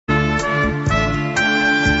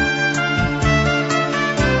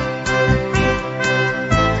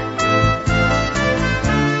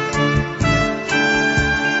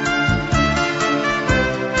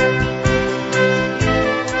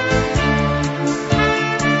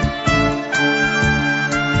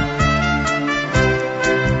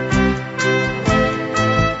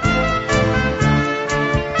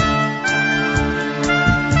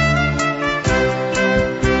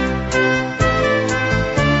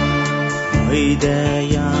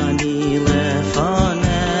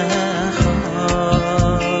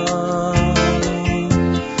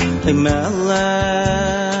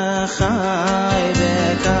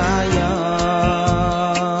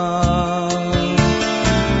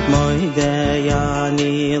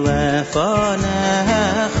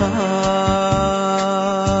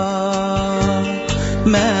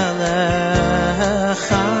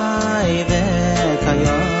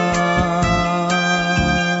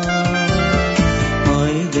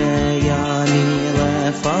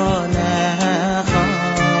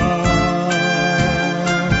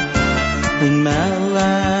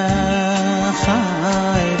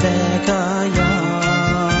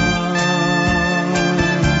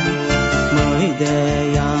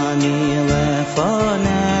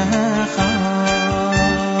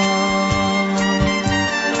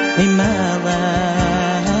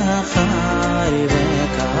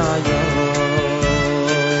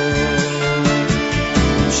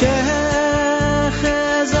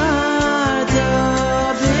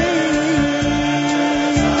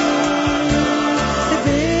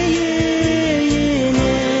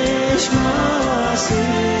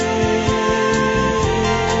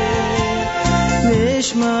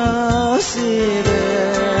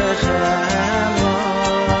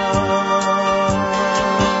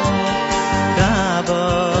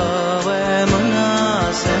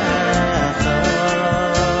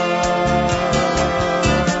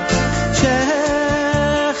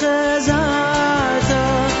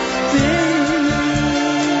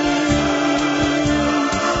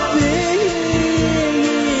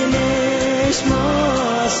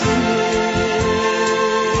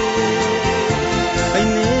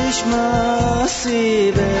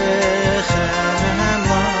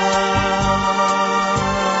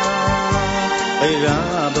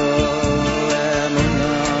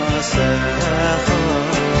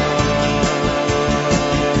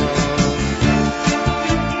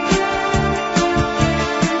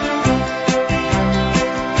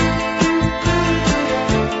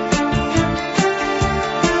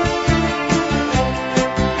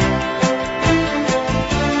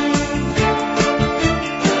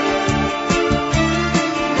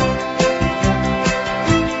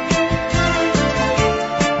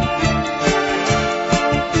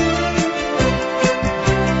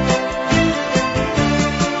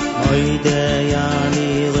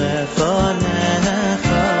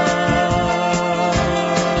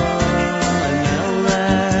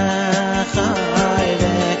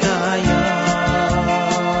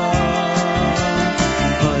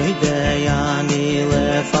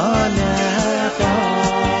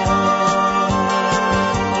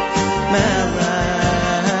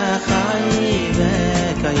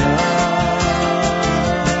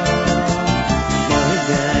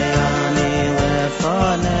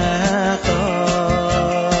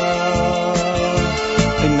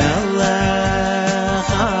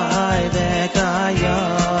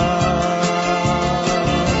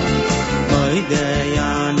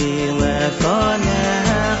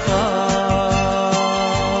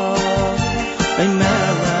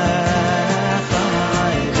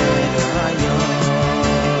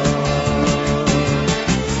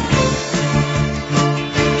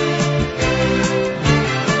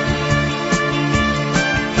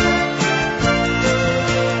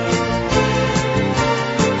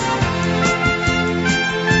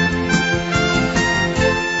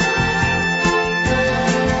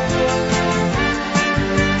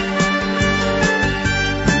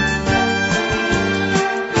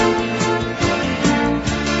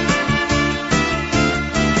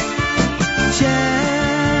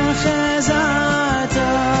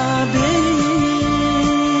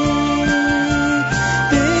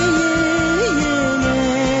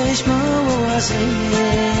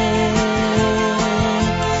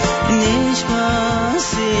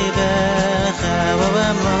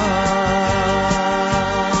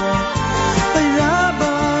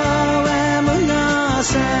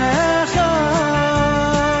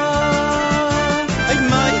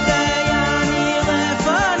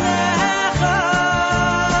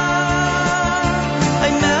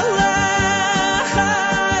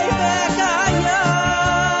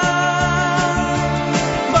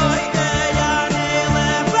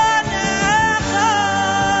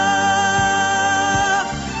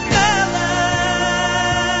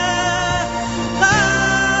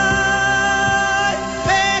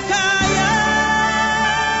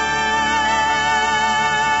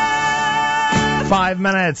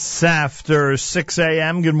Minutes after 6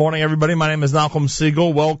 a.m. Good morning, everybody. My name is Malcolm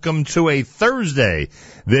Siegel. Welcome to a Thursday.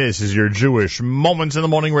 This is your Jewish Moments in the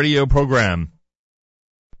Morning radio program.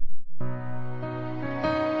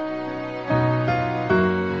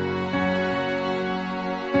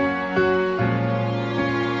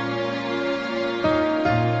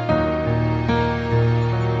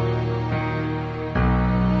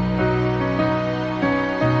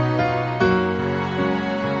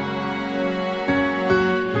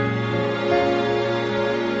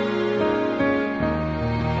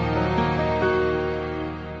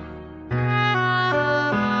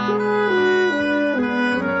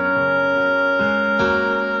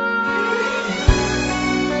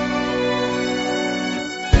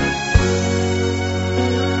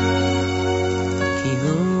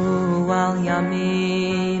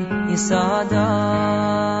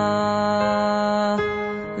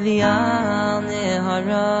 V'al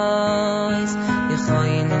neharos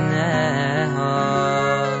Yechoyin neha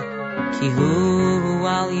Ki hu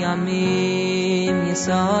al yamim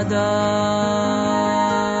yesada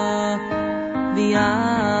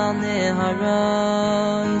V'al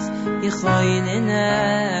neharos Yechoyin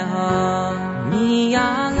neha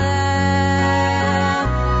Miyaleh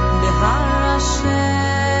Behar Hashem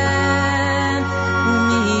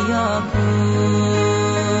Umiyakum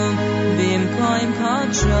Bimkoim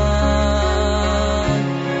Kodshon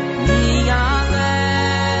Miyaleh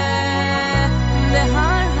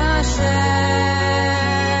Behar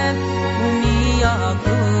Hashem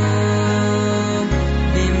Umiyakum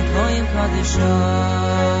Bimkoim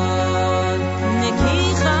Kodshon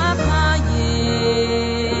Nikicha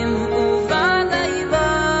Payim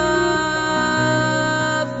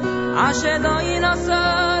Uvaleivav Asher lo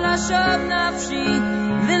yinasar Hashem nafshi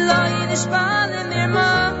V'lo yinishbal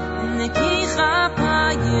Mirma Nikicha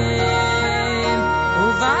Payim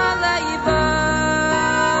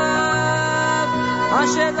Uvaleivav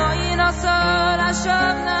Asher lo yinasar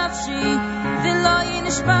Hashem nafshi V'lo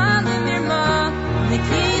yinishbal Mirma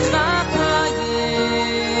Nikicha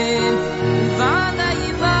Payim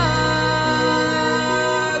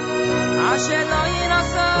Uvaleivav Asher lo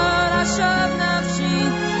yinasar Hashem nafshi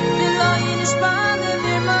V'lo yinishbal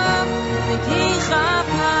Mirma Nikicha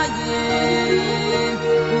Payim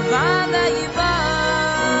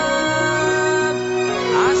Uvaleivav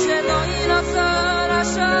Asher lo yinasar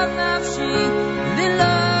Hashem nafshi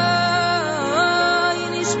V'lo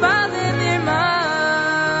yinishbal Mirma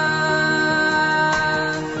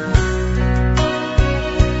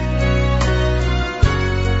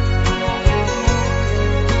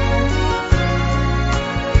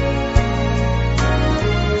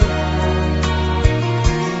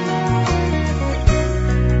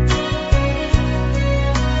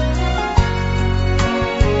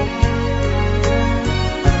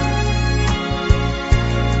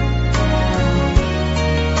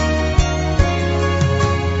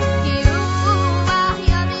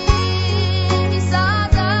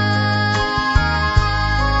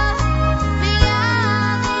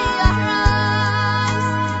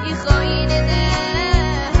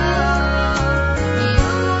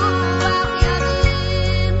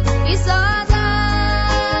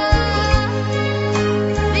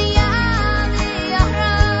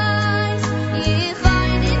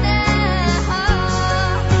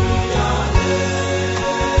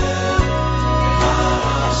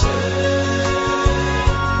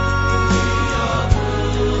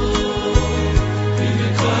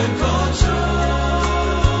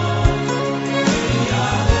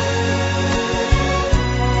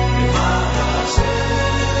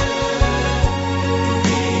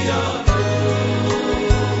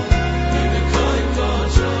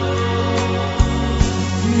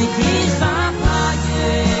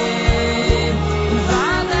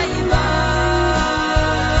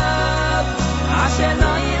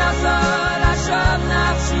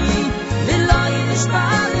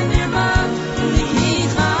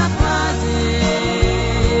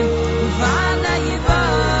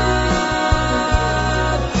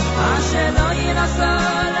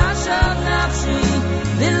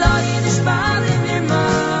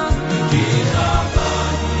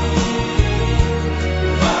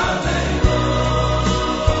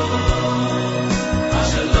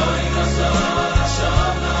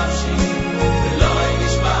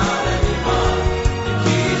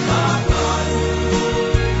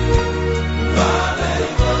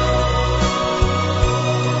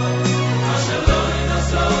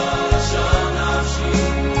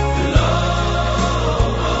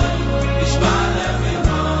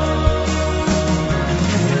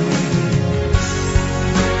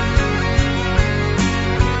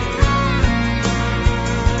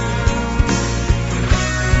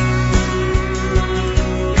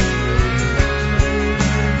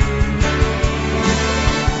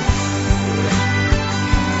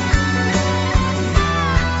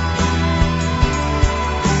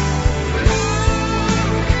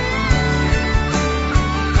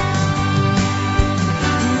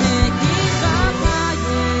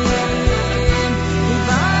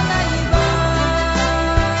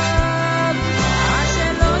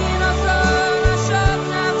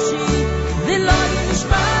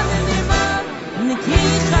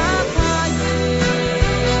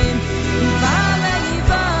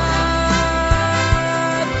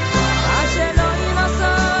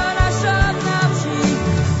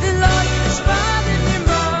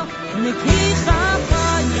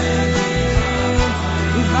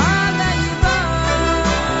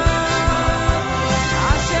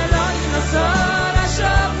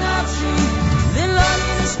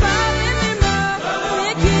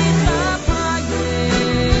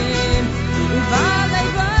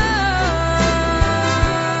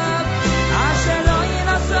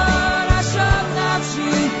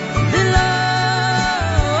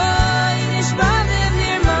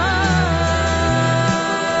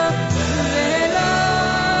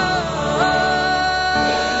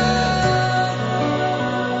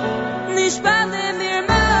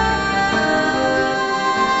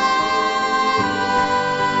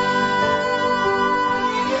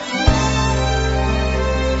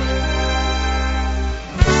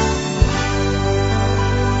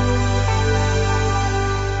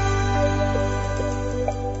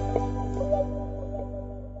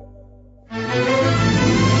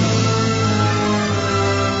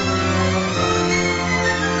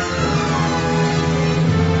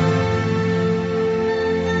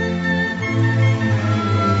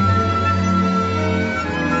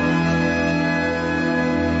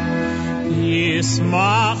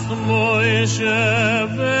Yismach Moshe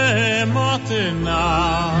b'matnas,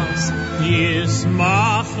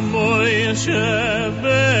 Yismach Moshe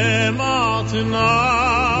b'matnas,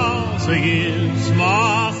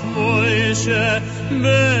 Yismach Moshe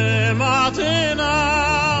b'matnas,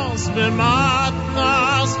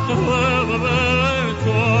 b'matnas v'berkoy.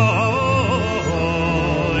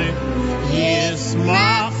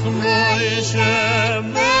 Yismach Moshe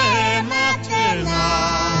b'matnas,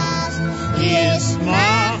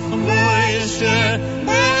 Yismach Moshe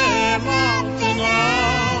b'matnas,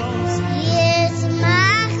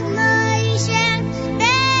 Yismach Moshe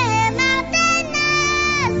b'matnas,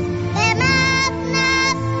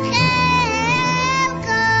 b'matnas chelkoy.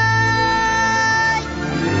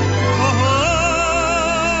 Ahoy,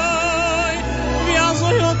 wie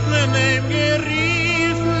hat meinem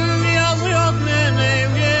geriefen, wie hat meinem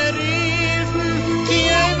geriefen, ki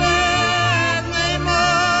evet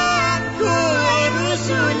neiman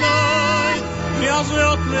korusuloi. Wie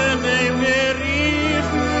hat meinem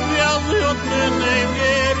geriefen, wie hat meinem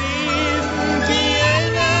geriefen, ki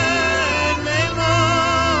evet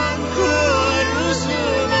neiman korusuloi.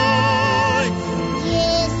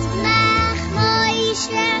 Yismach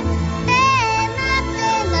Moshe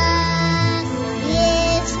b'matnas,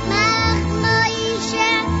 Yismach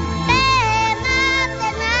Moshe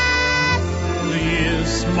b'matnas,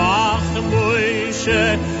 Yismach Moshe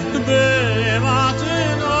b'matnas,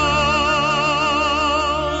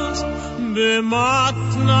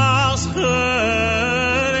 b'matnas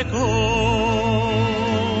chelko.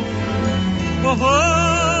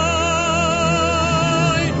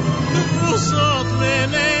 Ahoy, v'usot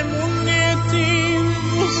menem unitin,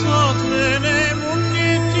 v'usot menem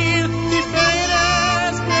unitin,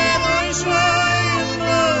 tiferes beroishoy,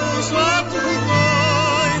 v'usot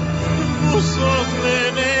unoy, v'usot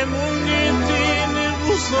menem unitin,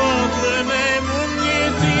 v'usot menem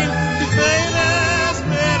unitin, tiferes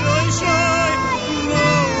beroishoy,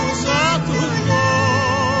 v'usot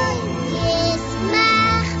unoy.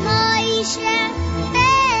 Yismach Moshe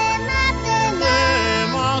b'matnas,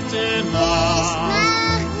 Yismach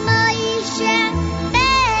Moshe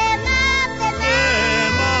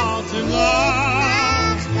b'matnas,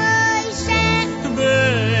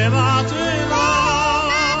 Yismach Moshe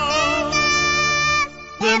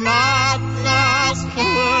B'matnas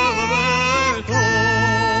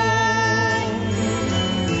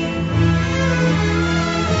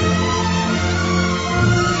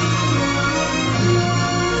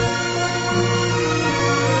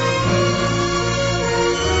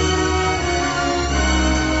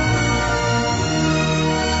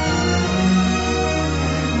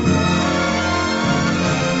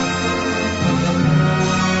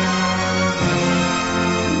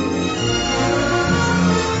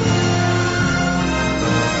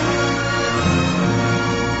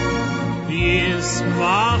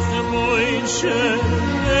Yismach Moshe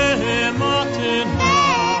b'matnas,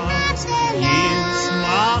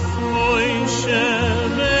 Yismach Moshe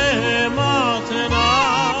b'matnas,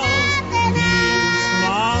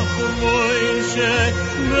 Yismach Moshe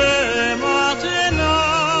b'matnas,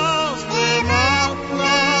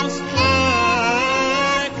 b'matnas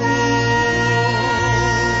chelko.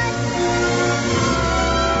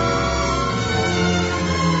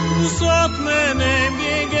 V'usot menem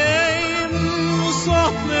gegeben,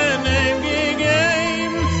 v'usot menem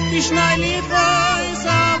gegeben, ich nein liefreis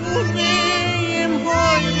abuchim,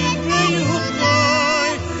 hoilig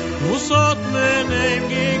beyuchdoi. V'usot menem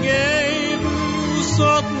gegeben,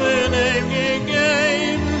 v'usot menem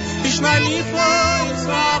gegeben, ich nein liefreis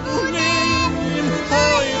abuchim,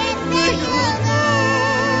 hoilig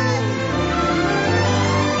beyuchdoi.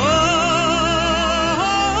 Oh,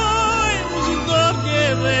 sie doch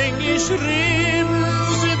gewen geschrieben,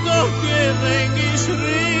 sie doch gewen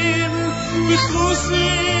geschrieben, wie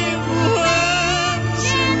Chusim,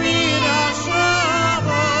 Shemir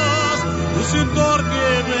HaShabbos. Sie doch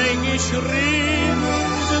gewen geschrieben,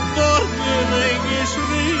 sie doch gewen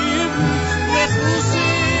geschrieben, wie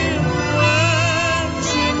Chusim,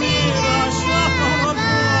 Shemir HaShabbos.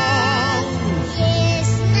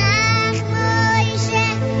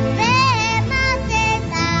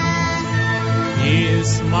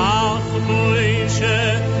 Yismach Moshe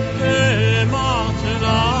b'matnas,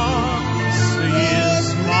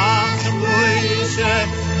 Yismach Moshe b'matnas, Yismach Moshe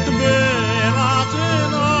b'matnas,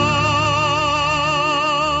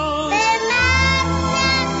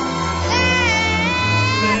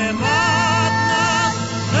 b'matnas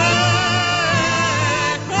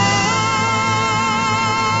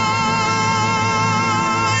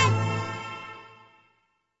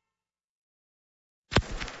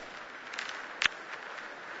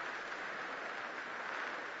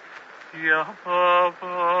Ya boy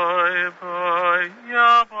boy,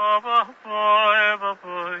 ya boy boy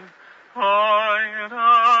boy, hoy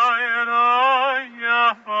hoy hoy,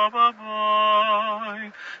 ya boy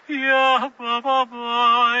boy, ya boy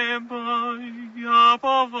boy, ya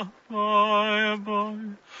boy boy,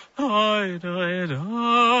 hoy hoy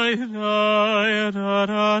hoy hoy da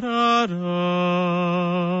da da da,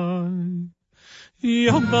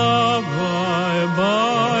 ya boy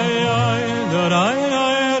boy, da da da.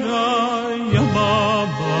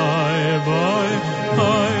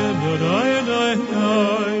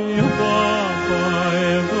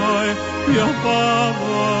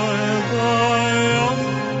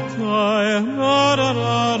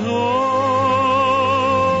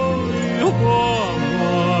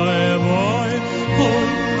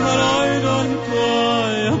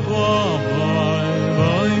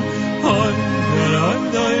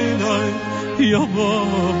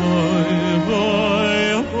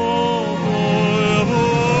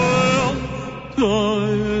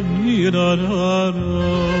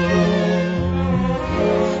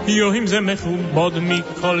 Yohim ze mechubod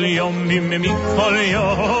mikol yomim mikol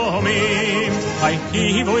yomim Ay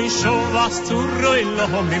kivoy shovas turoi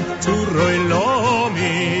lomim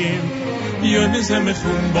Yohim ze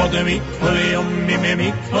mechubod mikol yomim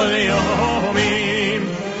mikol yomim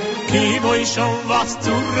Kivoy shovas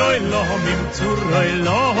turoi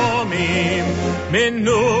lomim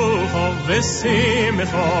Menucho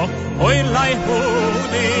vesimcho oy lai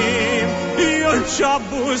hudim Yoy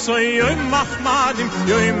Shabbos, yoy Mahmadim,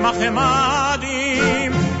 yoy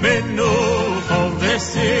Mahmadim Menucho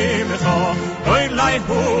v'simcha, oy lai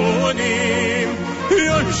hudim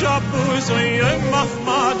Yoy Shabbos,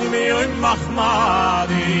 yoy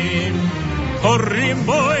Mahmadim Horim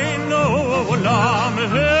boyno olam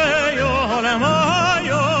ve'yolemayo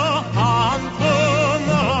Anton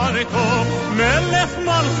aleko melech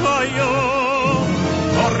malchayo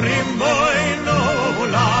Horim boyno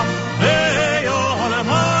olam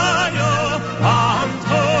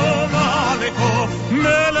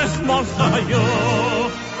melech malchayo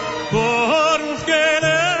Baruch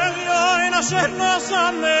kelel yoin asher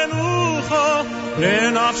nasan menucha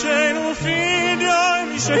lenafshenu fid yoin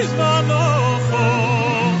mishes vanocho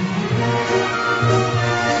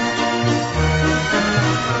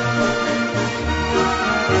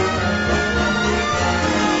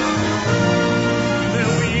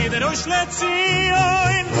Ve'uiderosh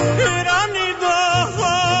letzion irani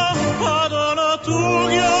docho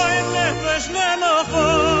adonotug yoin nefesh nemocho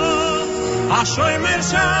Ashoy mer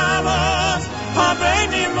Shabbos,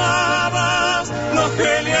 habenim Abbas Lo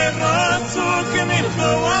kel yerotzu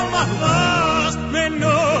k'mincho al machvos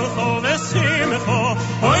Menucho v'simcho,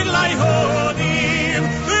 oy lai hodim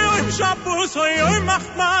Yoy Shabbos, oy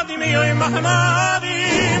Mahmadim, yoy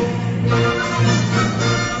Mahmadim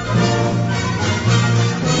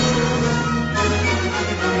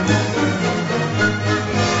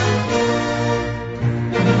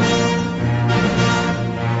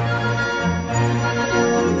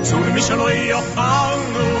Mishalo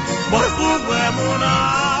yochalnu, borchu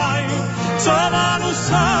bemunai Sovanu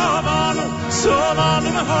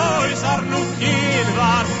mehoy sarnu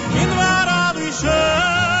kidvar adu Yishem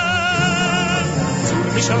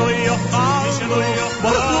Mishalo yochalnu,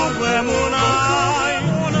 borchu bemunai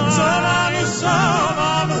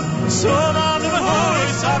Sovanu mehoy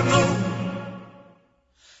sarnu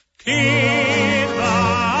kidvar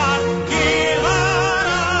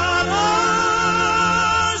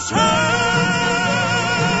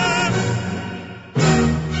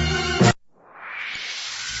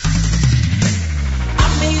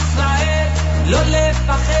לא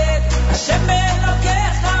לפחד, השם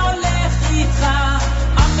אלוקיך הולך איתך.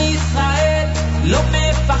 עם ישראל לא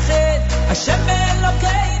מפחד, השם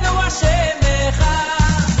אלוקינו השם אחד.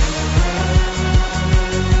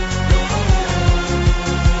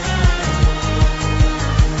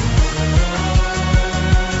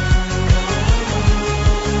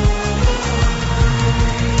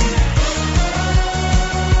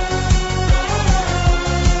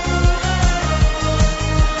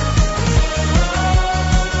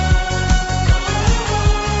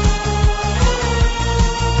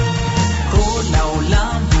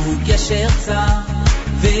 שרצה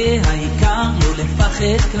והעיקר לא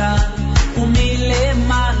לפחד כלל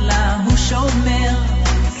ומלמעלה הוא שומר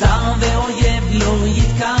צר ואויב לא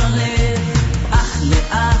יתקרב אח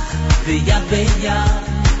לאח ויד ביד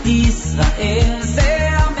ישראל זה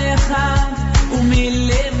עם אחד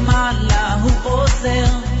ומלמעלה הוא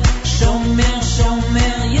עוזר שומר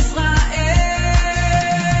שומר ישראל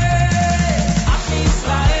עם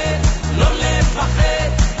ישראל לא לפחד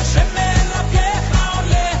השם אלוקיך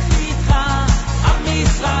הולך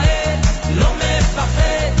ישראל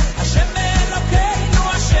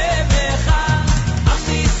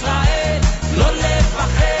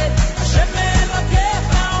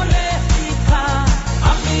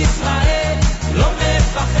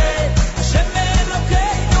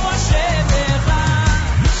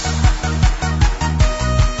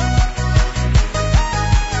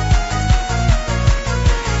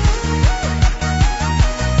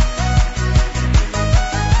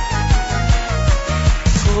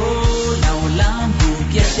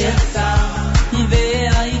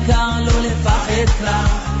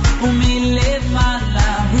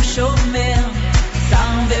ומלמעלה הוא שומר, שר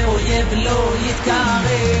ואויב לא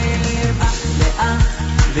יתקרב. אח לאח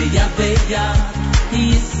ויד ביד,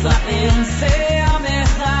 ישראל זה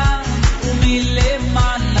עמך,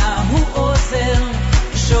 ומלמעלה הוא עוזר,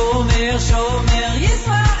 שומר שומר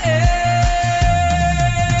ישראל.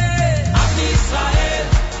 עם ישראל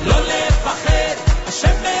לא לפחד,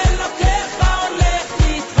 השם אלוקיך הולך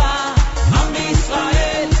איתך. עם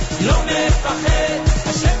ישראל לא מפחד,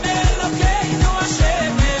 השם אלוקינו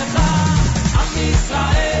השם אחד. עם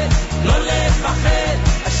ישראל לא לפחד,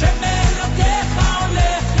 השם אלוקיך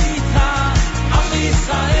הולך איתך. עם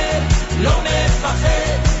ישראל לא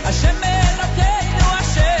מפחד, השם אלוקינו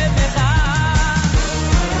השם אחד.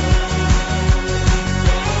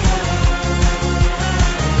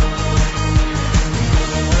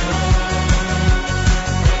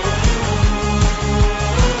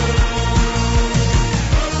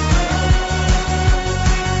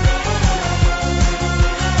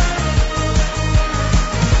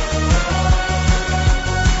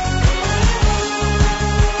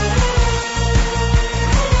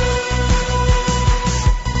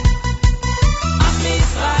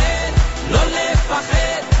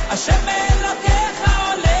 השם אלוקיך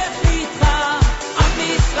הולך איתך. עם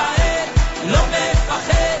ישראל לא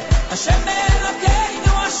מפחד, השם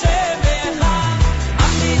אלוקינו השם אחד.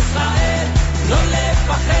 עם ישראל לא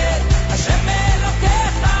לפחד, השם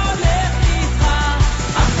אלוקיך הולך איתך.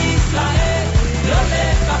 עם ישראל לא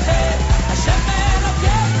לפחד, השם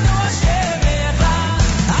אלוקינו השם אחד.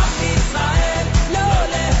 עם ישראל לא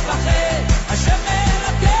לפחד, השם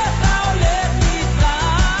אלוקיך הולך איתך.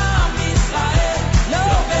 עם ישראל לא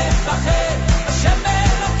מפחד, השם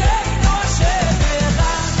אלוקינו השם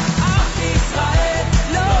אחד. עם ישראל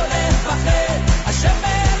לא לפחד, השם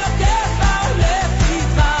אלוקיך הולך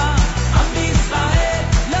איתך. עם ישראל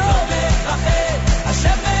לא מפחד,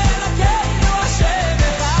 השם אלוקינו השם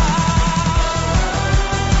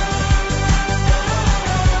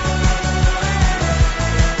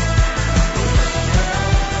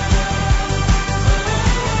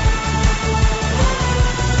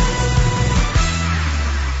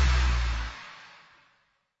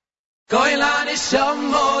Koi la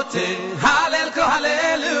nishamote, halel ko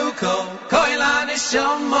haleluko. Koi la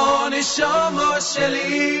nishamo, nishamo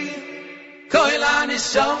sheli. Koi la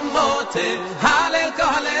nishamote, halel ko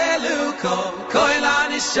haleluko. Koi la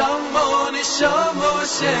nishamo, nishamo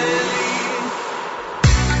sheli.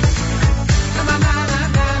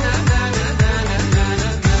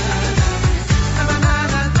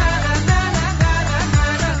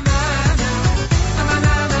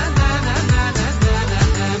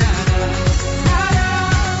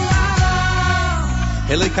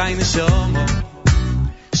 Elokai neshomo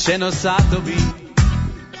shenosato bi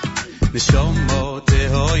neshomo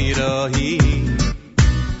tehoirohi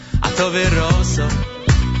ato veroso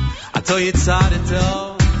ato yitzareto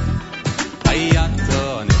ayato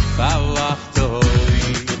nefawachto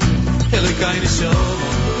Elokai neshomo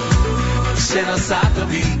shenosato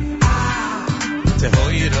bi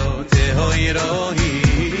tehoirohi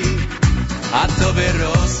ato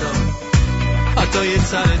veroso ato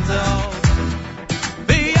yitzareto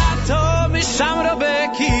Mishamro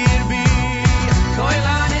bekirbi Koi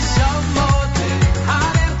la nishamote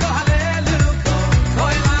Halel ko haleluko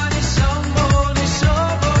Koi la nishamo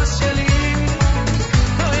nishomo sheli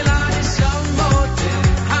Koi la nishamote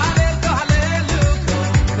Halel ko haleluko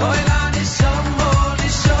Koi la nishamo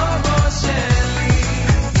nishomo sheli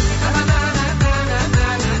Na na na na na na na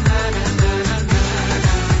na na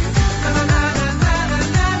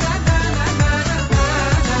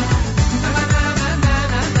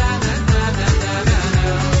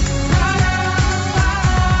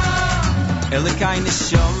Elokai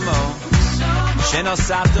neshomo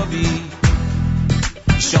shenosato bi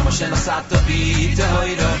Shomo shenosato bi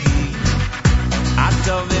tehoirohi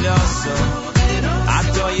Ato veroso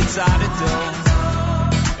Ato yitzareto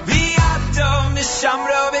Vi ato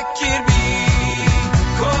mishamro bekirbi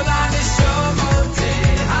Kol haneshomote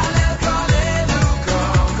Halel ko haleluko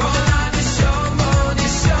Kol haneshomo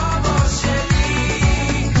nishomo sheli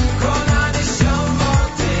Kol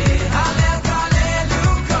haneshomote Halel ko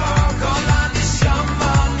haleluko Kol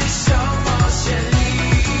haneshomo nishomo sheli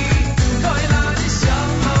Kol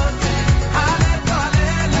haneshomote Halel ko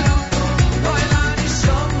haleluko Kol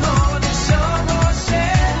haneshomo nishomo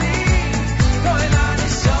sheli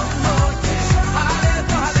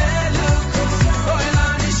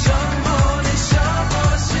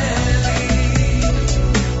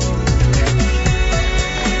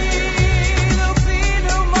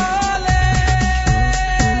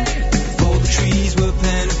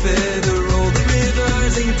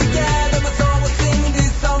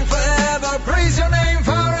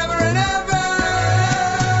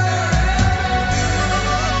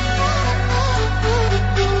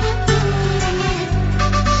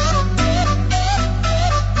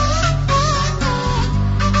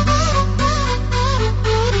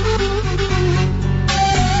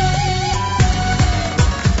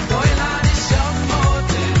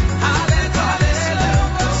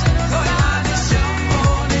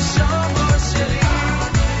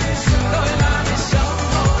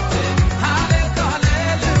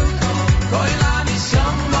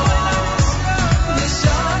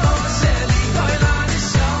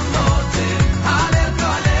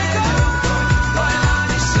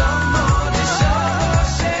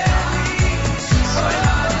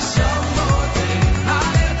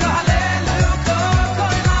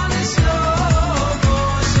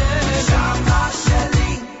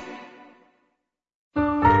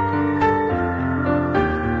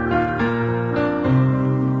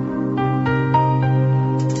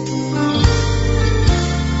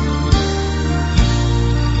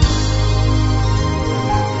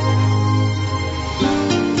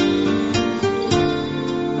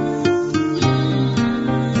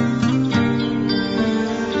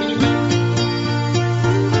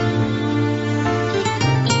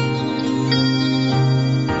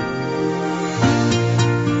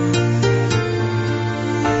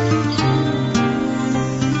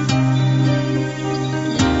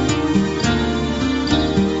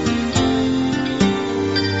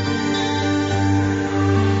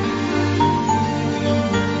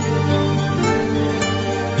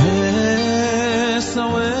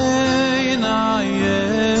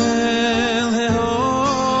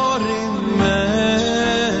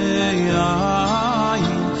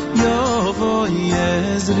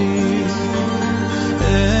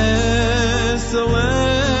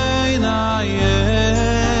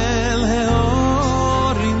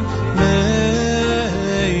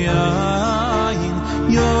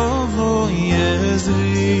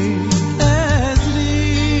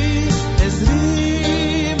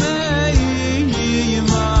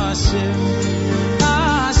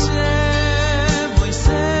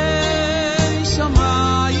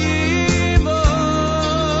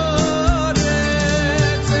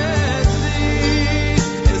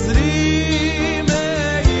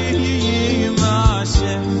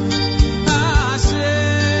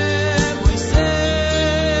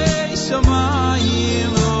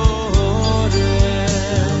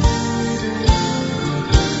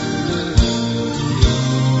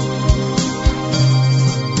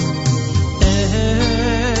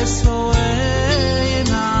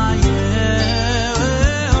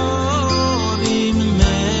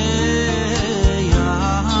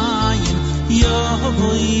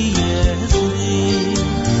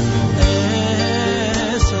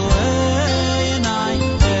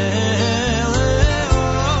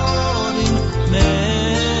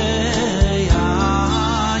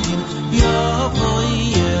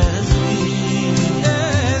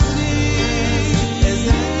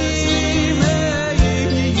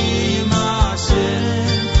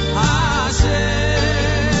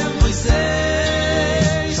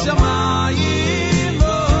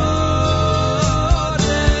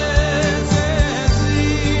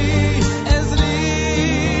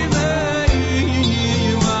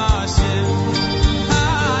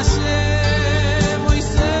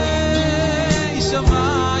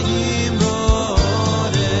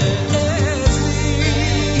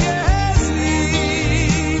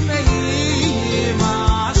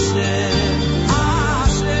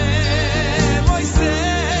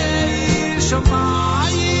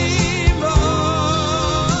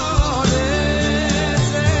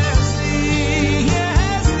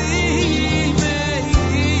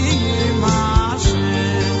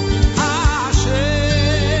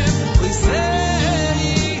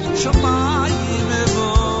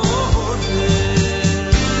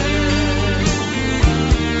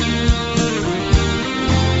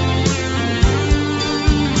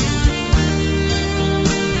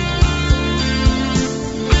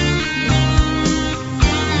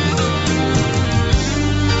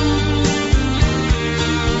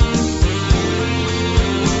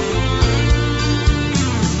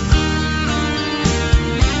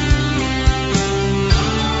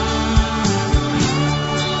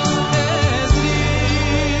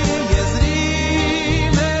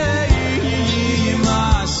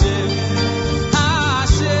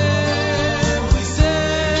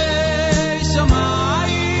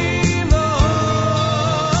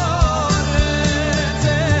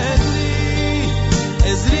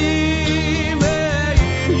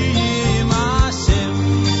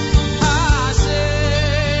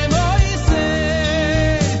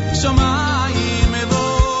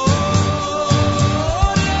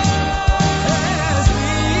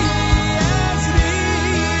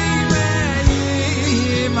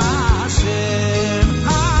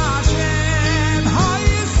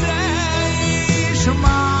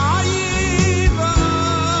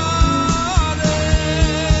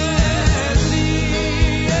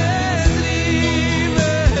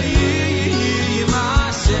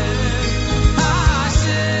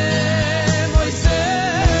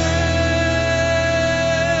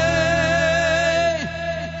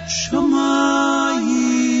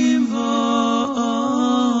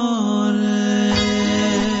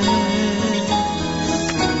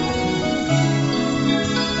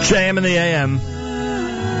JM in the AM.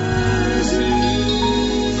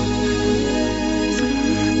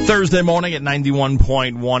 Thursday morning at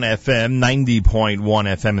 91.1 FM, 90.1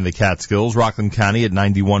 FM in the Catskills, Rockland County at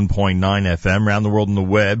 91.9 FM, around the world on the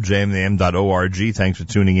web, jmam.org. Thanks for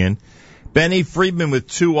tuning in. Benny Friedman with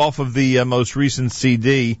two off of the most recent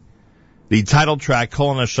CD, the title track,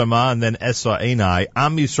 Kol Neshama, and then Esa Einai,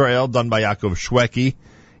 Am Yisrael, done by Yaakov Shweki.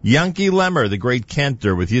 Yanki Lemmer, the great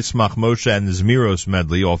cantor, with Yitzmach Moshe and the Zmiros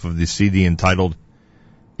medley off of the CD entitled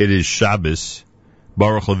It Is Shabbos.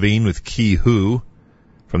 Baruch Levine with Ki Hu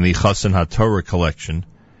from the Chassan HaTorah collection.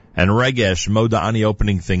 And Regesh Moda'ani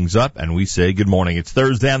opening things up, and we say good morning. It's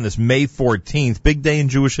Thursday on this May 14th, big day in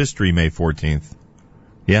Jewish history, May 14th.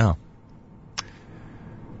 Yeah.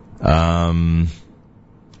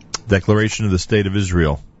 Declaration of the State of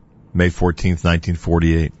Israel, May 14th,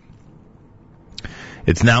 1948.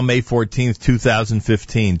 It's now May 14th,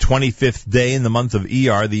 2015, 25th day in the month of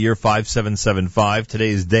Iyar, the year 5775. Today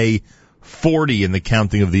is day 40 in the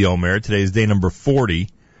counting of the Omer. Today is day number 40.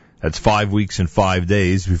 That's 5 weeks and 5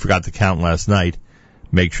 days. We forgot to count last night.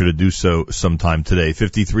 make sure to do so sometime today.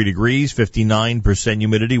 53 degrees, 59%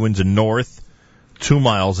 humidity, winds in north, 2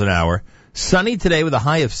 miles an hour. Sunny today with a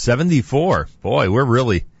high of 74. Boy,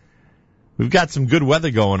 we've got some good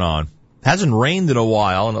weather going on. Hasn't rained in a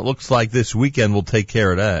while, and it looks like this weekend will take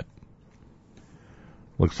care of that.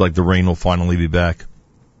 Looks like the rain will finally be back.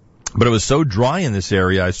 But it was so dry in this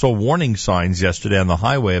area, I saw warning signs yesterday on the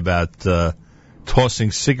highway about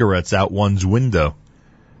tossing cigarettes out one's window.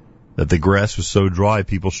 That the grass was so dry,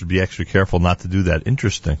 people should be extra careful not to do that.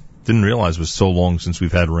 Interesting. Didn't realize it was so long since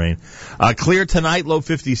we've had rain. Clear tonight, low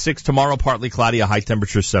 56. Tomorrow, partly cloudy, a high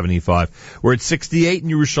temperature 75. We're at 68 in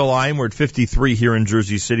Yerushalayim. We're at 53 here in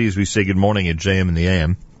Jersey City as we say good morning at JM in the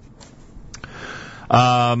AM.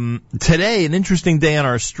 Today, an interesting day on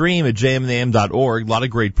our stream at jmintheam.org. A lot of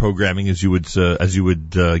great programming, as you would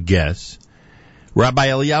guess. Rabbi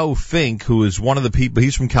Eliyahu Fink, who is one of the people,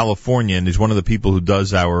 he's from California, and he's one of the people who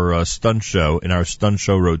does our stunt show, in our stunt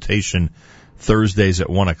show rotation, Thursdays at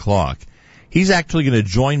 1 o'clock. He's actually going to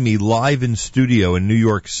join me live in studio in New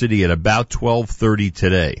York City at about 12:30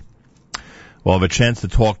 today. We'll have a chance to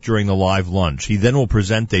talk during the live lunch. He then will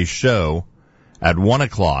present a show at 1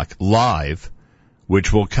 o'clock live,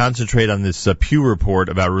 which will concentrate on this Pew report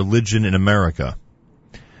about religion in America.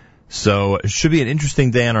 So it should be an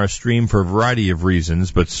interesting day on our stream for a variety of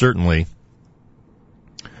reasons, but certainly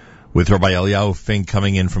with Rabbi Eliyahu Fink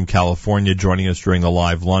coming in from California, joining us during the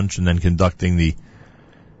live lunch, and then conducting the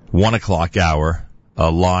 1 o'clock hour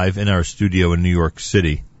live in our studio in New York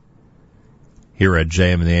City here at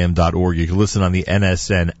jmintheam.org. You can listen on the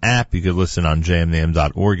NSN app. You can listen on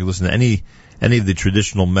jmintheam.org. You can listen to any of the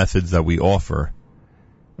traditional methods that we offer.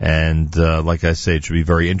 And like I say, it should be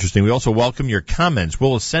very interesting. We also welcome your comments.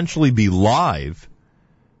 We'll essentially be live.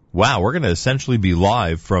 Wow, we're going to essentially be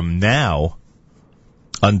live from now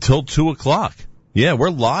until 2 o'clock. Yeah, we're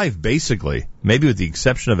live, basically, maybe with the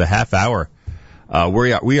exception of a half hour.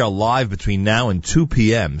 We are live between now and 2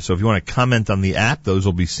 p.m. So if you want to comment on the app, those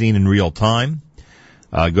will be seen in real time.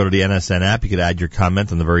 Go to the NSN app. You can add your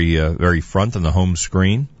comment on the very front on the home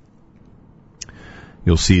screen.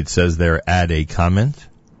 You'll see it says there, add a comment.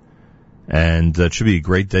 And it should be a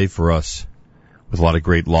great day for us with a lot of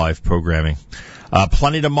great live programming.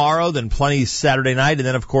 Plenty tomorrow, then plenty Saturday night, and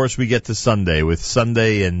then, of course, we get to Sunday. With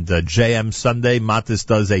Sunday and JM Sunday, Matis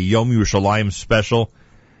does a Yom Yerushalayim special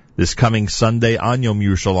this coming Sunday on Yom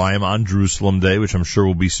Yerushalayim, on Jerusalem Day, which I'm sure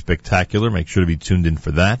will be spectacular. Make sure to be tuned in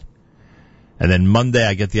for that. And then Monday,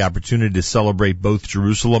 I get the opportunity to celebrate both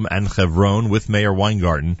Jerusalem and Hebron with Mayor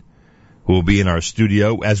Weingarten, who will be in our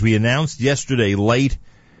studio. As we announced yesterday late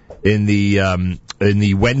in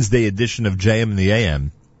the Wednesday edition of JM in the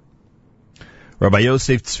AM, Rabbi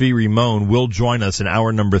Yosef Tzvi Rimon will join us in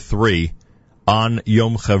hour number 3 on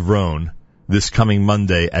Yom Hebron this coming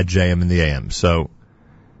Monday at JM in the AM. So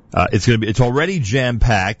it's already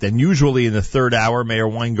jam-packed, and usually in the third hour, Mayor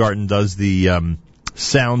Weingarten does the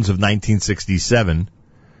sounds of 1967.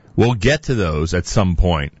 We'll get to those at some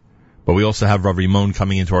point, but we also have Rabbi Rimon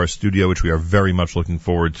coming into our studio, which we are very much looking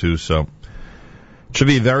forward to. So should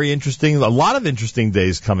be very interesting. A lot of interesting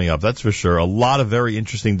days coming up, that's for sure. A lot of very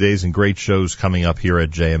interesting days and great shows coming up here at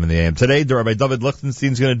JM in the AM. Today, Rabbi Dovid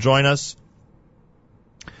Lichtenstein is going to join us.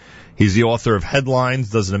 He's the author of Headlines,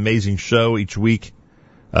 does an amazing show each week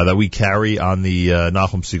that we carry on the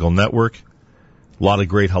Nachum Segal Network. A lot of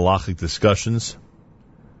great halachic discussions.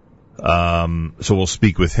 So we'll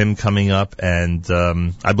speak with him coming up, and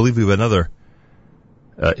I believe we have another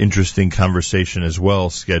interesting conversation as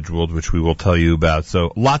well scheduled, which we will tell you about.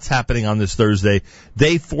 So lots happening on this Thursday.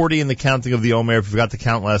 Day 40 in the counting of the Omer. If you forgot to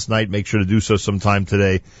count last night, make sure to do so sometime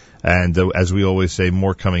today. And as we always say,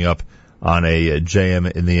 more coming up on a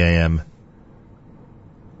JM in the AM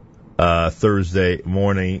Thursday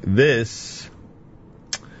morning. This,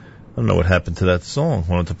 I don't know what happened to that song.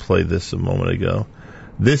 I wanted to play this a moment ago.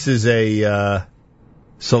 This is a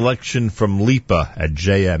selection from Lipa at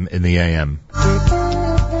JM in the AM.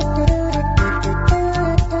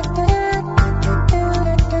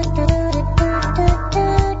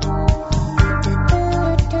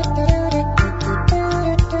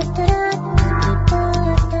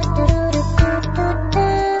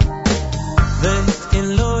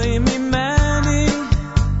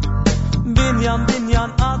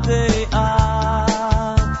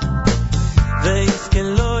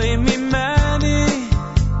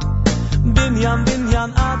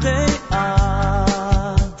 Binyan adei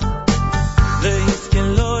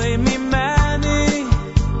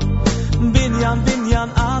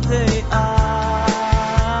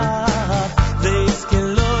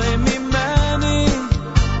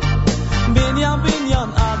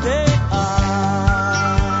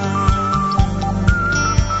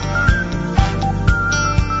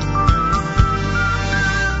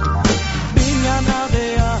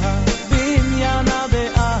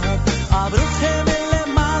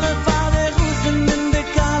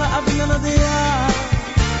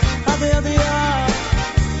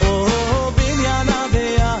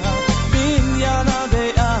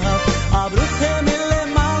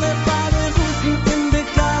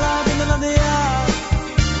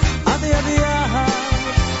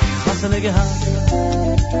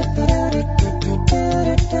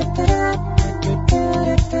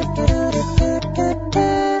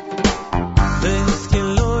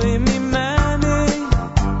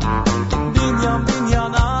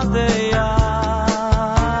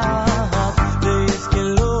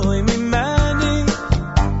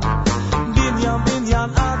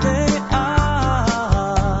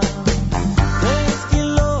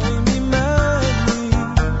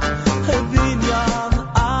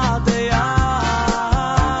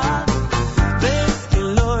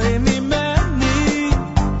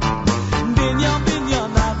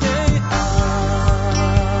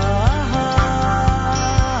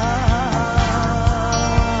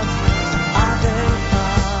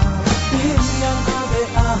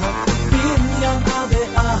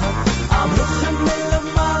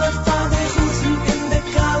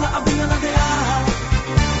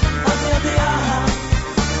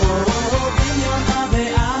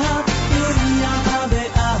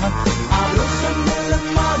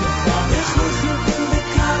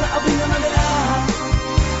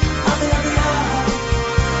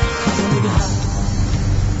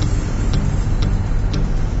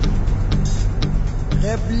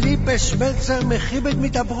Schmelzer mechibet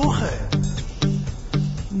mit der Bruche.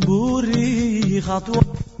 Buri khatu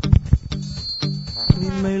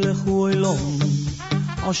min melech oilom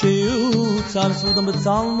ashiu tsar sudam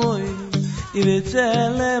betalmoy I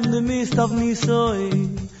vetzelem de mistav nisoy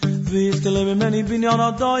viskelem meni binyan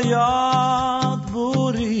adayat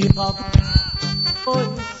buri khatu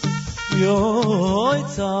yo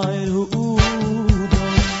tsayr hu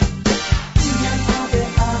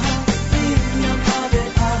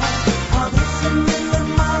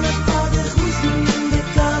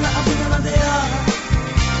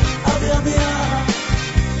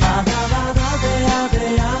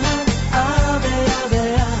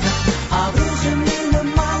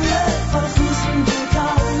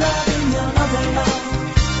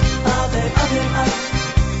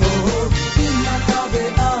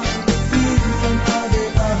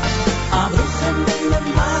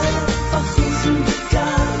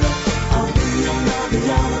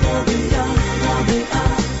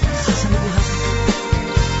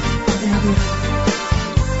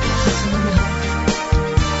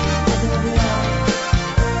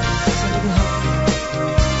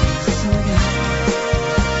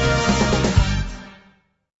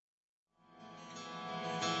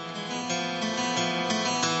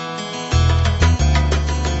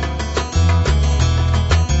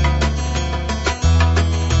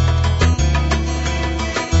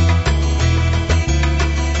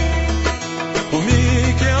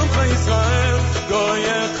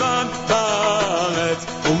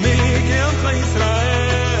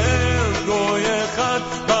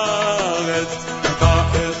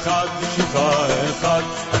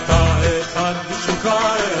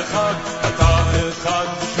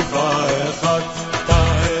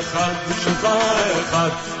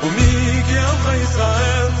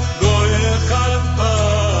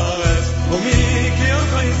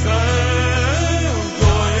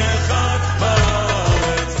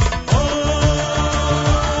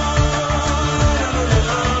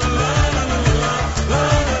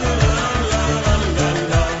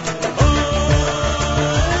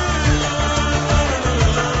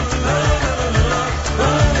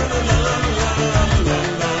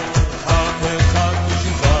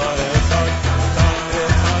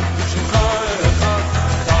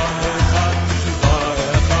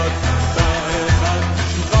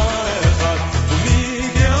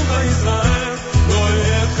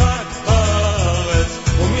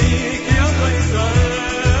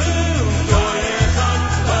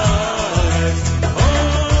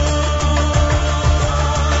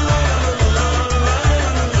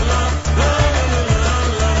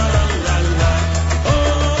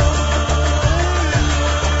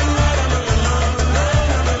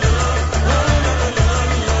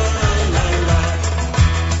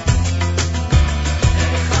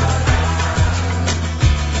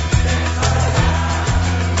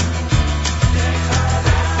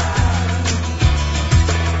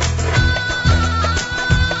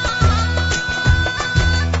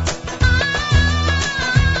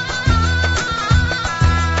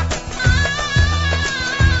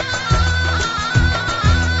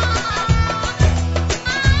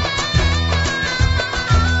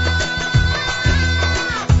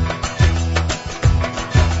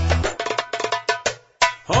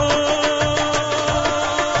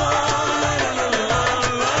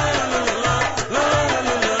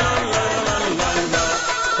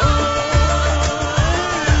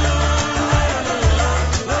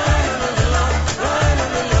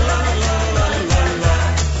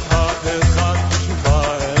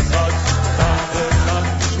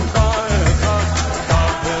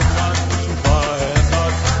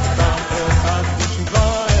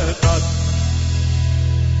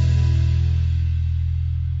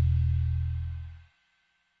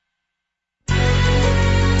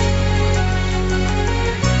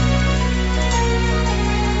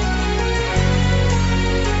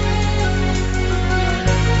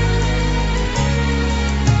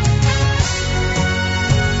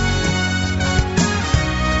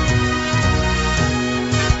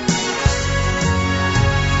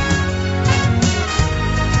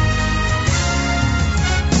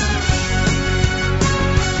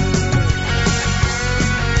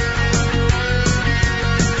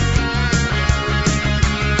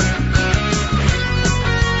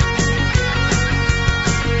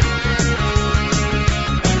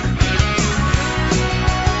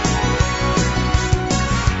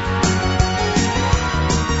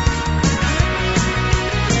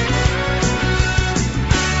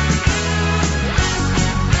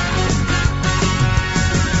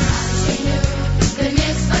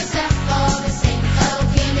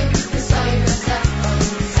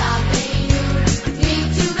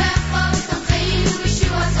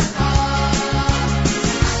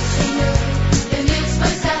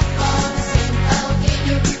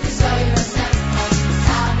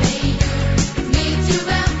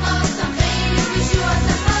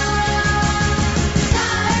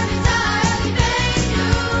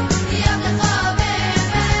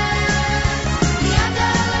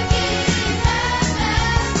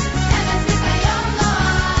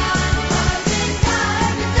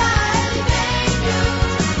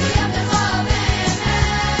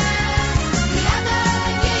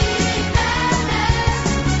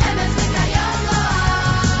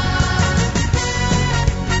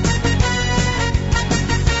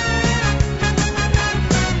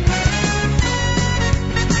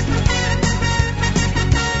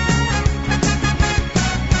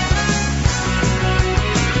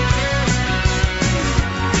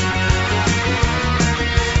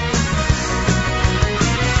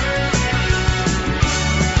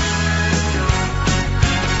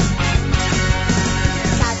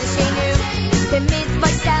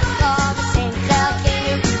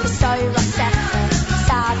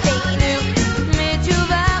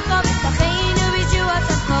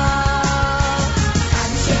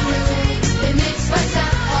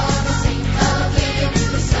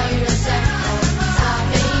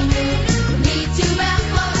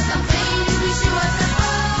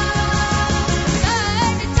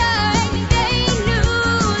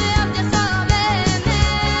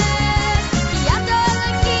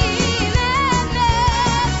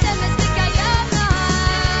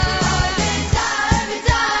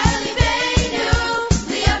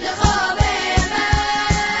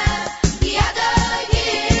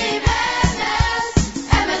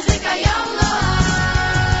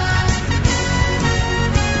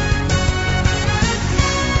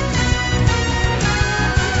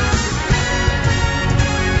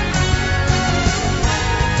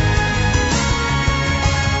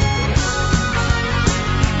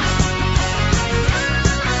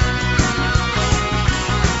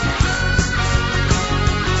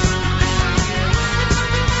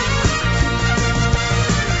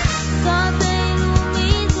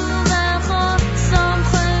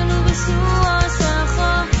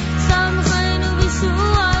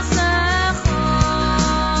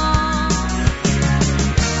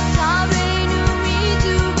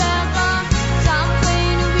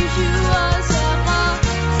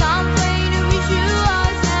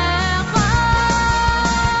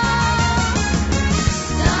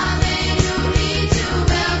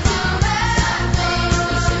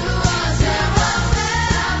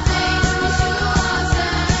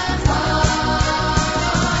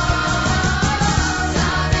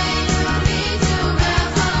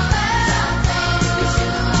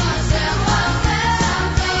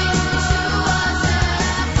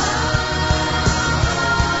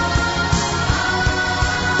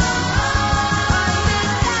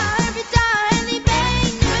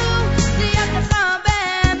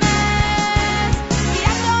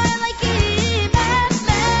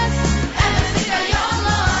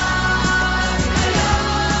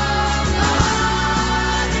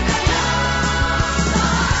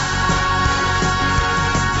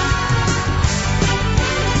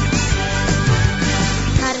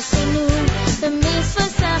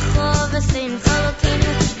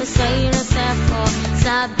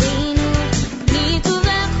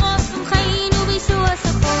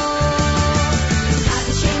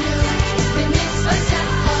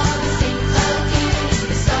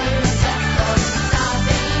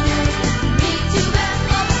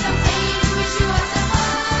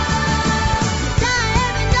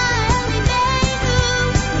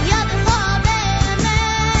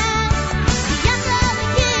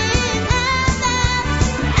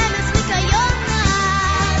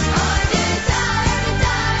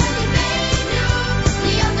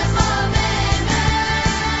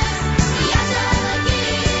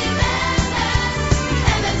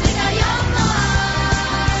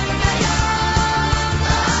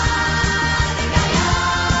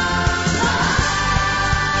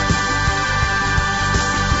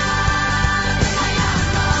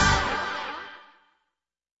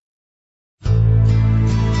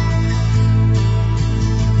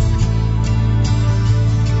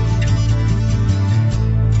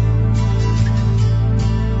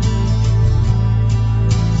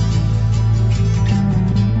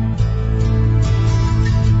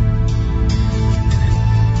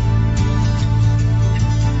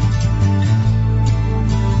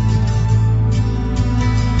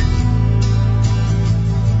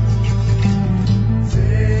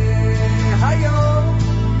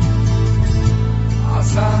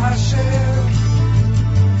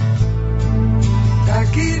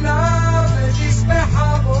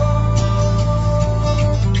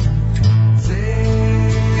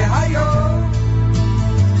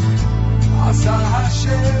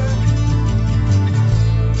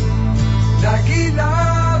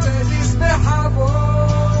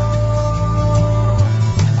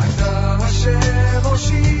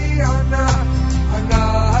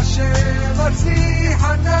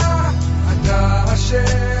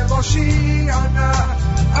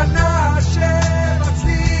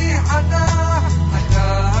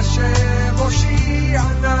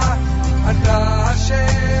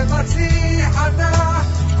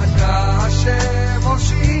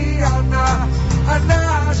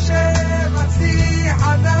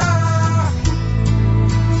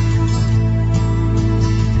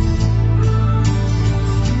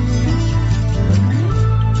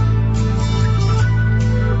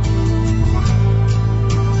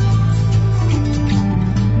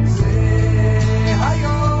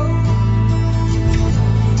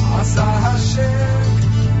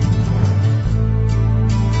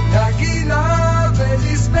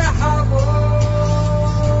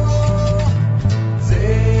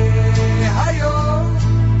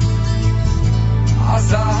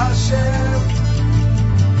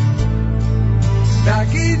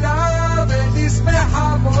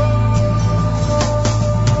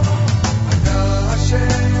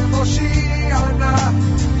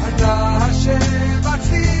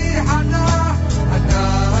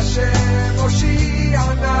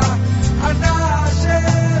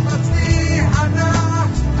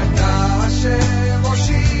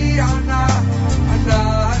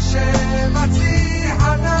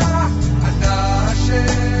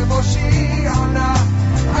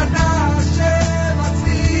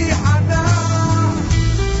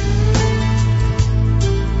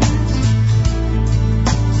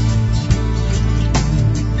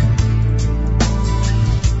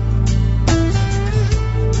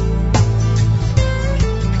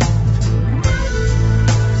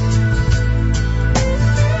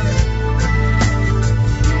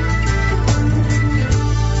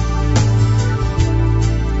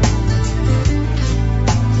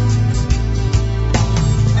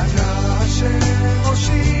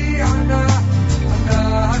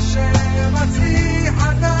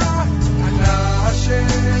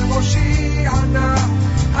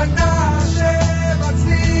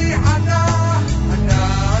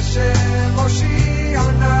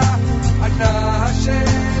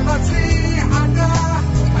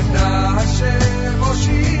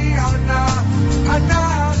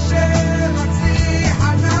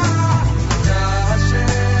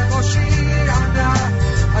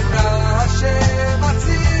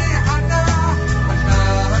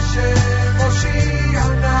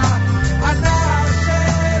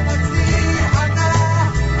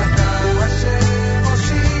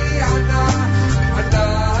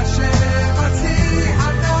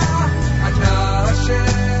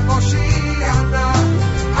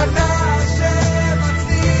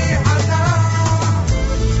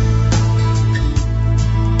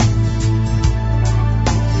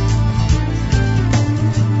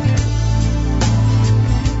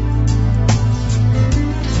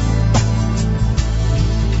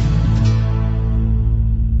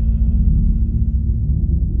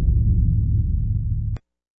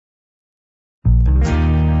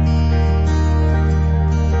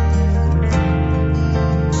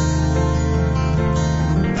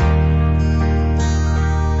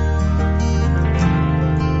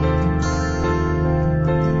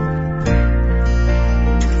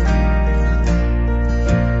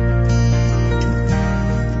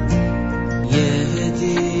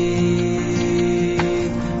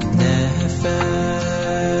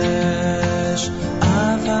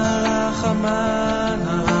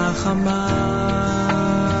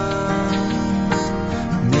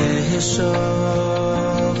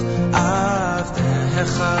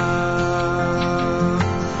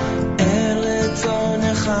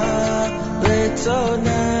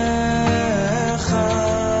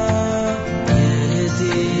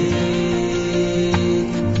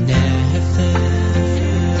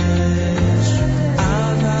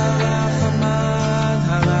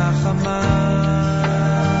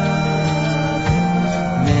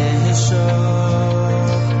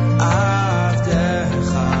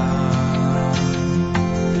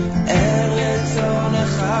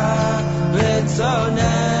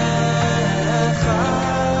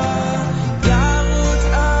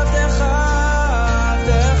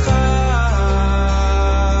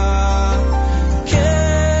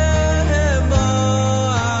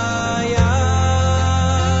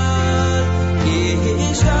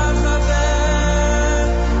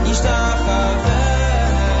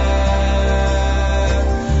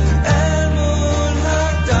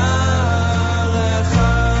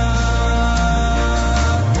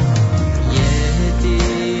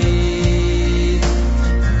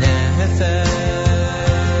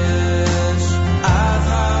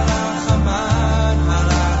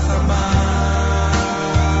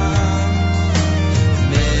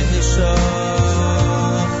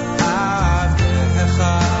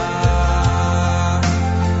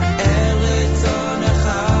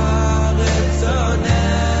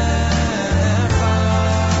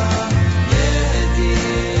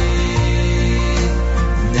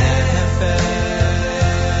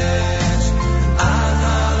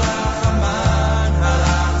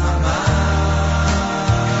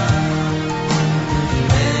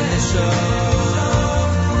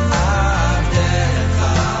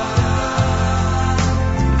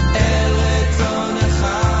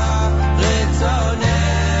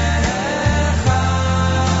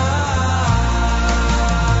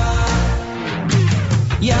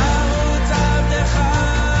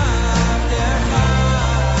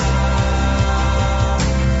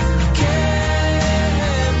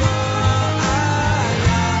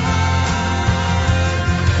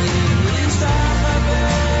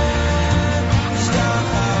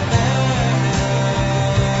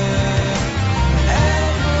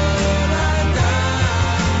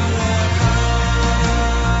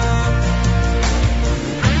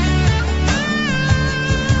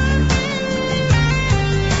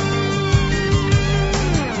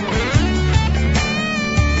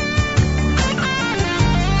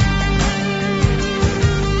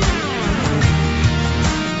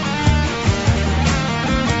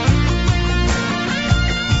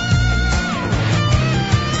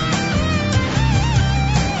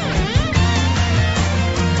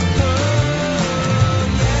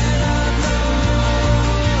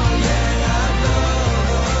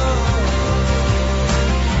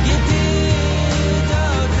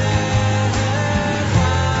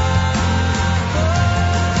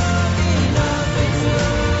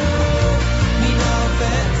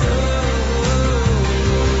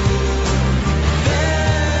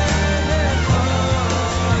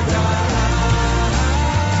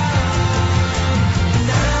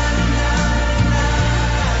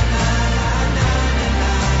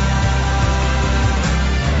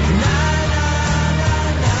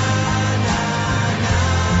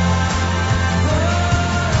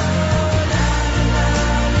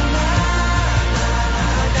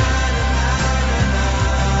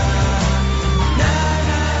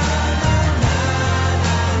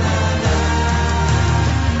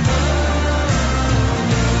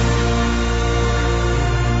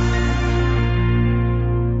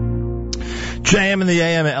JM in the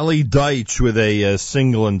AM, Ellie Deitch with a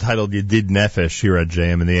single entitled Yedid Nefesh here at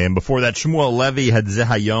JM in the AM. Before that, Shmuel Levy had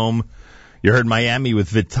Zehayom. You heard Miami with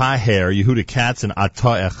Vitaher, Yehuda Katz and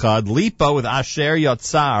Ata Echad. Lipa with Asher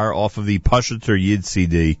Yatzar off of the Pashater Yid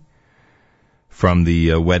CD from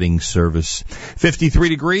the wedding service. 53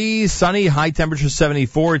 degrees, sunny, high temperature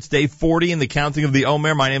 74. It's day 40 in the counting of the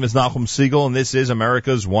Omer. My name is Nachum Siegel, and this is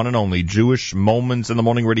America's one and only Jewish Moments in the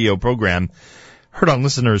Morning radio program. Heard on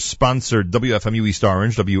listeners sponsored WFMU East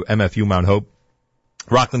Orange, WMFU Mount Hope,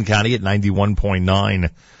 Rockland County at 91.9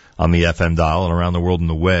 on the FM dial and around the world on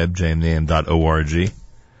the web, jmnam.org.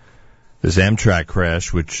 This Amtrak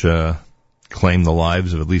crash, which claimed the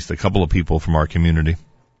lives of at least a couple of people from our community,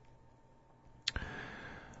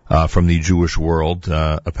 from the Jewish world.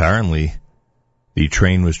 Apparently, the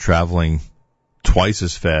train was traveling twice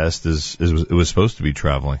as fast as it was supposed to be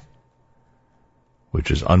traveling,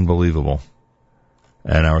 which is unbelievable.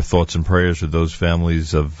 And our thoughts and prayers with those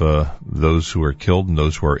families of those who are killed and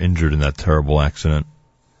those who are injured in that terrible accident.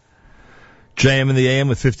 JM in the AM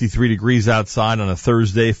with 53 degrees outside on a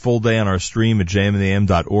Thursday. Full day on our stream at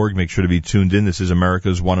jmintheam.org. Make sure to be tuned in. This is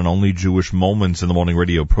America's one and only Jewish Moments in the Morning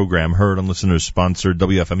radio program, heard on listeners-sponsored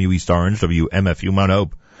WFMU East Orange, WMFU Mount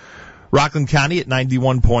Hope. Rockland County at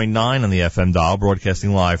 91.9 on the FM dial,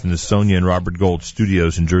 broadcasting live from the Sonia and Robert Gold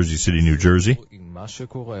studios in Jersey City, New Jersey.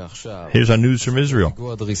 Here's our news from Israel.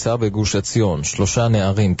 פיגוע דריסה בגוש עציון, 3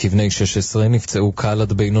 נערים כבני 16 נפצעו קל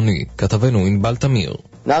עד בינוני. כתבנו ענבל תמיר.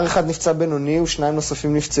 נער אחד נפצע בינוני ושניים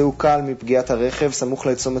נוספים נפצעו קל מפגיעת הרכב סמוך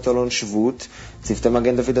לצומת אלון שבות. צוותי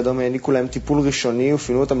מגן דוד אדום העניקו להם טיפול ראשוני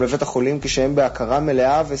ופינו אותם לבית החולים כשהם בהכרה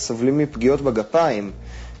מלאה וסובלים מפגיעות בגפיים.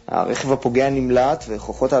 הרכב הפוגע נמלט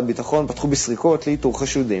וכוחות הביטחון פתחו בסריקות לאיתור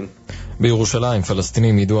חשודים. בירושלים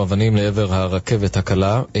פלסטינים יידו אבנים לעבר הרכבת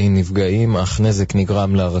הקלה, אין נפגעים אך נזק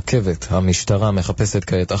נגרם לרכבת. המשטרה מחפשת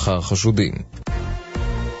כעת אחר חשודים.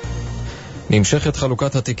 נמשכת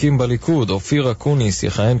חלוקת התיקים בליכוד, אופיר אקוניס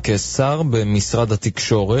יכהן כשר במשרד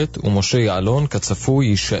התקשורת ומשה יעלון כצפוי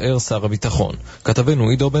יישאר שר הביטחון. כתבנו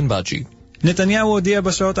עידו בן בג'י. נתניהו הודיע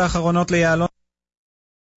בשעות האחרונות ליעלון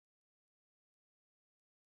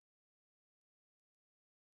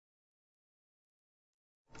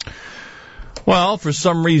Well, for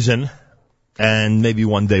some reason, and maybe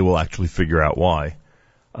one day we'll actually figure out why,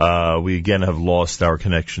 we again have lost our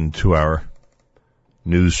connection to our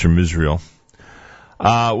news from Israel.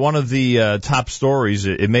 One of the top stories,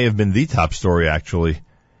 it may have been the top story actually,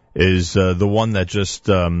 is the one that just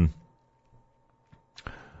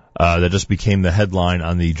became the headline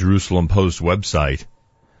on the Jerusalem Post website,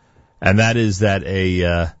 and that is that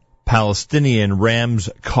a Palestinian rams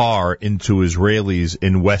car into Israelis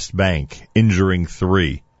in West Bank, injuring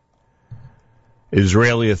 3.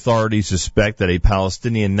 Israeli authorities suspect that a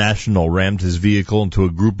Palestinian national rammed his vehicle into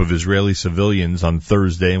a group of Israeli civilians on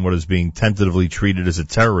Thursday in what is being tentatively treated as a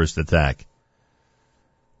terrorist attack.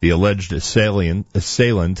 The alleged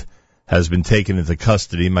assailant has been taken into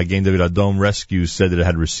custody. Magen David Adom Rescue said that it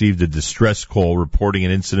had received a distress call reporting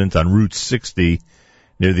an incident on Route 60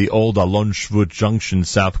 near the old Alon Shvut junction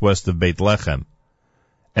southwest of Beit Lechem.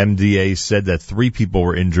 MDA said that 3 people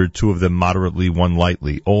were injured, 2 of them moderately, 1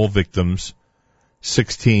 lightly. All victims,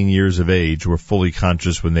 16 years of age, were fully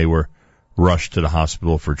conscious when they were rushed to the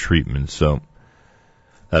hospital for treatment. So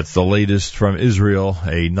that's the latest from Israel.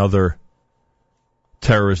 Another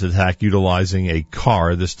terrorist attack utilizing a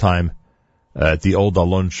car, this time at the old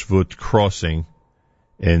Alon Shvut crossing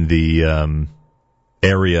in the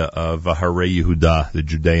area of Harei Yehuda, the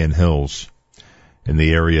Judean hills, in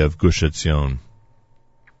the area of Gush Etzion.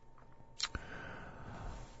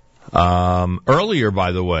 Earlier,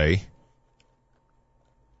 by the way,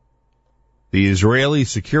 the Israeli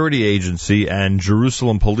Security Agency and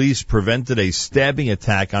Jerusalem police prevented a stabbing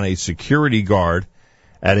attack on a security guard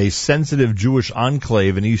at a sensitive Jewish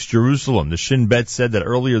enclave in East Jerusalem. The Shin Bet said that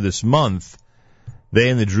earlier this month, they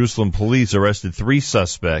and the Jerusalem police arrested 3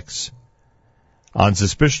 suspects on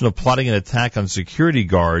suspicion of plotting an attack on security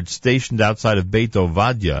guards stationed outside of Beit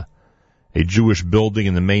Ovadia, a Jewish building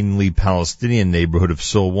in the mainly Palestinian neighborhood of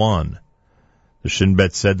Silwan. The Shin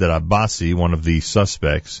Bet said that Abbasi, one of the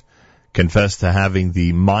suspects, confessed to having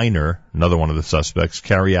the minor, another one of the suspects,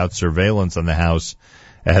 carry out surveillance on the house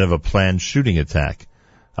ahead of a planned shooting attack.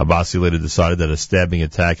 Abbasi later decided that a stabbing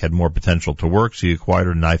attack had more potential to work, so he acquired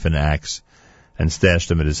a knife and axe and stashed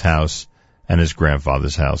them at his house and his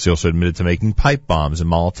grandfather's house. He also admitted to making pipe bombs and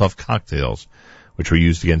Molotov cocktails, which were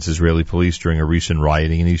used against Israeli police during a recent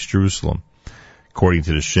rioting in East Jerusalem. According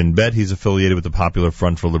to the Shin Bet, he's affiliated with the Popular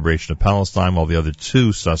Front for Liberation of Palestine, while the other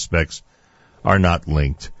 2 suspects are not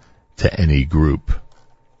linked to any group.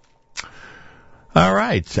 All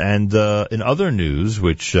right, and in other news,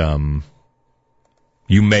 which you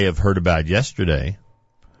may have heard about yesterday,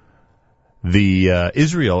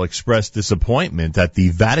 Israel expressed disappointment at the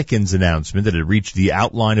Vatican's announcement that it reached the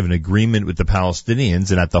outline of an agreement with the Palestinians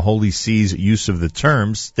and at the Holy See's use of the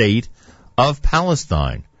term State of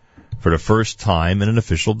Palestine for the first time in an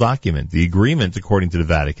official document. The agreement, according to the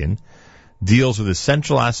Vatican, deals with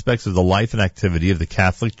essential aspects of the life and activity of the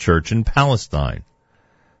Catholic Church in Palestine.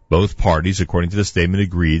 Both parties, according to the statement,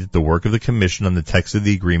 agreed that the work of the Commission on the text of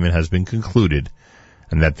the agreement has been concluded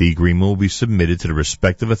and that the agreement will be submitted to the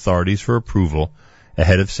respective authorities for approval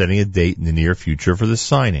ahead of setting a date in the near future for the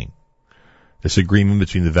signing. This agreement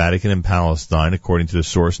between the Vatican and Palestine, according to the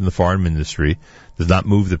source in the Foreign Ministry, does not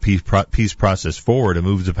move the peace process forward. It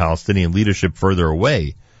moves the Palestinian leadership further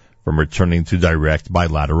away from returning to direct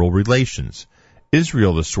bilateral relations.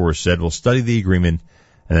 Israel, the source said, will study the agreement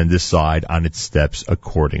and then decide on its steps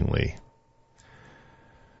accordingly.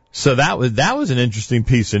 So that was an interesting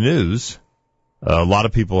piece of news. A lot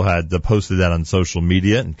of people had posted that on social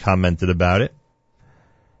media and commented about it.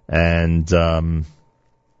 And a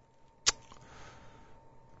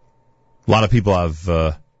lot of people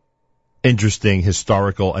have interesting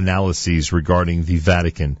historical analyses regarding the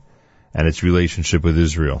Vatican and its relationship with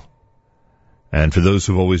Israel. And for those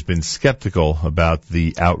who've always been skeptical about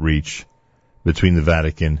the outreach between the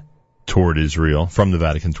Vatican toward Israel, from the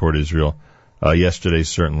Vatican toward Israel, yesterday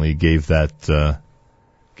certainly gave that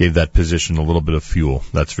position a little bit of fuel,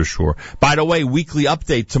 that's for sure. By the way, weekly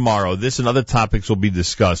update tomorrow. This and other topics will be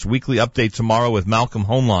discussed. Weekly update tomorrow with Malcolm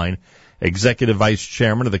Hoenlein, Executive Vice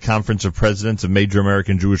Chairman of the Conference of Presidents of Major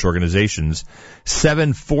American Jewish Organizations.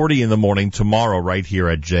 7:40 in the morning tomorrow right here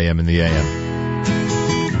at JM in the AM.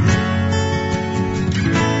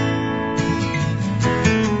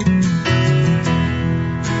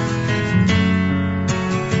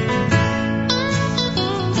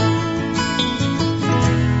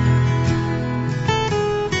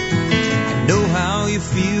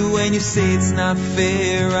 When you say it's not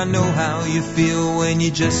fair, I know how you feel when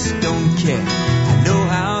you just don't care. I know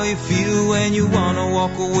how you feel when you wanna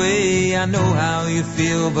walk away. I know how you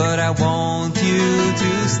feel, but I want you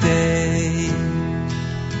to stay.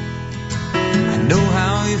 I know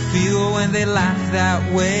how you feel when they laugh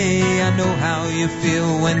that way. I know how you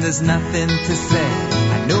feel when there's nothing to say.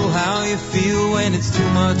 I know how you feel when it's too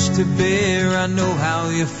much to bear. I know how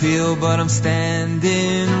you feel, but I'm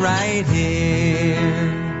standing right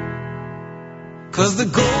here. 'Cause the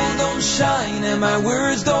gold don't shine and my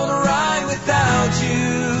words don't rhyme without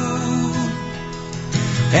you.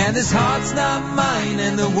 And this heart's not mine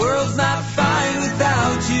and the world's not fine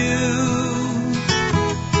without you.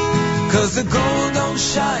 'Cause the gold don't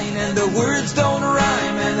shine and the words don't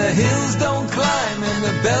rhyme and the hills don't climb and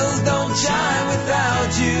the bells don't chime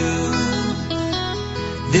without you.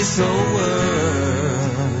 This whole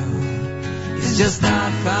world is just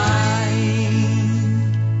not fine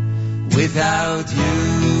without you.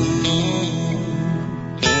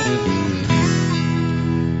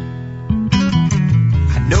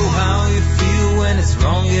 I know how you feel when it's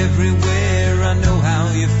wrong everywhere. I know how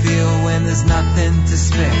you feel when there's nothing to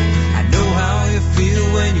spare. I know how you feel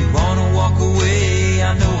when you wanna walk away.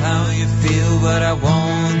 I know how you feel, but I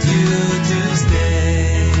want you to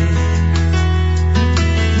stay.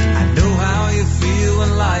 I know how you feel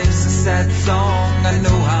when life's a sad song. I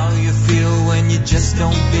know how you feel when you just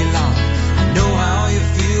don't belong. I know how you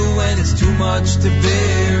feel when it's too much to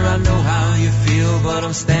bear. I know how you feel, but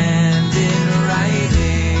I'm standing right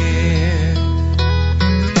here.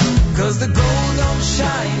 'Cause the gold don't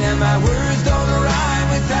shine and my words don't rhyme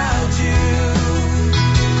without you.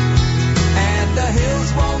 And the hills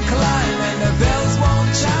won't climb and the bells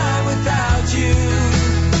won't chime without you.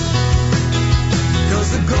 'Cause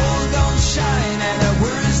the gold don't shine and the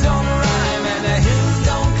words don't rhyme and the hills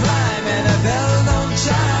don't climb and the bells don't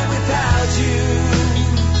chime without you.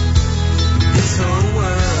 This whole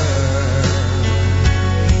world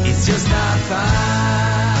is just not fine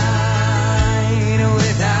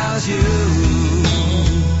without you.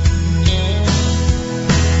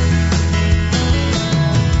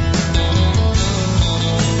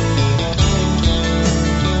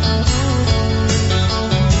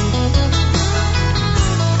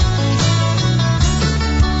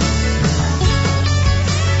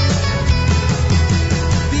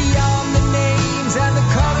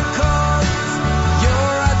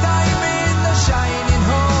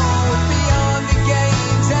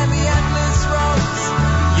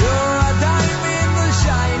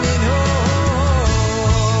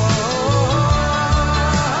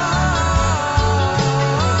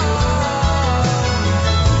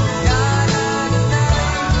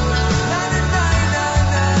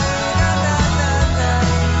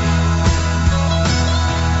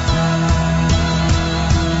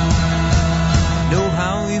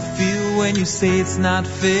 When you say it's not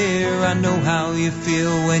fair, I know how you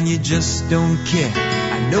feel when you just don't care.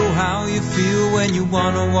 I know how you feel when you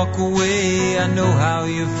wanna walk away. I know how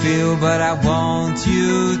you feel, but I want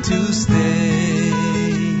you to stay.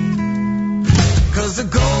 'Cause the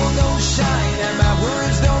gold don't shine and my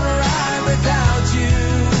words don't rhyme without you.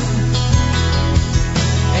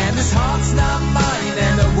 And this heart's not mine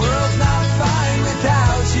and the world's not fine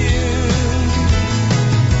without you.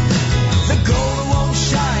 The gold won't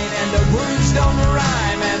shine and the words don't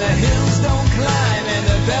rhyme and the hills don't climb and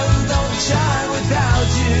the bells don't chime without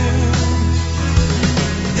you.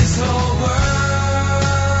 This whole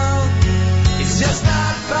world is just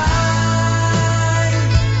not fine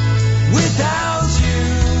without you.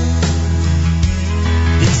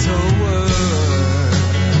 This whole world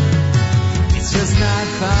is just not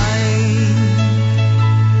fine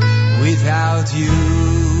without you.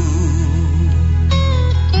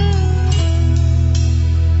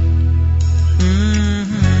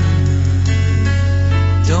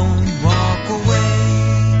 Don't walk away,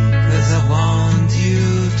 'cause I want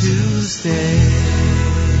you to stay.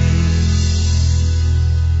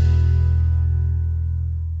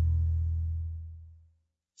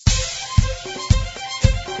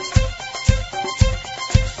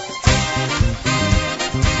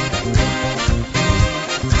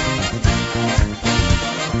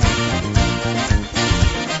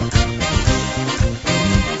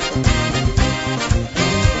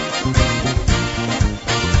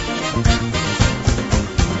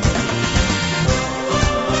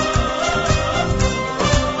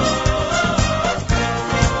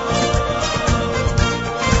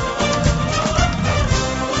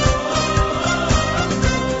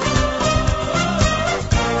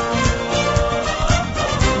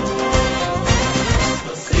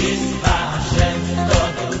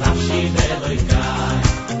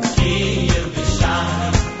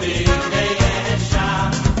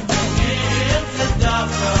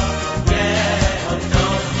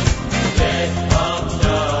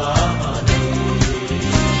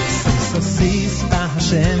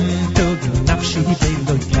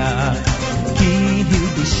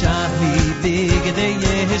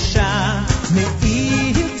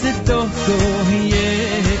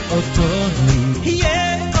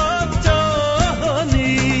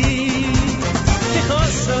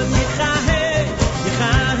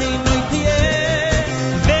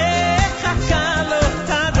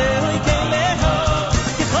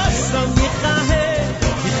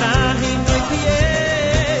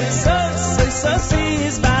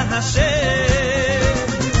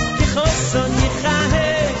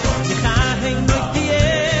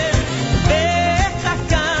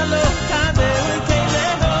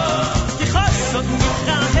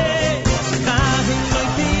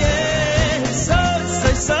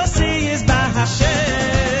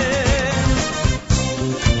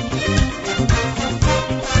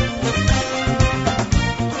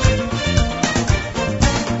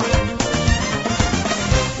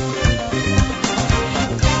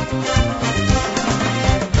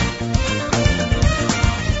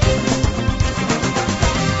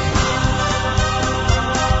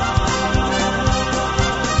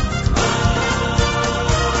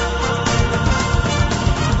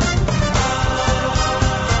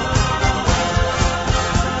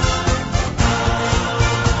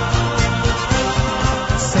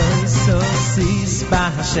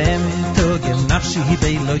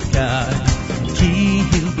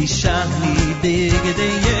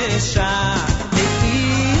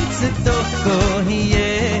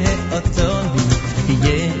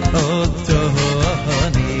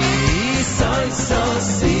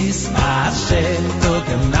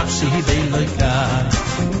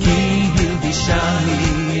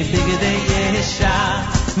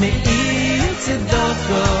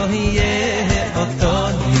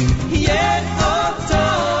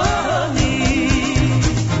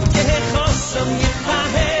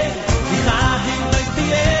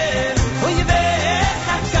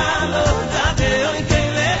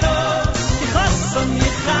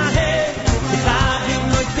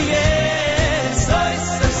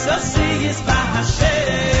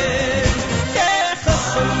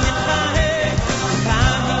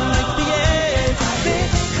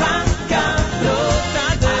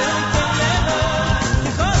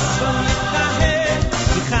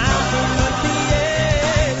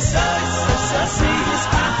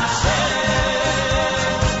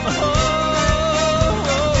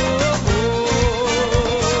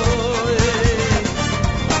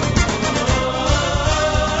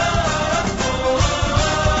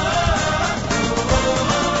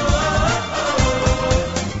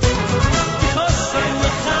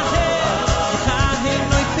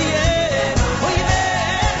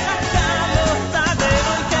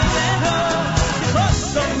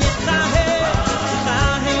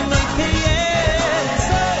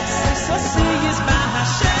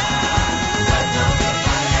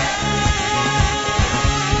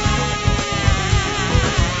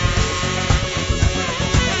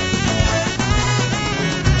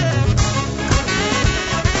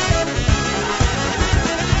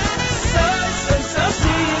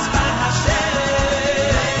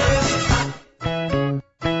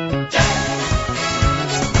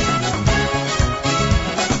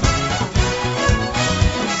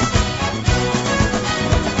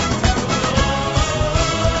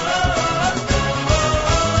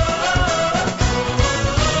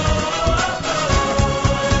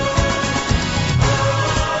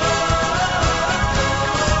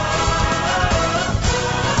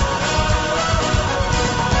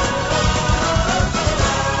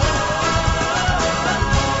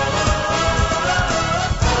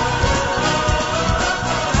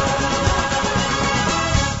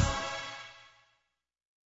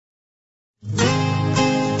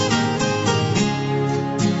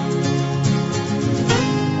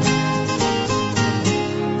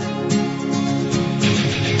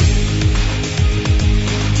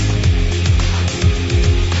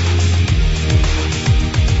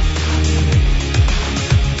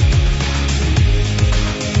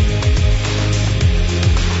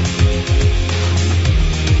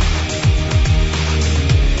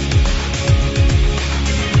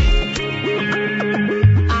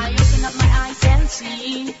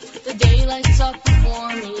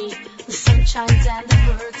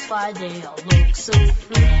 why they all look so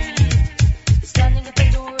free. Standing at the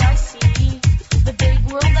door I see the big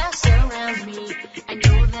world that surrounds me. I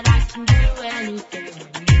know that I can do anything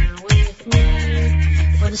when you're with me.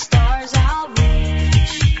 For the stars I'll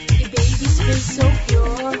reach. Your baby's face so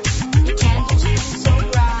pure. Your candles burn so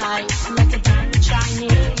bright. Like a diamond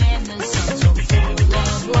shining in the sun, so full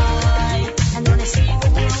of light. And when I see the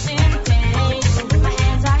world in pain, with my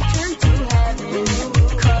hands I turn to heaven.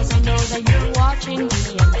 'Cause I know that you're watching me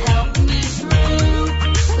and helping me through.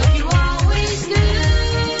 Like you always do.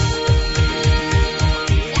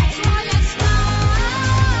 That's why I smile.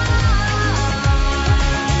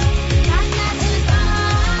 That is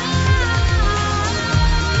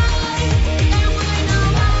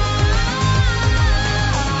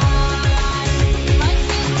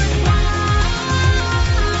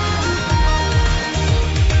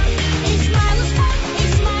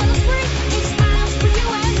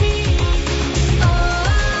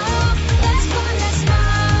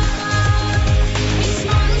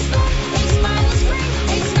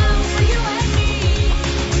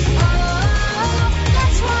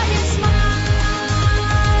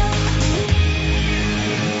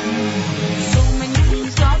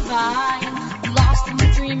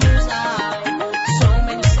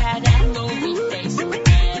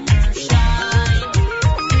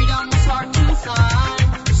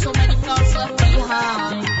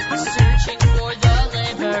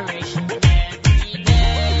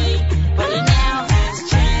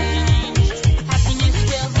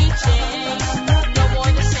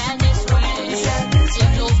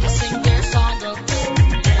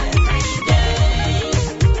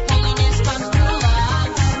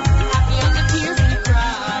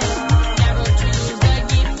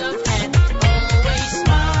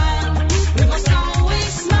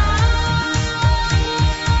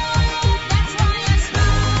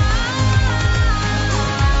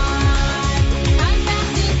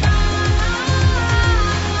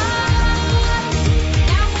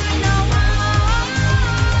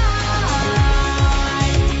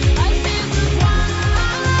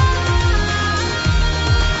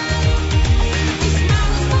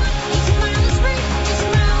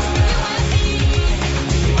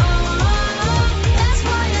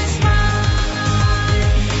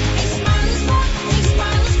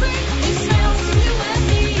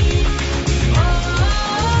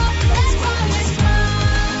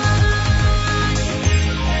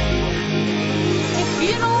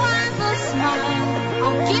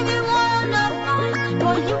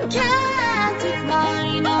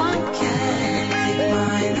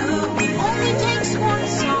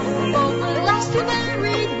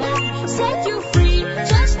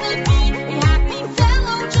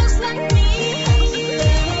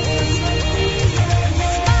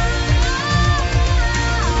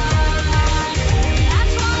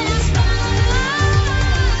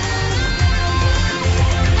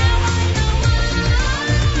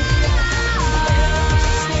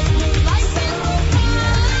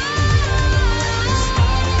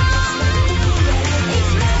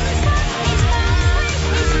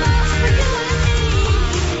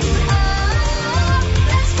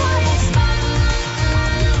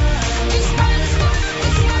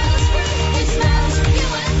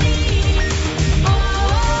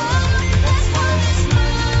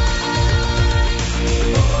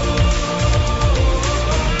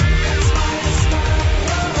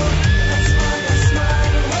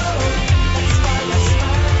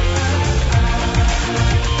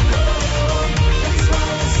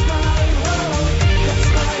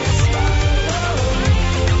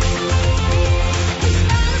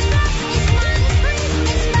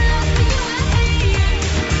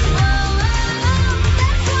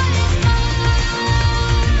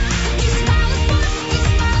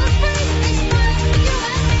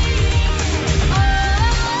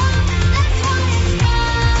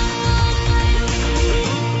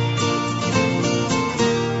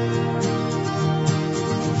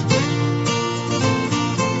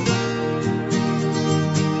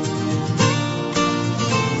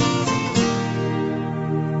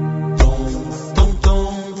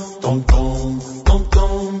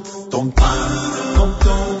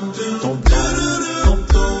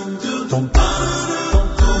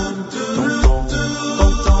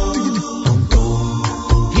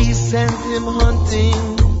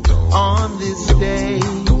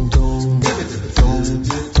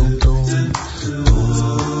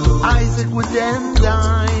and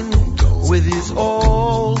dine with his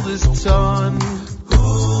oldest son,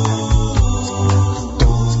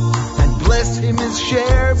 and bless him his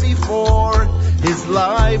share before his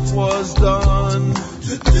life was done.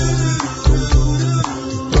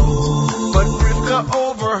 But Rivka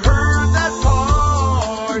overheard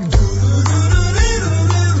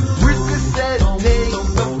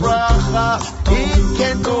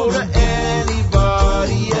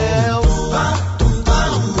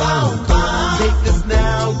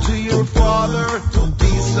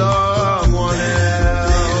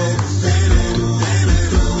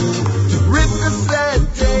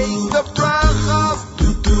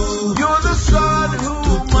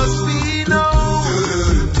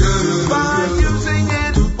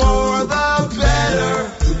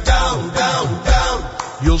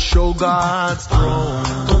show God's throne.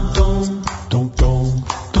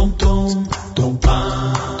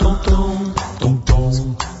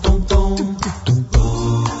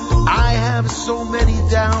 I have so many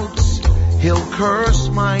doubts, he'll curse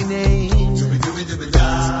my name.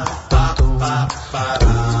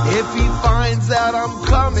 If he finds that I'm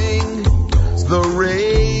coming, the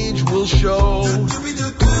rage will show.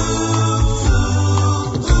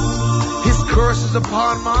 His curse is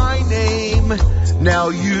upon my name, now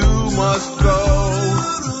you must go.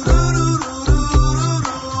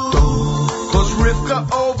 'Cause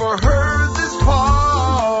Rivka overheard this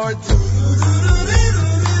part.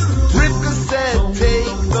 Rivka said,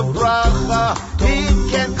 take the bracha, he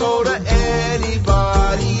can't go to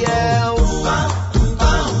anybody else.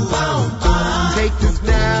 Take this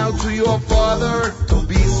now to your father,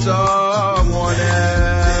 be someone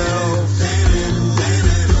else.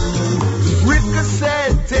 Rivka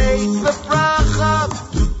said, take the bracha,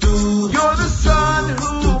 you're the son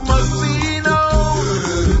who must be known.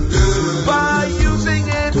 By using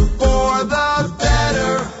it for the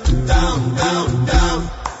better,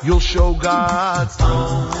 you'll show God's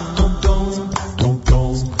throne.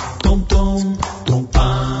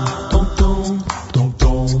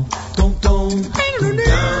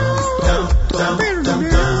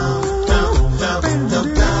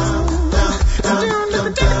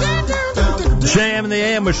 JM in the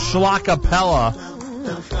AM with Shlakapella.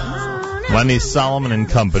 Lenny Solomon and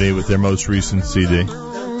Company with their most recent CD.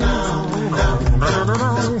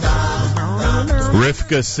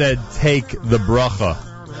 Rivka said, take the bracha.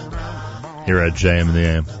 Here at JM in the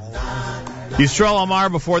AM. Yisrael Amar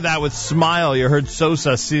before that with Smile. You heard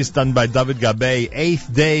Sosa Sis done by Dovid Gabay.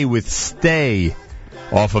 8th Day with Stay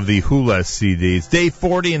off of the Hula CD. It's day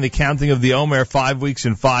 40 in the counting of the Omer. 5 weeks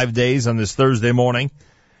and 5 days on this Thursday morning.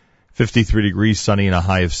 53 degrees, sunny, and a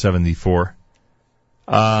high of 74.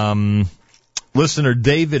 Listener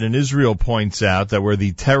David in Israel points out that where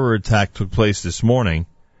the terror attack took place this morning,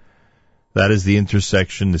 that is the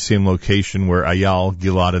intersection, the same location where Ayal,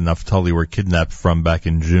 Gilad, and Naphtali were kidnapped from back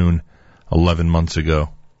in June, 11 months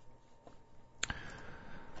ago.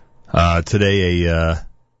 Today,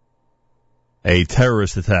 a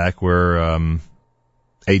terrorist attack where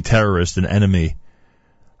a terrorist, an enemy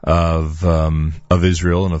of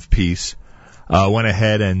Israel and of peace, went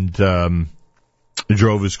ahead and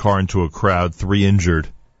drove his car into a crowd, 3 injured,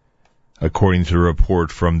 according to the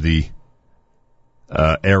report from the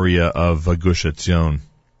area of Gush Etzion.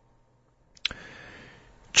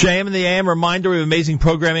 JM in the AM, reminder, we have amazing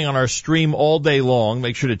programming on our stream all day long.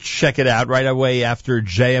 Make sure to check it out right away after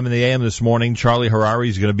JM in the AM this morning. Charlie Harari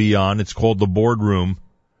is going to be on. It's called The Boardroom.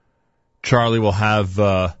 Charlie will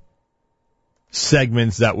have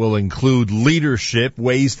segments that will include leadership,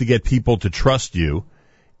 ways to get people to trust you,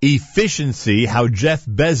 efficiency, how Jeff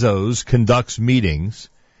Bezos conducts meetings,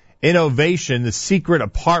 innovation, the secret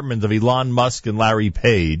apartment of Elon Musk and Larry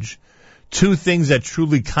Page, 2 things that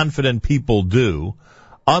truly confident people do,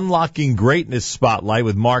 unlocking greatness spotlight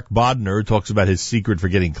with Mark Bodner, who talks about his secret for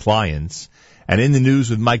getting clients, and in the news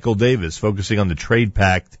with Michael Davis, focusing on the trade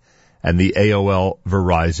pact and the AOL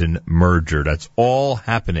Verizon merger. That's all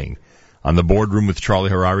happening on The Boardroom with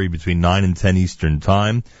Charlie Harari between 9 and 10 Eastern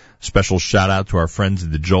Time. Special shout-out to our friends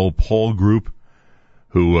at the Joel Paul Group,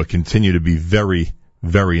 who continue to be very,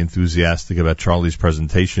 very enthusiastic about Charlie's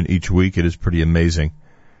presentation each week. It is pretty amazing.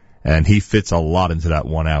 And he fits a lot into that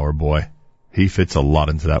 1 hour, boy. He fits a lot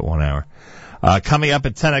into that 1 hour. Coming up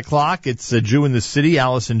at 10 o'clock, it's a Jew in the City,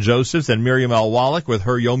 Allison Josephs, and Miriam L. Wallach with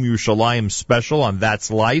her Yom Yerushalayim special on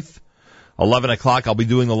That's Life. 11 o'clock, I'll be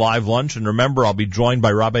doing the live lunch, and remember, I'll be joined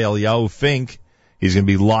by Rabbi Eliyahu Fink. He's going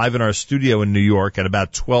to be live in our studio in New York at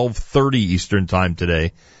about 12:30 Eastern Time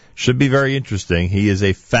today. Should be very interesting. He is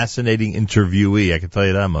a fascinating interviewee, I can tell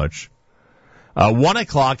you that much. 1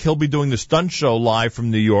 o'clock, he'll be doing the Stunt Show live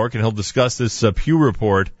from New York, and he'll discuss this Pew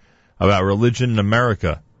report about religion in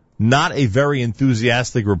America. Not a very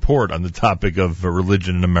enthusiastic report on the topic of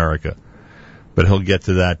religion in America, but he'll get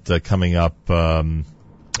to that coming up 1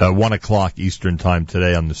 o'clock Eastern Time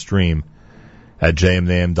today on the stream at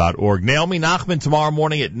jmnam.org. Naomi Nachman tomorrow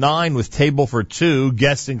morning at 9 with Table for Two.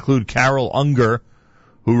 Guests include Carol Unger,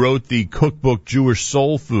 who wrote the cookbook Jewish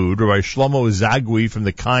Soul Food, Rabbi Shlomo Zagui from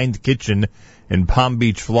the Kind Kitchen in Palm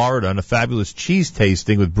Beach, Florida, and a fabulous cheese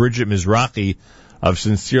tasting with Bridget Mizrahi of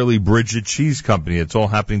Sincerely Bridget Cheese Company. It's all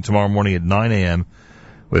happening tomorrow morning at 9 a.m.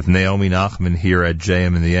 with Naomi Nachman here at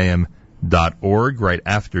jmntheam.org, right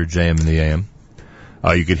after JM in the AM.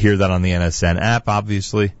 You could hear that on the NSN app,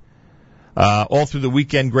 obviously. All through the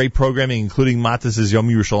weekend, great programming, including Matis's Yom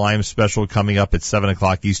Yerushalayim special coming up at 7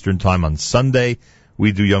 o'clock Eastern Time on Sunday,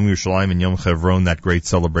 we do Yom Yerushalayim and Yom Chevron, that great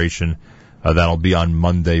celebration. That'll be on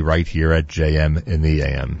Monday right here at JM in the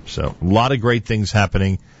AM. So a lot of great things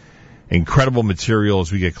happening. Incredible material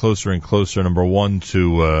as we get closer and closer, number one,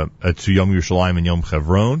 to Yom Yerushalayim and Yom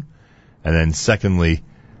Chevron, and then secondly,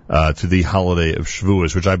 to the holiday of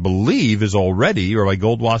Shavuos, which I believe is already Rabbi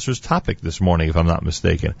Goldwasser's topic this morning, if I'm not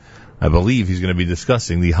mistaken. I believe he's going to be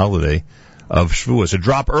discussing the holiday of Shavuos. A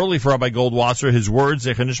drop early for Rabbi Goldwasser. His words,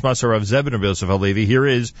 Zecher Nishmas Rav Zebin Rabbi Yosef Halevi. Here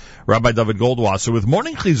is Rabbi Dovid Goldwasser with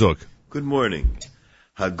Morning Chizuk. Good morning.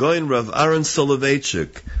 Hagoyin Rav Aaron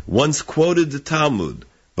Soloveitchik once quoted the Talmud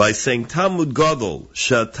by saying, Talmud Gadol,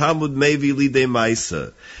 Sha Talmud Mevi Lidei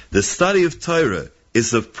Maisa. The study of Torah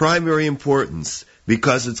is of primary importance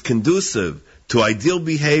because it's conducive to ideal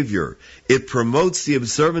behavior. It promotes the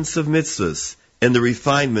observance of mitzvahs and the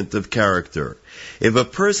refinement of character. If a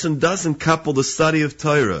person doesn't couple the study of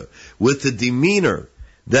Torah with the demeanor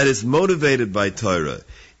that is motivated by Torah,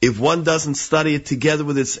 if one doesn't study it together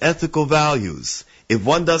with its ethical values, if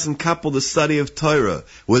one doesn't couple the study of Torah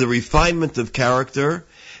with a refinement of character,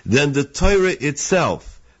 then the Torah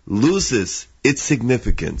itself loses its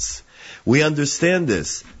significance. We understand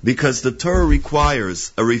this because the Torah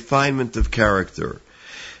requires a refinement of character.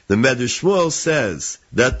 The Medrash Shmuel says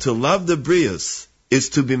that to love the Brios is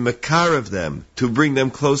to be mekarev them, to bring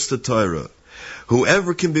them close to Torah.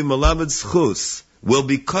 Whoever can be malamed zchus will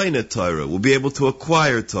be koine Torah, will be able to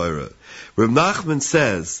acquire Torah. Reb Nachman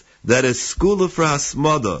says that a skula for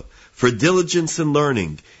hasmada, for diligence in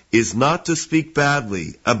learning, is not to speak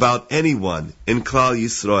badly about anyone in Klal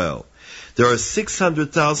Yisrael. There are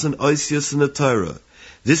 600,000 oisios in the Torah.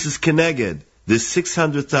 This is keneged the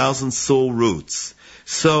 600,000 soul roots.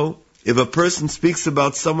 So, if a person speaks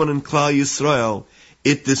about someone in Klal Yisrael,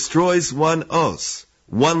 it destroys one os,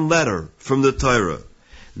 one letter from the Torah.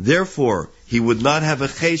 Therefore, he would not have a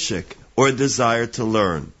cheshek or a desire to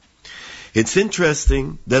learn. It's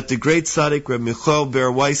interesting that the great tzaddik Reb Michael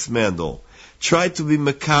Ber Weissmandel tried to be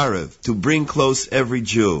mekarev, to bring close every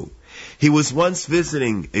Jew. He was once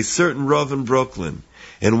visiting a certain Rav in Brooklyn,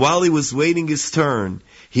 and while he was waiting his turn,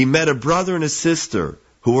 he met a brother and a sister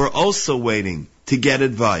who were also waiting to get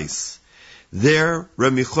advice. There,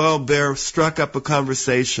 Reb Michael Ber struck up a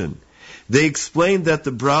conversation. They explained that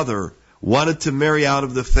the brother wanted to marry out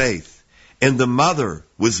of the faith, and the mother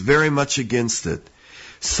was very much against it.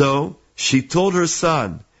 So, she told her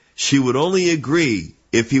son she would only agree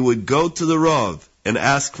if he would go to the Rav and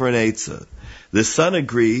ask for an eitzah. The son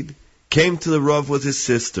agreed, came to the Rav with his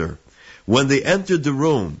sister. When they entered the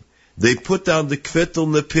room, they put down the kvittel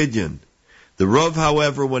and the pidyon. The Rav,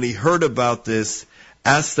 however, when he heard about this,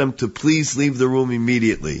 asked them to please leave the room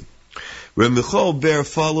immediately. Reb Michael Ber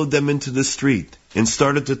followed them into the street and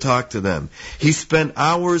started to talk to them. He spent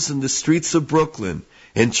hours in the streets of Brooklyn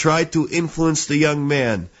and tried to influence the young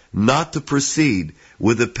man not to proceed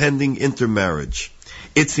with the pending intermarriage.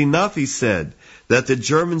 It's enough, he said, that the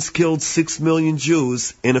Germans killed 6 million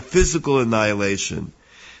Jews in a physical annihilation.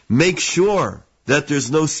 Make sure that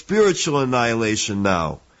there's no spiritual annihilation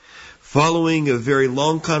now. Following a very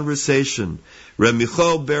long conversation, Reb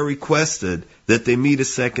Michael Ber requested that they meet a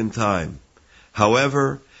second time.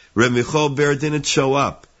 However, Reb Michael Ber didn't show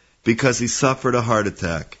up because he suffered a heart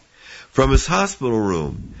attack. From his hospital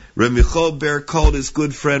room, Reb Michael Ber called his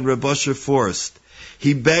good friend Reb Usher Forst.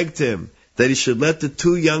 He begged him that he should let the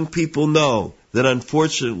two young people know that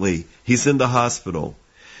unfortunately he's in the hospital.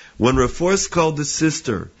 When Reb Forst called his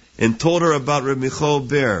sister and told her about Reb Michael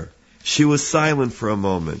Ber, she was silent for a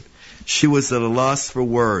moment. She was at a loss for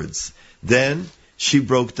words. Then she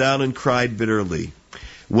broke down and cried bitterly.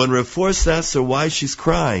 When Reb Forst asked her why she's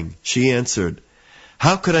crying, she answered,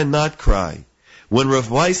 "How could I not cry when Rav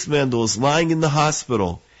Weissmandel is lying in the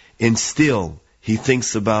hospital and still he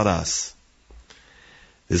thinks about us?"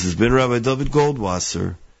 This has been Rabbi Dovid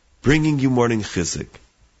Goldwasser bringing you Morning Chizuk.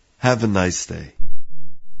 Have a nice day.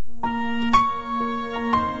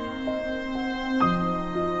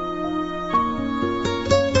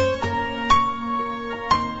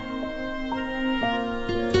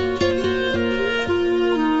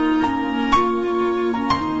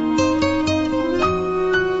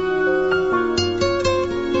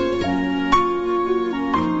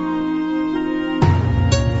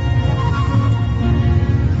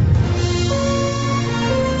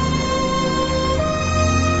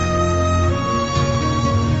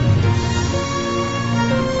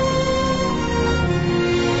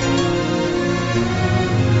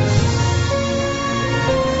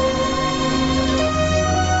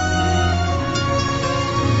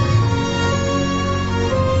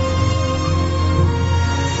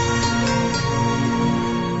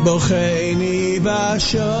 Bocheini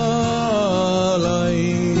b'shalom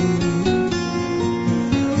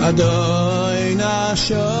Adonai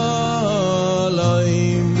Shalom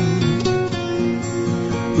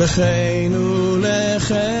Lecheinu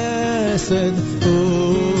lechesed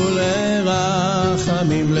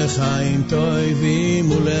ulerachamim lechaim toivim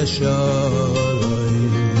uleshalom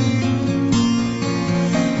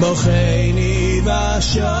Bocheini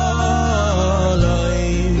Bashalom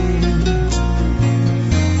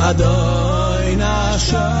Adonai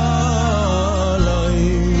Shalom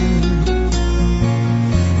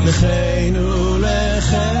Lecheinu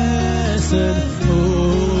lechesed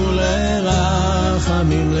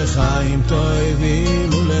ulerachamim lechaim toivim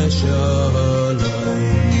uleshalom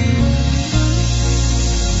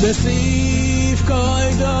Besif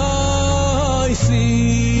koidoisi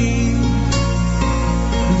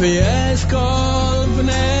V'yesh kol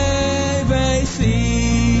bnei beisi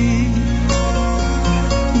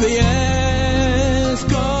V'yesh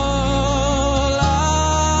kol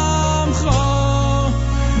amcho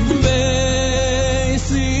beis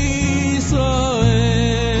Yisrael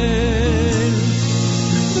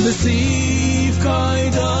Besif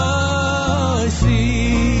koidoisi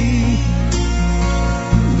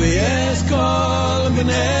V'yesh kol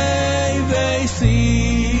bnei beisi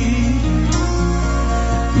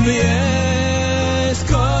V'yesh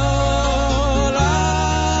kol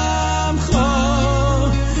amcho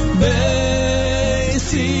beis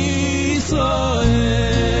Yisrael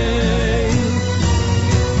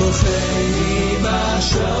Bocheini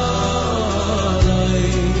bashalom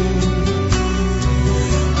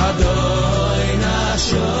Adonai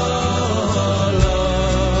Shalom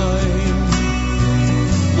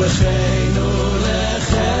Lecheinu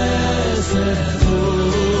lechesed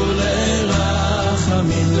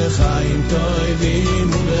ulerachamim lechaim toivim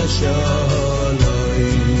uleshalom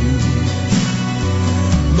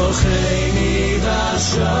Bocheini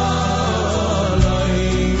bashalom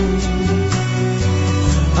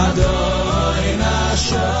Adonai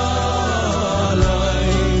Shalom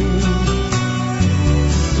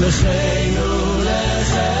Lecheinu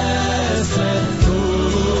lechesed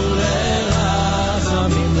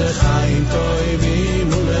ulerachamim lechaim toivim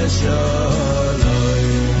uleshalom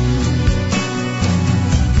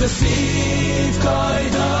Besif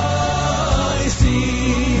koidoisi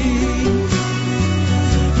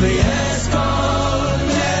V'yesh kol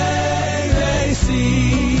bnei beisi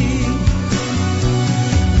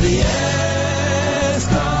V'yesh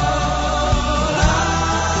kol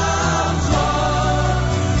amcho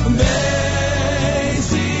beis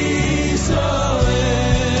Yisrael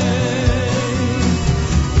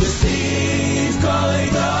Besif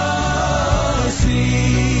koidoisi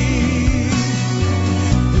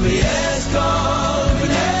V'yesh kol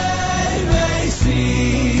bnei beisi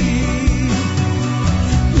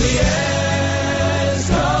V'yesh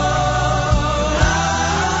kol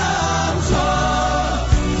amcho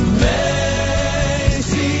beis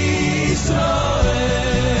Yisrael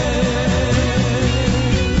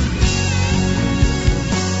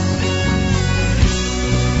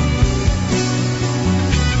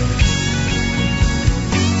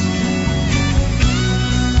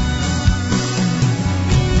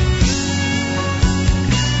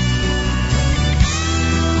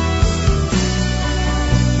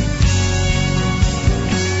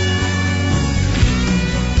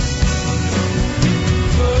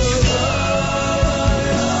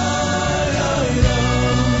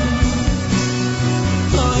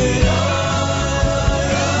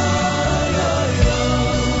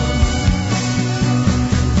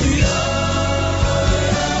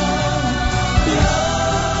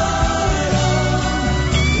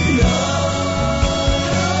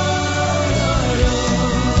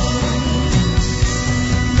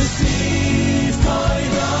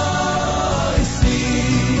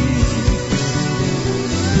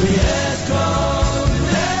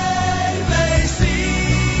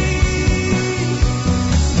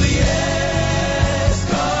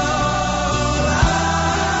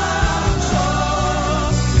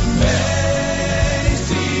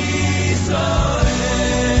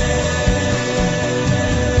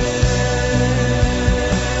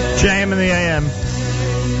JM in the AM.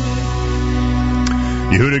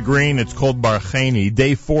 Yehuda Green, it's called Barcheni.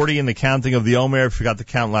 Day 40 in the counting of the Omer. If you forgot to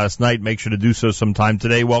count last night, make sure to do so sometime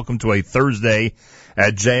today. Welcome to a Thursday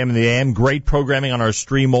at JM in the AM. Great programming on our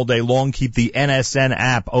stream all day long. Keep the NSN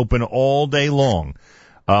app open all day long.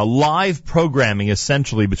 Live programming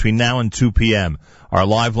essentially between now and 2 p.m. Our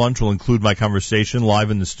live lunch will include my conversation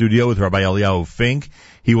live in the studio with Rabbi Eliyahu Fink.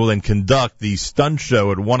 He will then conduct the stunt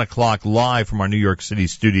show at 1 o'clock live from our New York City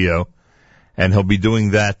studio. And he'll be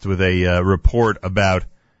doing that with a report about,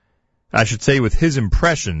 I should say, with his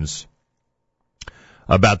impressions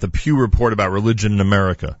about the Pew report about religion in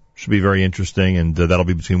America. Should be very interesting, and that'll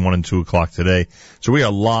be between 1 and 2 o'clock today. So we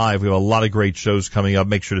are live. We have a lot of great shows coming up.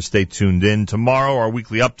 Make sure to stay tuned in. Tomorrow, our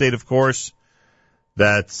weekly update, of course.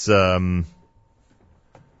 That's going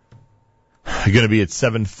to be at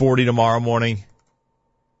 7:40 tomorrow morning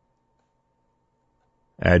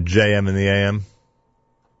at JM in the AM.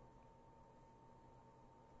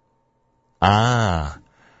 Ah,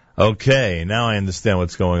 okay. Now I understand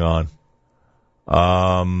what's going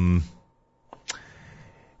on.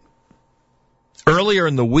 Earlier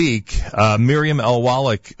in the week, Miriam L.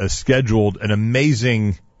 Wallach scheduled an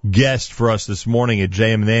amazing guest for us this morning at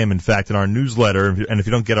JM and AM. In fact, in our newsletter, and if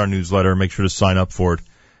you don't get our newsletter, make sure to sign up for it.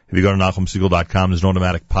 If you go to NachumSegal.com, there's an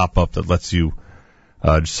automatic pop-up that lets you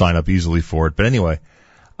just sign up easily for it. But anyway,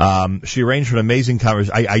 she arranged for an amazing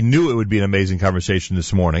conversation. I knew it would be an amazing conversation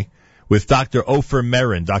this morning with Dr. Ofer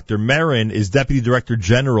Merin. Dr. Merin is Deputy Director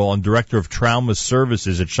General and Director of Trauma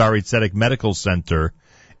Services at Shaarei Tzedek Medical Center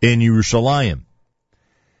in Yerushalayim.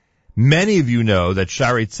 Many of you know that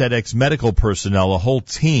Shaarei Tzedek's medical personnel, a whole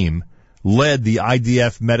team, led the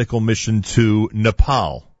IDF medical mission to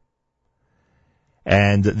Nepal.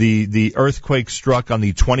 And the earthquake struck on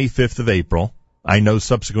the 25th of April. I know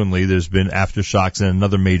subsequently there's been aftershocks and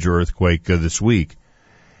another major earthquake this week.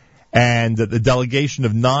 And the delegation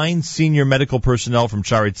of 9 senior medical personnel from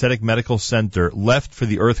Shaarei Tzedek Medical Center left for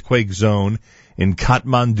the earthquake zone in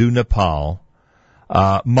Kathmandu, Nepal,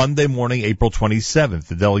 Monday morning, April 27th.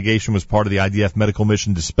 The delegation was part of the IDF medical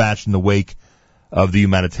mission dispatched in the wake of the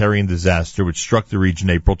humanitarian disaster which struck the region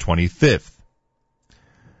April 25th.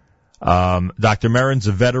 Dr. Merin's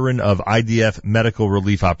a veteran of IDF medical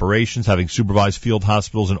relief operations, having supervised field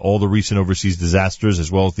hospitals in all the recent overseas disasters, as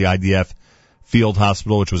well as the IDF field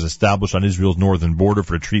hospital, which was established on Israel's northern border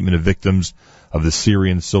for the treatment of victims of the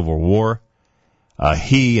Syrian civil war.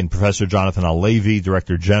 He and Professor Jonathan Alevi,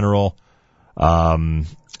 Director General,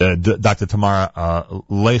 Dr. Tamara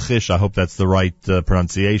Lechish, I hope that's the right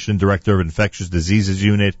pronunciation, Director of Infectious Diseases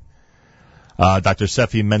Unit, Dr.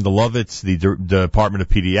 Sefi Mendelovitz, the Department of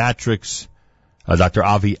Pediatrics, Dr.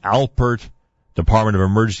 Avi Alpert, Department of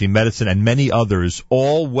Emergency Medicine, and many others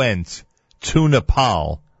all went to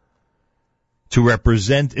Nepal to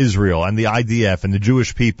represent Israel and the IDF and the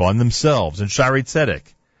Jewish people and themselves and Shaarei Tzedek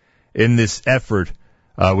in this effort,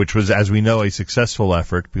 which was, as we know, a successful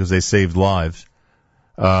effort because they saved lives,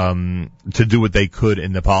 to do what they could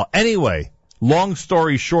in Nepal. Anyway, long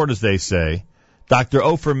story short, as they say, Dr.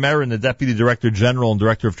 Ofer Merin, the Deputy Director General and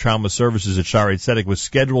Director of Trauma Services at Shaarei Tzedek, was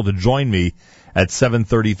scheduled to join me at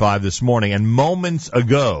 7:35 this morning. And moments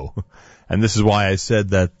ago, and this is why I said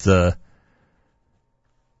that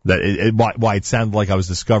why it sounded like I was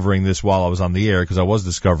discovering this while I was on the air, because I was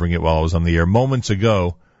discovering it while I was on the air. Moments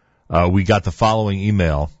ago, we got the following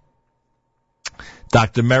email.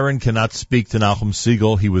 Dr. Merin cannot speak to Nachum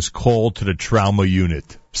Segal. He was called to the trauma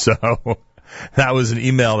unit. So that was an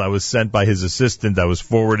email that was sent by his assistant that was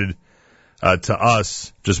forwarded to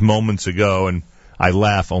us just moments ago, and I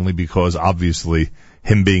laugh only because obviously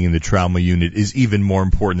him being in the trauma unit is even more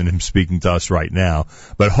important than him speaking to us right now.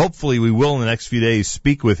 But hopefully we will in the next few days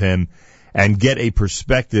speak with him and get a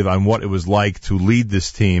perspective on what it was like to lead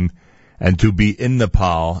this team and to be in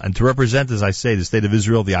Nepal and to represent, as I say, the State of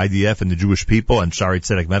Israel, the IDF, and the Jewish people, and Shaarei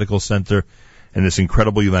Tzedek Medical Center in this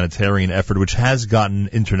incredible humanitarian effort, which has gotten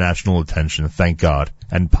international attention, thank God,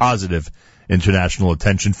 and positive international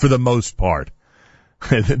attention for the most part.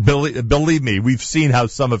 Believe me, we've seen how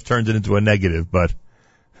some have turned it into a negative, but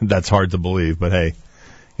that's hard to believe. But hey,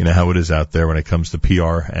 you know how it is out there when it comes to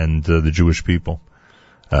PR and the Jewish people.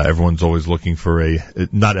 Everyone's always looking for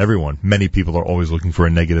not everyone, many people are always looking for a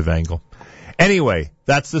negative angle. Anyway,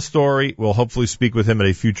 that's the story. We'll hopefully speak with him at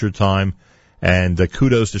a future time. And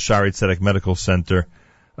kudos to Shaarei Tzedek Medical Center.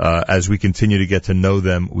 As we continue to get to know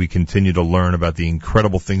them, we continue to learn about the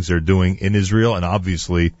incredible things they're doing in Israel and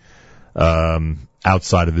obviously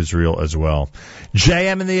outside of Israel as well.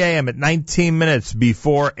 JM in the AM at 19 minutes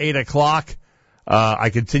before 8 o'clock. I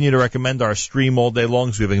continue to recommend our stream all day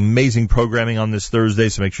long, so we have amazing programming on this Thursday,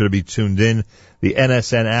 so make sure to be tuned in. The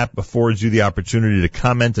NSN app affords you the opportunity to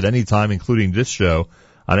comment at any time, including this show,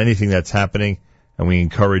 on anything that's happening, and we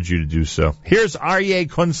encourage you to do so. Here's Aryeh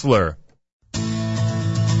Kunstler.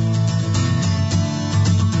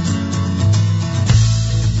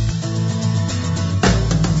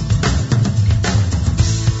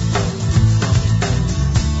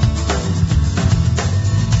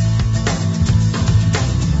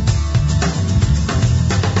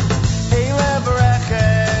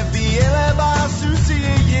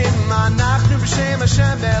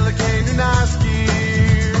 Hashem Elokeinu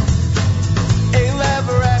Naskir Elev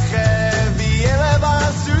Rechev Elev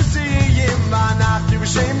Asusi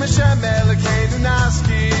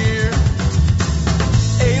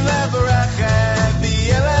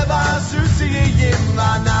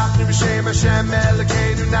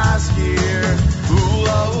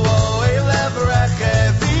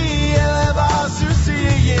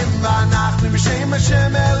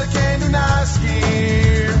Hashem Elokeinu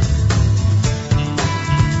naskir.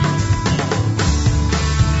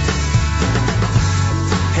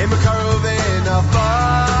 Hey Mekarovin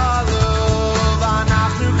afalu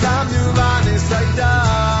v'anachnu kamnu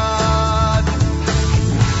v'nisaydan.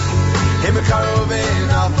 Hey Mekarovin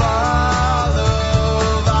afalu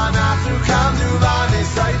v'anachnu kamnu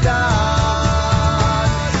v'nisaydan.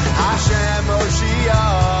 Hashem Oshia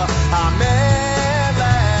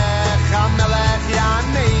HaMelech HaMelech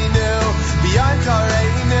Yaneinu B'yan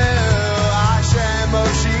Kareinu. Hashem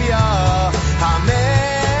Oshia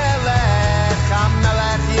HaMelech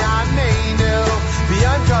HaMelech Yaneinu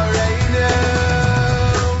B'yan Kareinu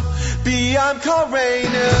B'yan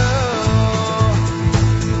Kareinu.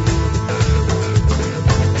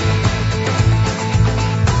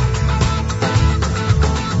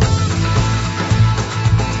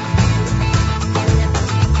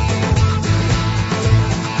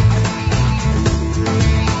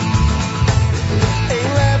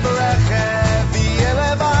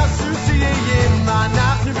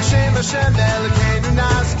 Hashem Elokeinu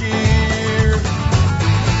naskir.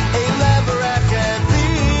 Eilev Rechem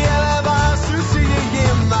v'elev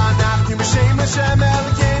asusiyim. Anachnu b'shem Hashem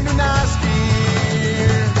Elokeinu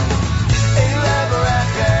naskir. Eilev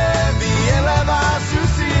Rechem v'elev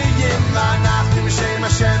asusiyim. Anachnu b'shem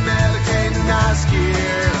Hashem Elokeinu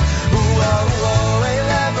naskir.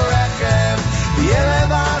 Eilev Rechem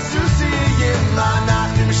v'elev asusiyim.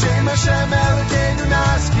 Anachnu b'shem Hashem Elokeinu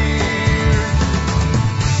naskir.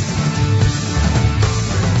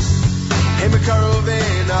 Hey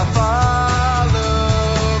Mekarovin afalu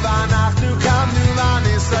v'anachnu kamnu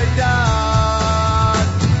v'nisaydan.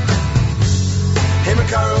 Hey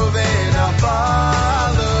Mekarovin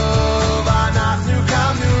afalu v'anachnu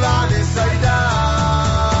kamnu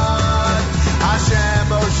v'nisaydan. Hashem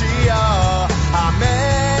Oshia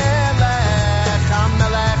HaMelech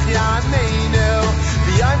HaMelech Yaneinu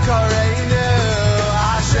B'yan Kareinu.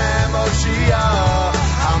 Hashem Oshia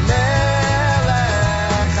HaMelech HaMelech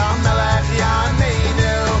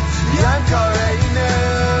Yaneinu B'yan Kareinu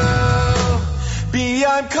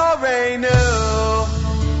B'yan Kareinu.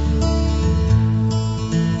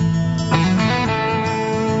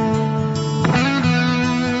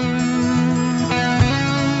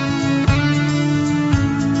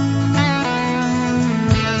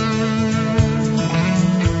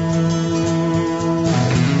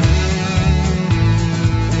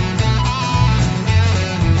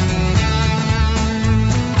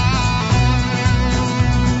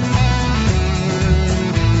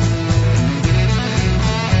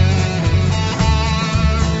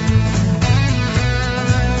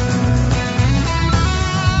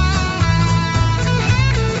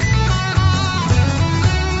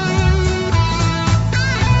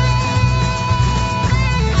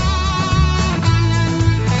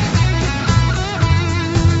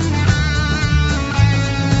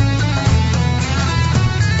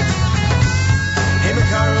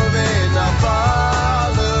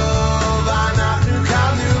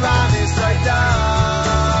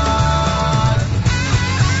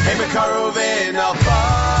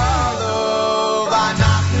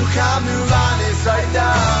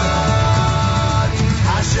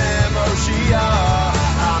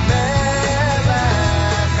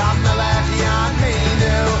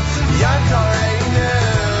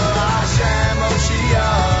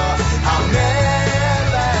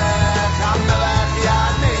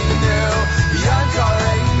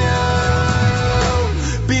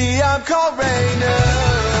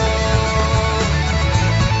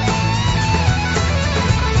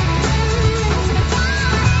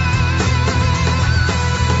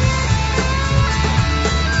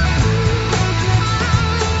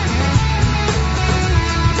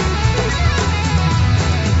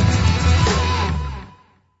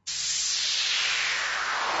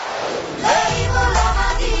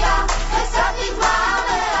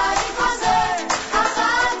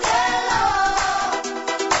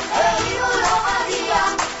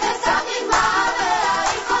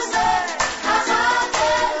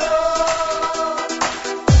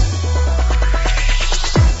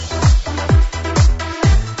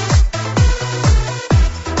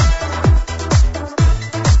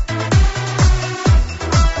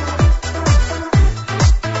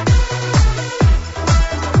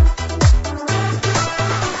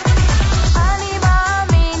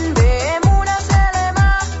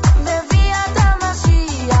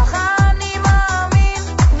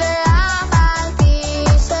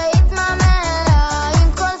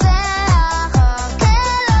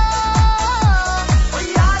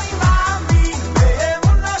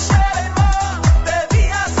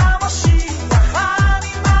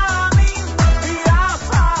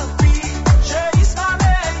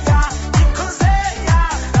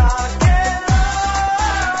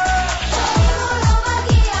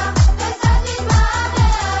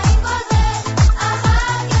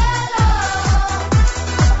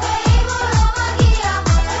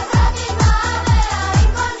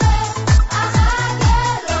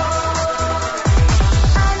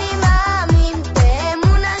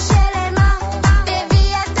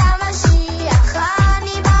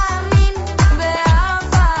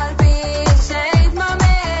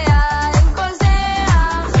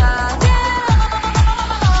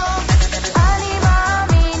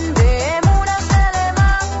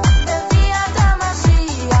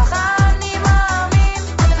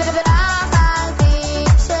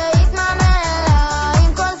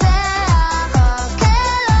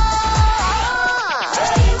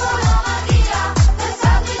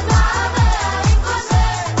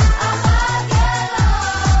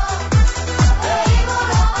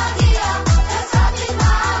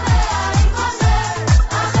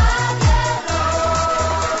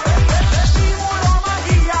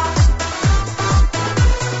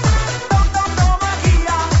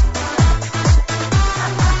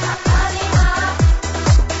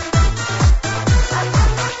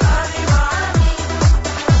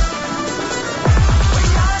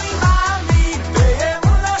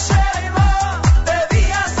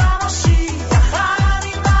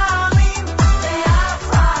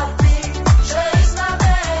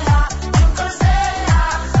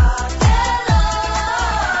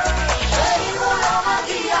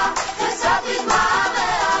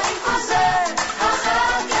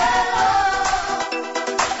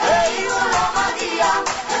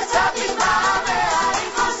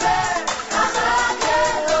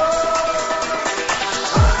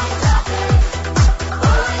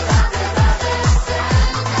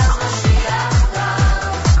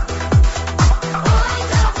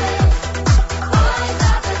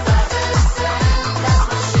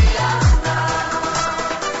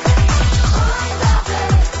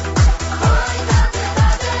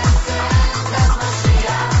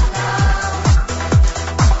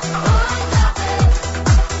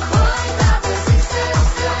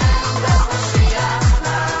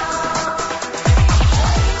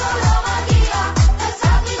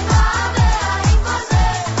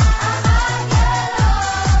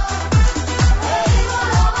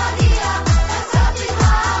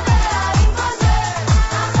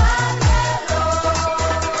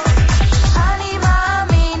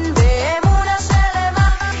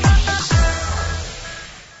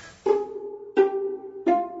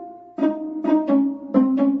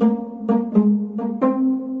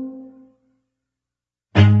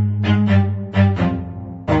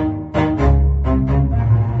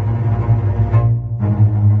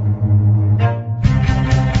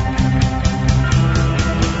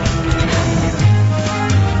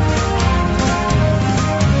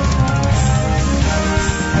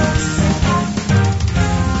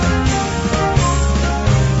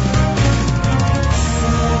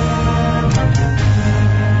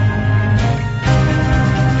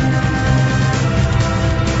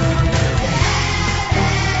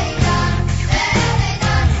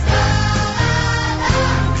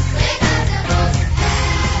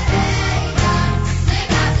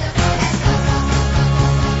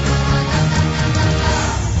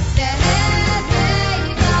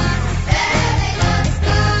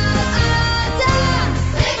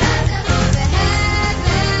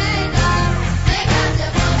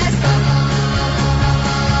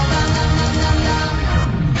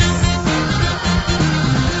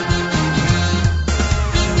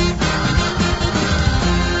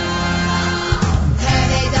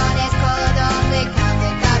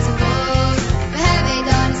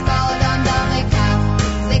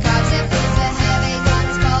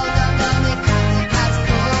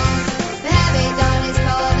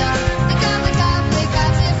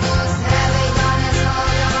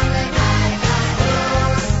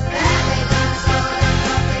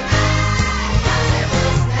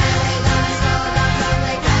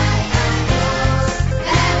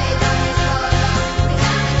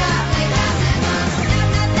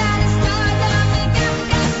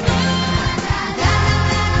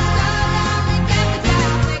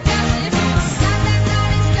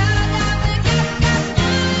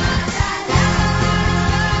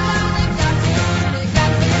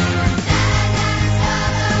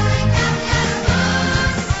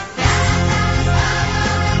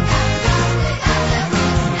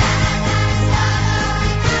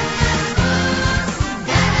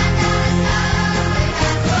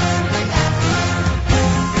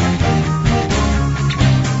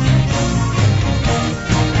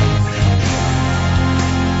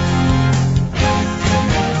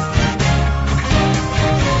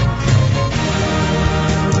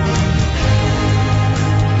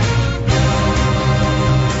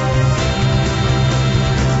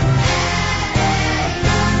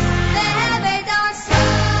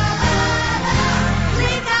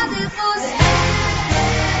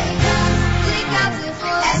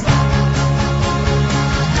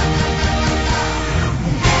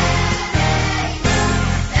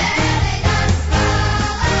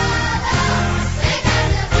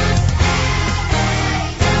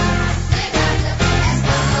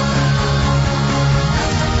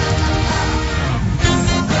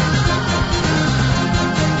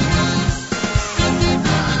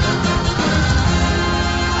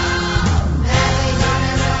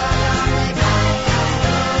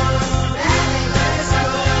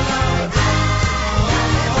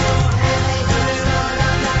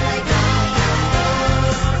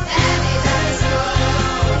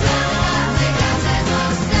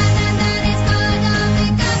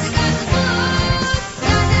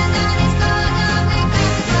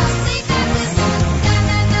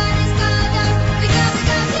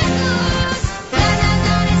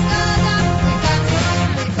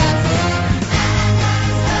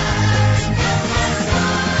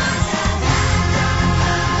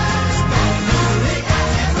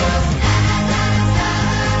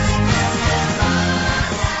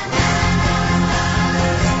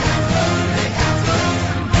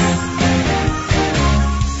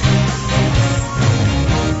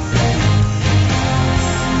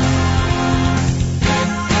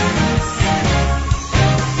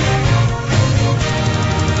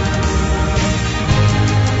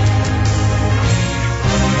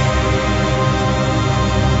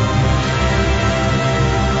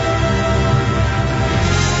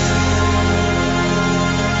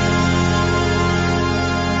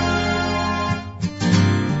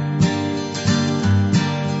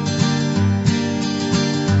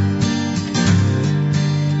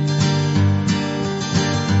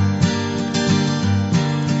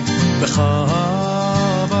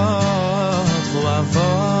 בחבטחו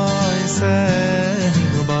אבויסנו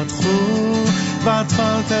בטחו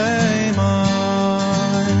ותפלתי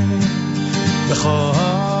מים בחבטחו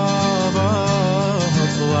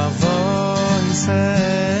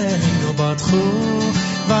אבויסנו בטחו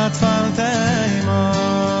ותפלתי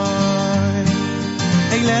מים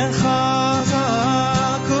אליך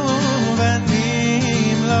זעקו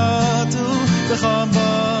ונמלטו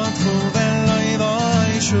בחבטחו ולא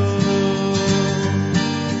יביישו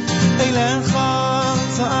אליך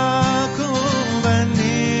זעקו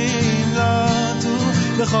ונמלטו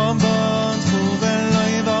בחבטחו ולא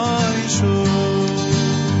יביישו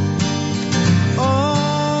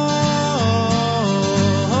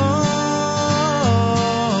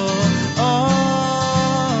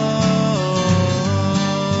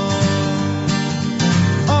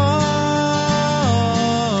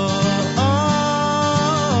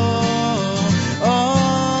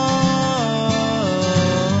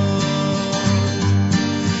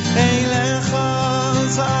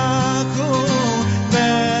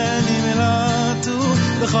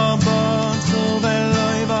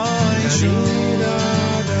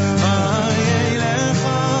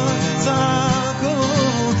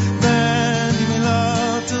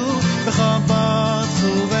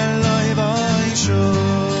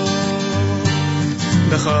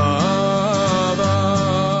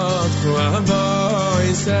בחבטחו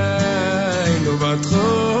אבויסנו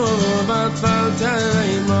בטחו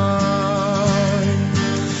ותפלתי מים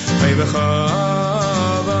בחבטחו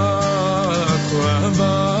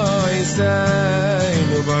אבויסנו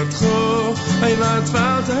בטחו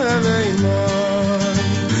ותפלתי מים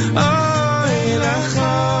אוי לך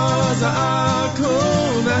זעקו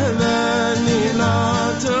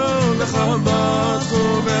ונמלטו בחבטחו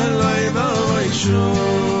ולא יביישו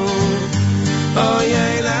אוי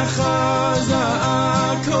לך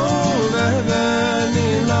זעקו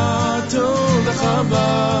ונמלטו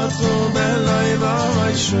בחבטחו ולא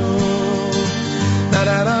יביישו לה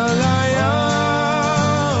לה לה לה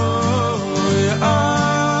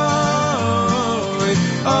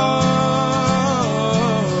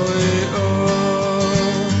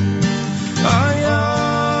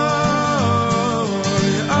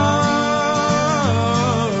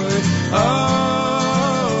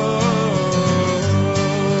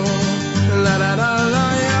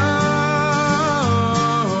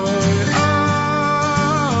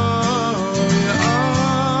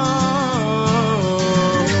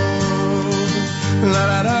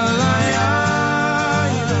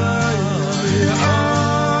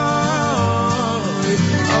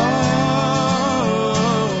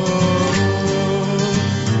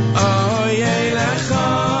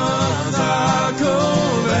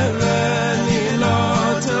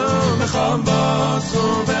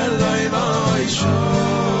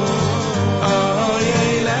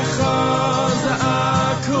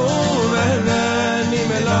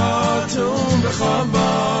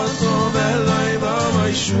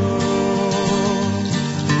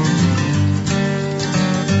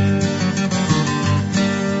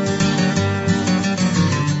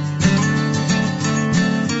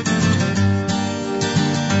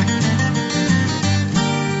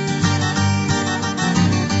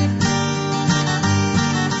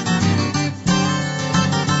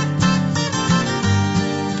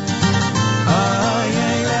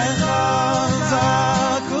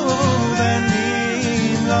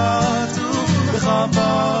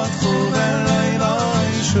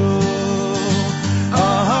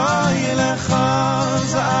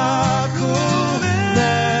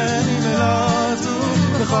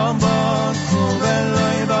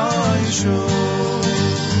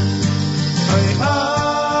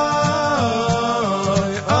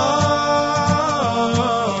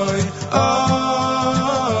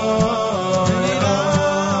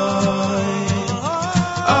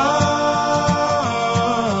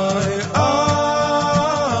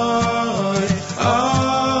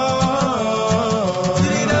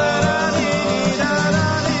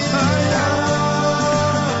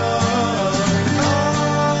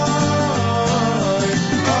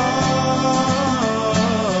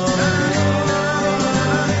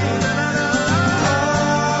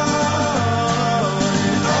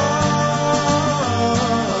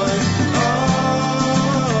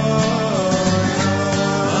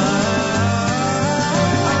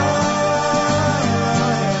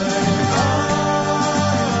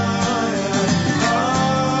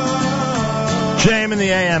JM in the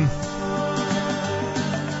AM.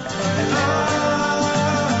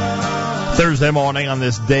 Thursday morning on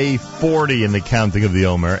this day 40 in the counting of the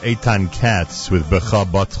Omer, Eitan Katz with Becha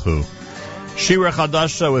Batchu. Shira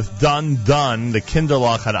Chadasha with Dun Dun. The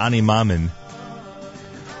Kinderlach had Ani Mamin.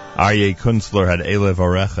 Aryeh Kunstler had Elev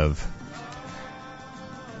Orechev.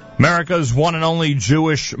 America's one and only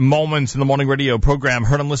Jewish Moments in the Morning radio program.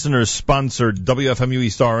 Heard and listeners sponsored WFMU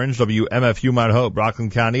East Orange, WMFU Mount Hope,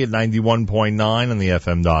 Rockland County at 91.9 on the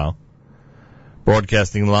FM dial.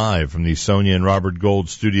 Broadcasting live from the Sonia and Robert Gold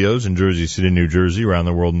studios in Jersey City, New Jersey, around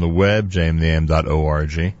the world on the web,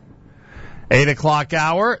 jmnam.org. 8 o'clock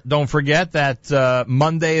hour. Don't forget that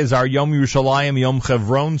Monday is our Yom Yerushalayim, Yom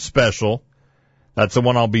Chevron special. That's the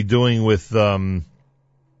one I'll be doing with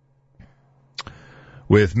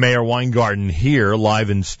Mayor Weingarten here, live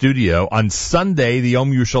in studio. On Sunday, the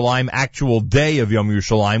Yom Yerushalayim, actual day of Yom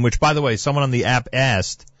Yerushalayim, which, by the way, someone on the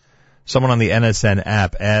NSN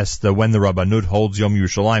app asked when the Rabbanut holds Yom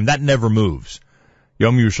Yerushalayim. That never moves.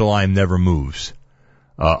 Yom Yerushalayim never moves,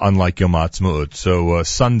 unlike Yom Ha'atzmaut. So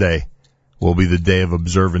Sunday will be the day of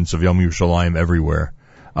observance of Yom Yerushalayim everywhere.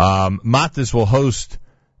 Matis will host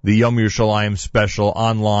the Yom Yerushalayim special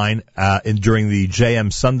online during the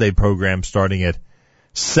JM Sunday program starting at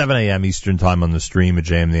 7 a.m. Eastern Time on the stream at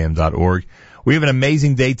jmnam.org. We have an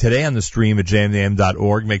amazing day today on the stream at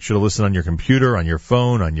jmnam.org. Make sure to listen on your computer, on your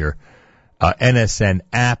phone, on your NSN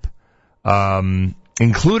app.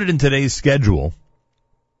 Included in today's schedule,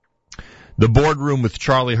 the boardroom with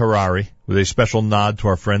Charlie Harari, with a special nod to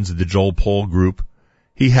our friends at the Joel Poll Group.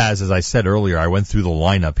 He has, as I said earlier, I went through the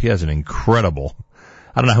lineup. He has an incredible,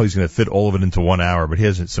 I don't know how he's going to fit all of it into 1 hour, but he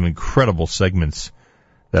has some incredible segments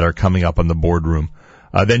that are coming up on the boardroom.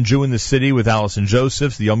 Then Jew in the City with Allison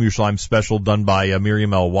Josephs, the Yom Yerushalayim special done by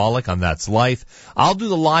Miriam L. Wallach on That's Life. I'll do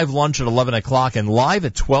the live lunch at 11 o'clock, and live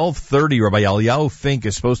at 12:30, Rabbi Eliyahu Fink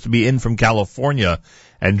is supposed to be in from California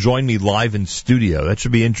and join me live in studio. That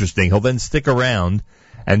should be interesting. He'll then stick around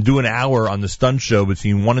and do an hour on the Stunt Show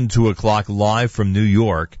between 1 and 2 o'clock live from New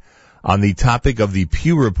York on the topic of the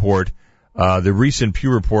Pew Report, the recent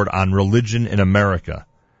Pew Report on religion in America.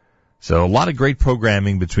 So a lot of great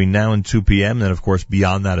programming between now and 2 p.m. and, of course,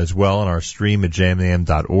 beyond that as well on our stream at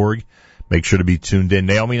jmnam.org. Make sure to be tuned in.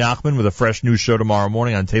 Naomi Nachman with a fresh news show tomorrow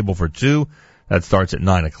morning on Table for Two. That starts at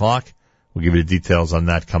 9 o'clock. We'll give you the details on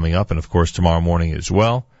that coming up, and, of course, tomorrow morning as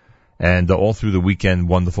well. And all through the weekend,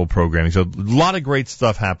 wonderful programming. So a lot of great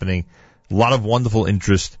stuff happening. A lot of wonderful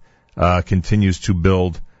interest continues to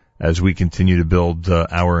build as we continue to build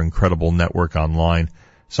our incredible network online.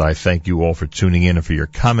 So I thank you all for tuning in and for your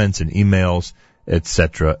comments and emails,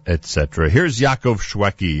 etc., etc. Here's Yaakov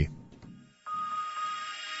Shweki.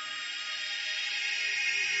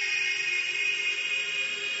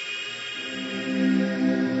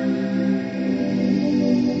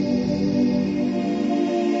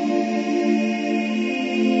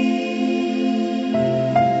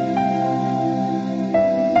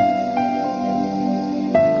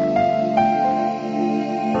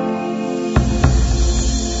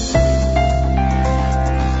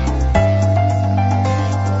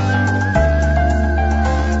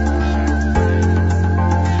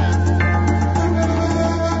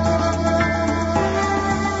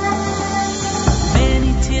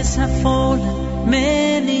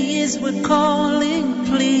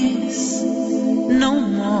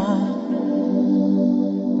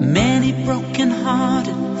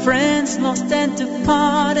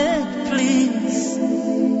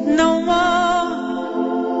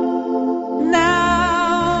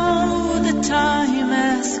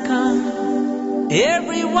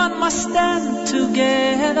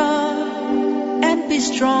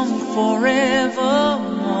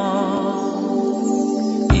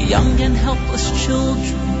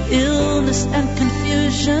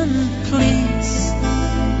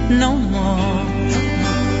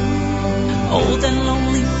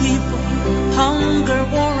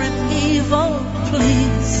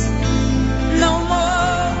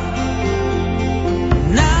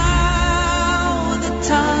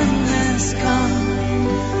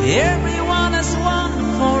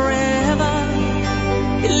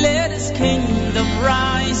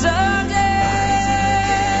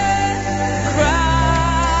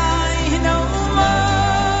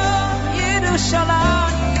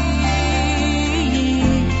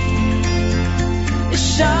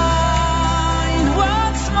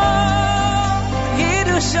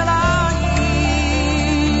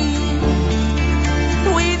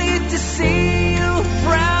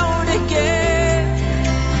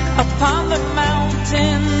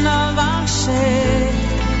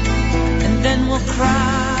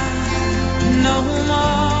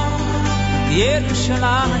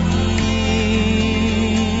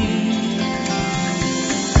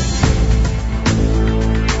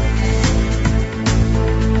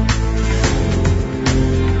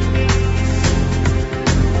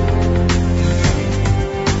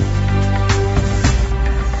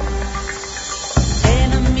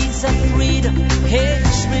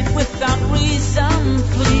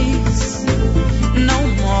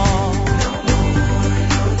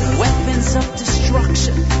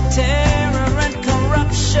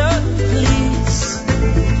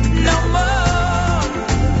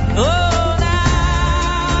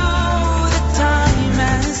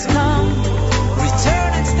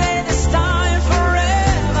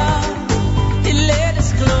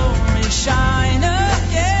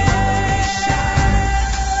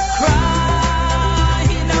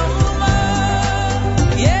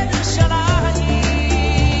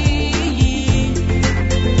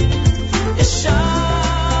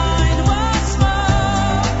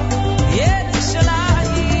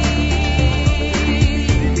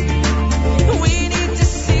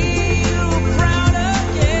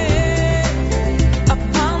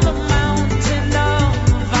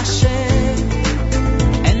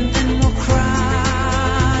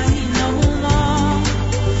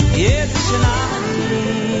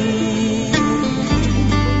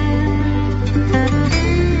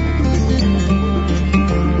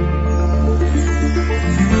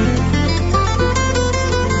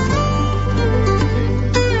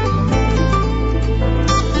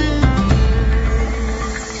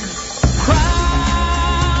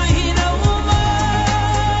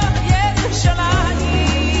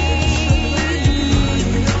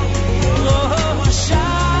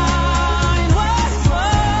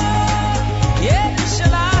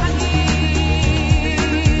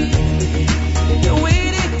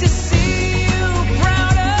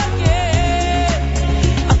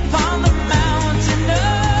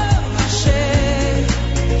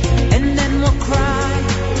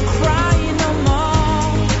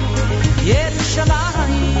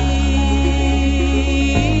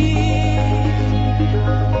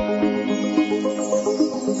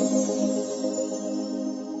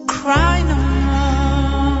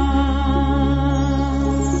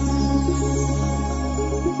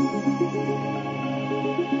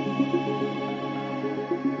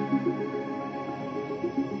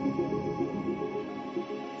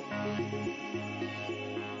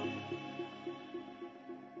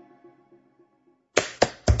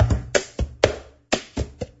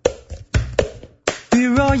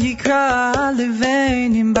 יקרא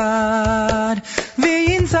לבנים בד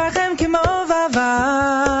וינצחם כמו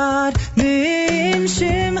בבד מן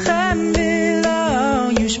שמכם ולא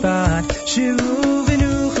יושפט שבו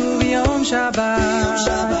ונוחו ביום שבת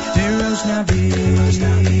בראש נביא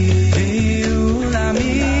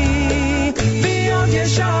ועולמי ביום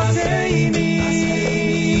ישעתם עמי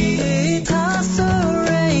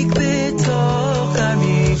תסורק בתוך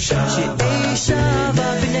עמי שאישבה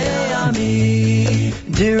בני עמי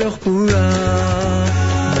דרך פורה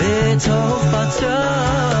בתוך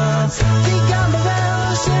בצרה וגם בבל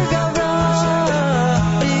אשר גברה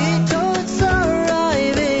איתו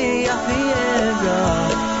צרי ויחי עזרה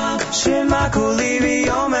שמע קולי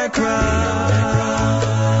ביום אקרא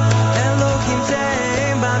אלוקים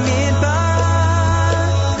תהם במדבר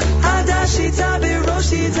הדשיתה בראש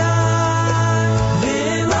שיטה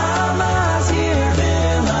ולמה מזהיר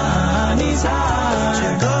ולמה נזהר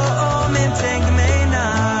שגאום תגמנה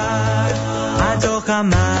הדוק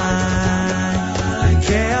המים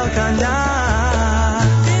כאל קנה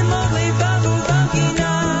דמות לבב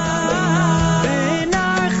ובגינה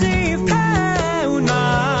ונרחיב פעונה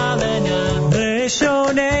לנה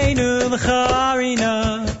לשוננו לחרינה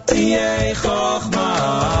תהיה חוכמה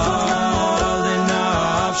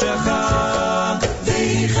לנפשך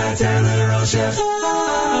ויחתה לראשך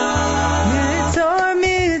נצור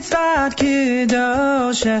מצוות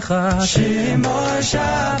קדושך שמור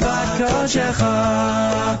שבת קודשך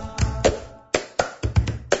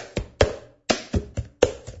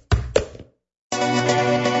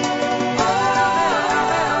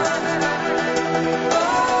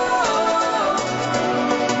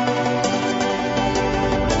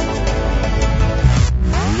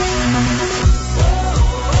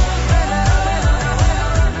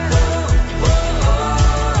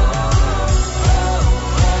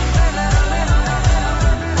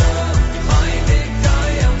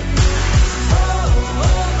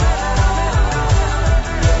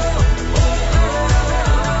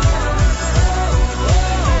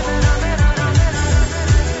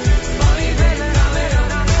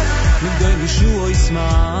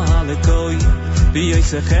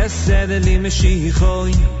חסד לי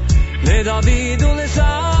משיחוי לדוד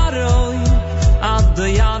ולזרוי עד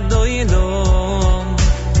ידו ילום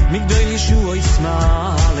מגדול ישוע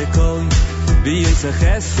ישמע לקוי ויעשה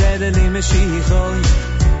חסד לי משיחוי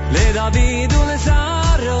לדוד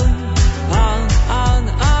ולזרוי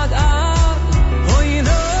עד אוי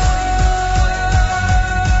לא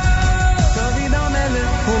דוד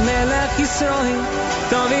המלך הוא מלך ישראל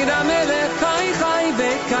דוד המלך חי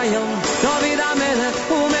וקיים דוד המלך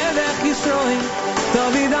הוא מלך ישראל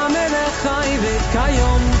דוד המלך חי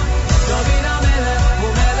וקיים דוד המלך הוא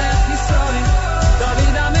מלך ישראל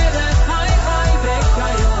דוד המלך חי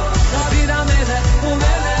וקיים דוד המלך הוא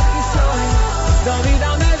מלך ישראל דוד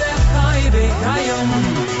המלך חי וקיים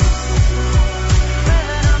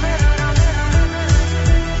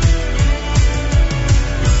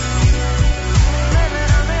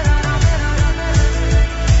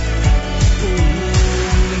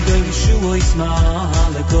ישמע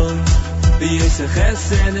לכל ויעשה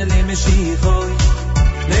חסד למשיחוי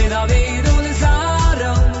לדוד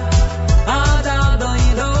ולזרעו עד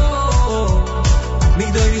ילום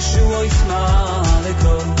מגדול ישוע ישמע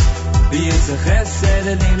לכל ויעשה חסד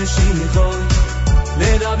למשיחוי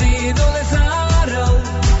לדוד ולזרעו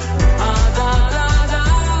עד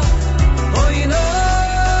אוי לא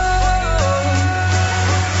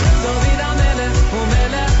דוד המלך הוא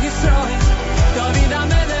מלך ישראל דוד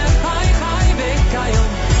המלך חי וקיים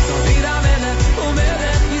דוד המלך הוא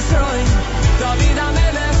מלך ישראל דוד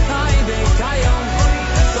המלך חי וקיים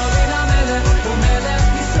דוד המלך הוא מלך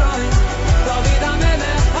ישראל דוד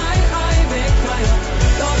המלך חי וקיים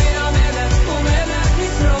דוד המלך הוא מלך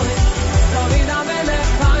ישראל דוד המלך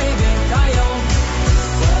חי וקיים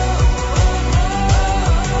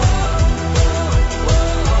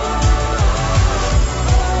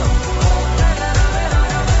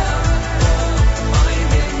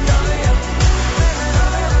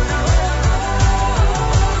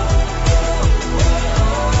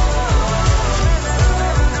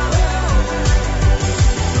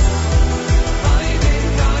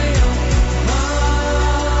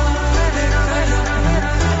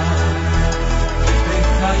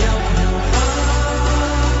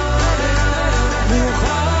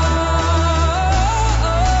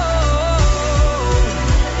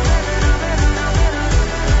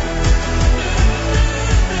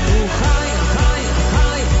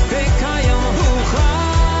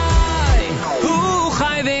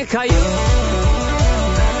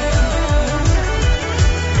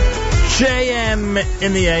JM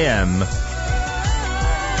in the AM.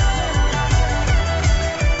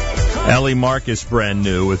 Ellie Marcus, brand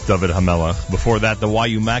new with David Hamelach. Before that, the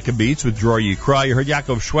YU Maccabees with Draw You Cry. You heard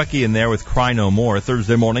Yaakov Shweki in there with Cry No More.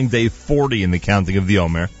 Thursday morning, day 40 in the counting of the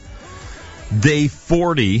Omer. Day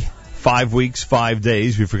 40, 5 weeks, 5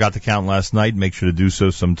 days. We forgot to count last night. Make sure to do so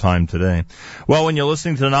sometime today. Well, when you're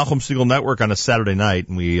listening to the Nachum Segal Network on a Saturday night,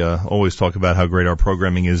 and we always talk about how great our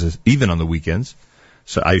programming is even on the weekends.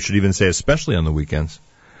 So I should even say especially on the weekends.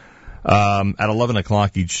 At 11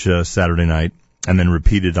 o'clock each Saturday night, and then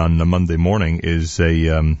repeated on the Monday morning, is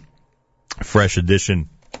a fresh edition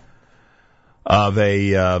of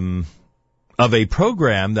a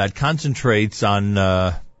program that concentrates on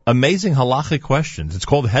amazing halachic questions. It's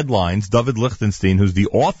called Headlines. Dovid Lichtenstein, who's the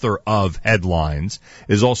author of Headlines,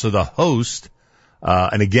 is also the host.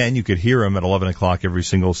 And again, you could hear him at 11 o'clock every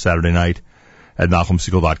single Saturday night at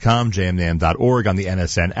NachumSegal.com, jmnam.org, on the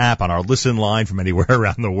NSN app, on our listen line from anywhere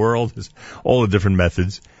around the world. There's all the different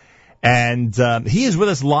methods. And he is with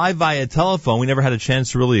us live via telephone. We never had a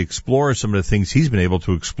chance to really explore some of the things he's been able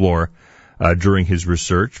to explore during his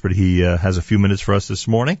research, but he has a few minutes for us this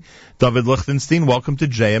morning. Dovid Lichtenstein, welcome to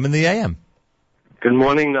JM in the AM. Good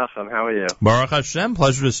morning, Nachum. How are you? Baruch Hashem,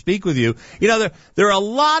 pleasure to speak with you. You know, there are a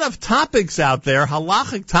lot of topics out there,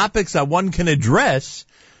 halachic topics that one can address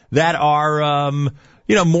that are,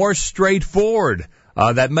 more straightforward.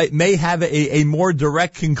 That may have a more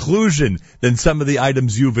direct conclusion than some of the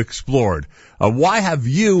items you've explored. Why have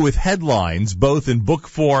you, with Headlines, both in book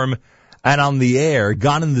form and on the air,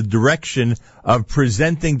 gone in the direction of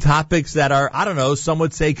presenting topics that are, I don't know, some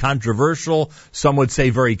would say controversial, some would say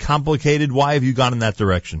very complicated? Why have you gone in that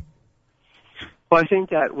direction? Well, I think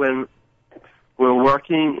that when we're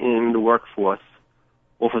working in the workforce,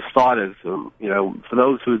 well, for starters, for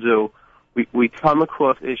those who do, we come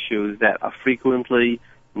across issues that are frequently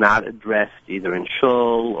not addressed either in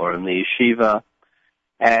shul or in the yeshiva.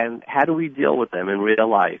 And how do we deal with them in real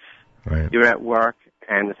life? Right. You're at work,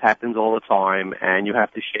 and this happens all the time, and you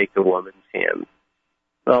have to shake a woman's hand.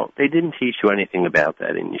 Well, they didn't teach you anything about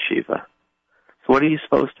that in yeshiva. So what are you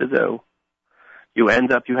supposed to do? You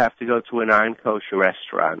have to go to a non-kosher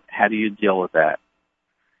restaurant. How do you deal with that?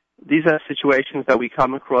 These are situations that we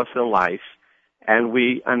come across in life, and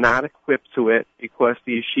we are not equipped to it because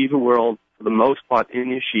the yeshiva world, for the most part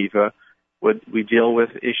in yeshiva, we deal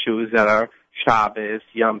with issues that are Shabbos,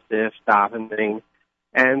 Yom Tif, davening,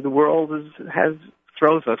 and the world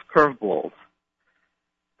throws us curveballs.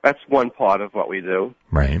 That's one part of what we do.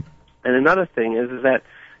 Right. And another thing is that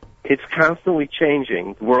it's constantly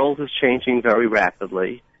changing. The world is changing very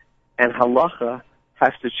rapidly, and halacha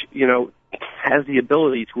has the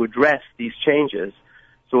ability to address these changes.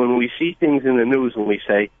 So when we see things in the news and we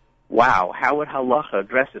say, wow, how would halacha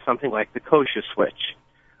address something like the kosher switch?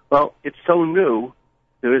 Well, it's so new,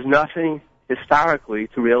 there is nothing historically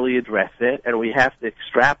to really address it, and we have to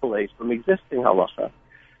extrapolate from existing halacha.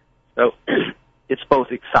 So it's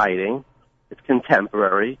both exciting, it's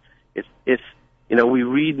contemporary, we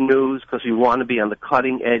read news because we want to be on the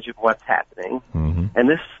cutting edge of what's happening, and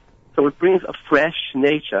so it brings a fresh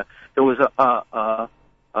nature. There was a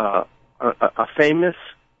famous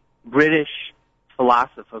British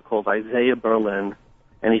philosopher called Isaiah Berlin,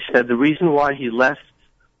 and he said the reason why he left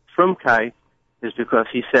Frumkeit is because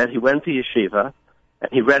he said he went to yeshiva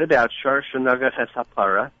and he read about Shor Shanaga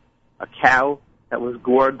Chesapara, a cow that was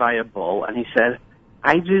gored by a bull, and he said,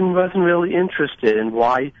 I wasn't really interested in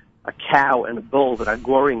why a cow and a bull that are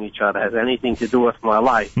goring each other has anything to do with my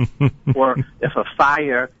life, or if a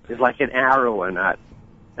fire is like an arrow or not.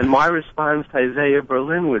 And my response to Isaiah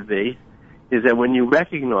Berlin would be, is that when you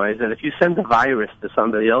recognize that if you send a virus to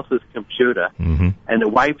somebody else's computer and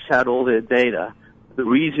it wipes out all their data, the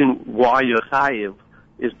reason why you're chayiv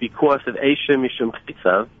is because of Eshem Mishum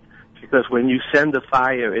Chitzav, because when you send a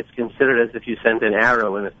fire, it's considered as if you send an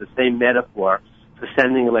arrow, and it's the same metaphor for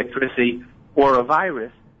sending electricity or a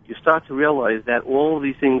virus. You start to realize that all of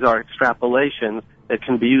these things are extrapolations that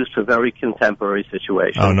can be used for very contemporary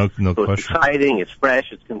situations. Oh, no so question. It's exciting, it's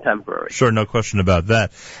fresh, it's contemporary. Sure, no question about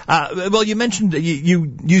that. Well, you mentioned,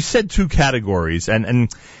 you said two categories, and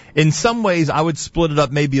in some ways I would split it up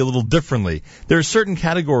maybe a little differently. There are certain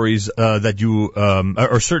categories that you,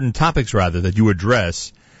 or certain topics rather, that you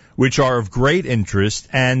address, which are of great interest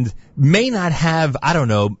and may not have,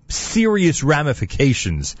 serious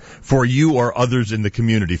ramifications for you or others in the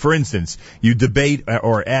community. For instance, you debate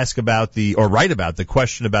or ask about or write about the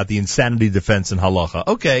question about the insanity defense in halacha.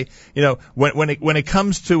 Okay, when it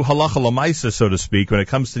comes to halacha l'maisa, so to speak, when it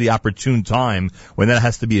comes to the opportune time when that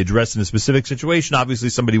has to be addressed in a specific situation, obviously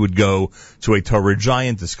somebody would go to a Torah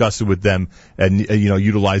giant, discuss it with them, and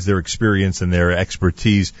utilize their experience and their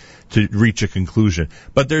expertise to reach a conclusion.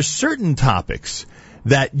 But there's certain topics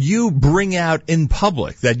that you bring out in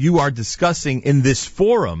public, that you are discussing in this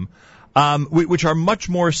forum, which are much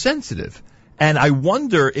more sensitive. And I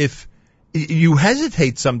wonder if you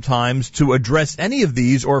hesitate sometimes to address any of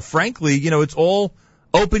these, or frankly, it's all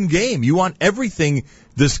open game. You want everything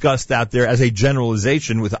discussed out there as a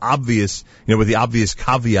generalization with the obvious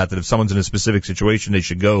caveat that if someone's in a specific situation, they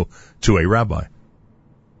should go to a rabbi.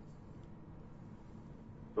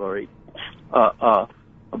 Sorry. A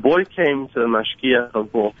boy came to the Mashgiach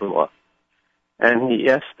of Baltimore, and he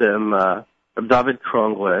asked him, Dovid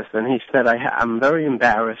Goldwasser, and he said, I'm very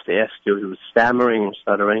embarrassed to ask you. He was stammering and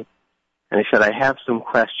stuttering, and he said, I have some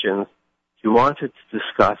questions. He wanted to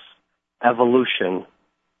discuss evolution,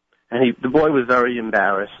 and the boy was very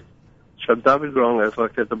embarrassed. So Dovid Goldwasser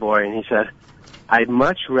looked at the boy, and he said, I'd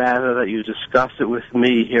much rather that you discuss it with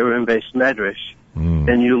me here in Beis Medrash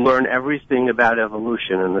than you learn everything about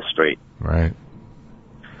evolution in the street. Right.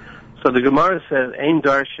 So the Gemara says, Ein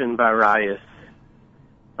darshan barayis,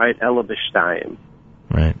 right, ela b'shtayim.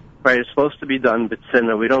 Right. Right, it's supposed to be done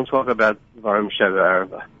b'tzina. We don't talk about Dvarim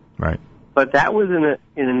Shebe'erva. Right. But that was in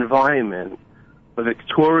an environment, a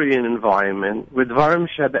Victorian environment, where Dvarim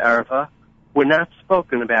Shebe'erva were not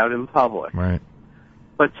spoken about in public. Right.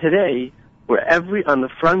 But today, where on the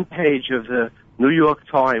front page of the New York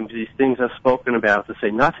Times, these things are spoken about, to say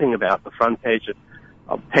nothing about the front page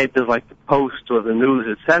of papers like the Post or the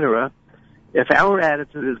News, etc. If our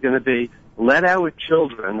attitude is going to be, let our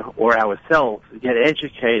children or ourselves get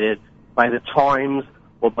educated by the Times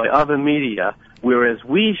or by other media, whereas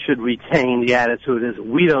we should retain the attitude as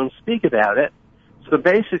we don't speak about it. So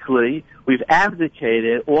basically, we've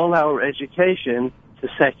abdicated all our education to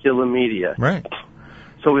secular media. Right.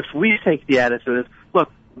 So if we take the attitude as,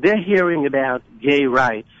 look, they're hearing about gay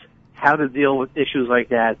rights, how to deal with issues like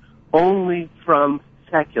that, only from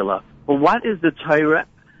secular. Well, what is the Torah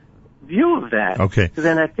view of that? Okay. So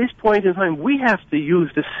then at this point in time, we have to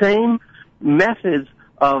use the same methods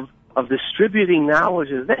of distributing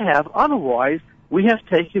knowledge as they have. Otherwise, we have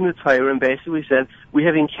taken the Torah and basically said we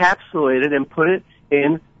have encapsulated and put it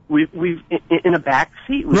in in a back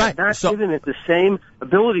seat. We have not given it the same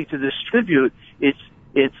ability to distribute its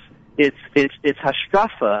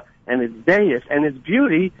hashkafa and its deis and its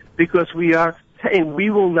beauty, because we are saying we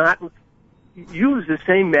will not use the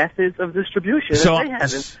same methods of distribution as they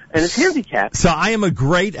haven't, and it's handicapped. So I am a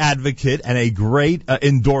great advocate and a great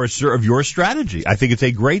endorser of your strategy. I think it's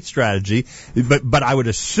a great strategy, but I would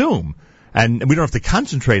assume, and we don't have to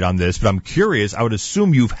concentrate on this, but I'm curious, I would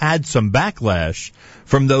assume you've had some backlash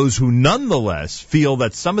from those who nonetheless feel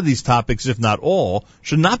that some of these topics, if not all,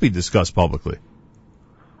 should not be discussed publicly.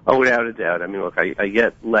 Oh, without a doubt. I mean, look, I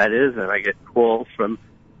get letters and I get calls from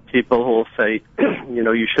people who will say,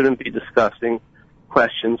 you shouldn't be discussing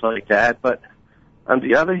questions like that. But on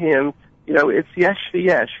the other hand, it's yesh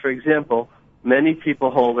v'yesh. For example, many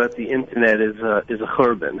people hold that the internet is a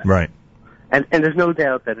churban. Right. And there's no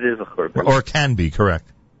doubt that it is a churban. Or can be,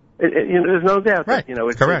 correct. There's no doubt that,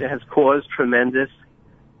 correct. It has caused tremendous.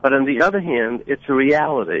 But on the other hand, it's a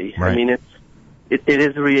reality. Right. I mean, it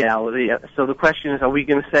is a reality. So the question is, are we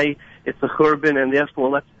going to say it's a churban and therefore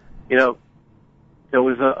let's, there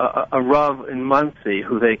was a Rav in Muncie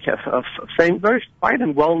who they kept, a very quite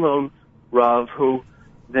and well-known Rav who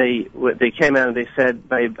they came out and they said,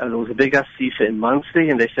 there was a big asifa in Muncie,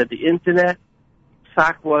 and they said the internet,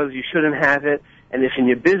 sock was, you shouldn't have it, and if in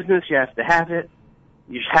your business you have to have it,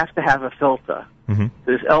 you have to have a filter. Mm-hmm.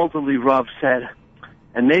 This elderly Rav said,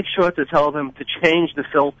 and make sure to tell them to change the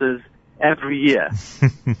filters every year.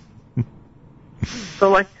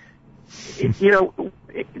 So,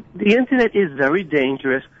 the internet is very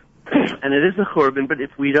dangerous, and it is a churban, but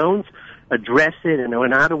if we don't address it and we're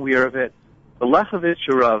not aware of it, the Lechevitz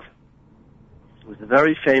Rav was a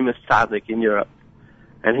very famous tzaddik in Europe,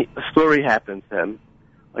 and a story happened to him.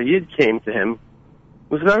 A Yid came to him,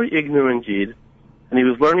 was a very ignorant Yid, and he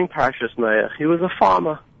was learning Parshas Noach. He was a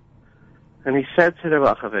farmer. And he said to the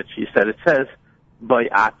Lechevitz, it says,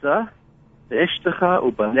 Bayata, Ishtacha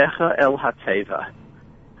ubanecha el hateva.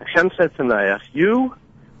 Hashem said to Noach, you,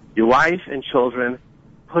 your wife and children,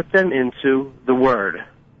 put them into the word.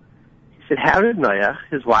 He said, how did Noach,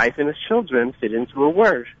 his wife and his children, fit into a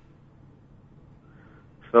word?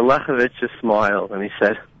 So Lechevitz just smiled and he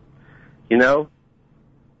said,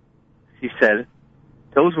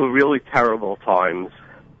 those were really terrible times.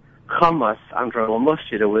 Chamas, Andra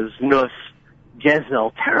Lamushi, there was Nus,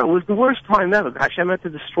 Gezel, terror was the worst time ever. Hashem had to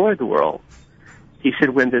destroy the world. He said,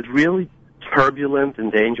 when there's really turbulent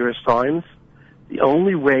and dangerous times, the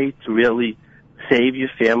only way to really save your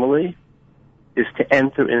family is to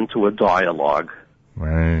enter into a dialogue.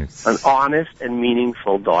 Right. An honest and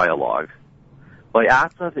meaningful dialogue.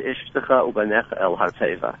 Vayata v'ishtecha u'banecha el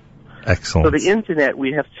harteva. Excellent. So the internet,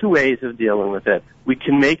 we have two ways of dealing with it. We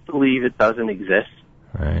can make believe it doesn't exist.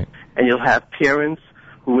 Right. And you'll have parents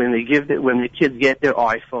who, when the kids get their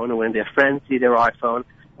iPhone, or when their friends see their iPhone,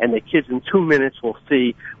 and the kids in 2 minutes will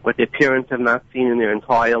see what their parents have not seen in their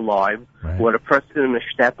entire lives, what a person in a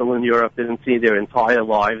shtetl in Europe didn't see their entire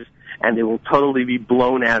lives, and they will totally be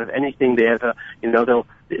blown out of anything they ever,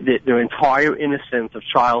 their entire innocence of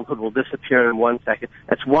childhood will disappear in 1 second.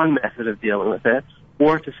 That's one method of dealing with it.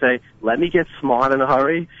 Or to say, let me get smart in a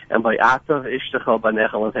hurry, and by atav ishtecha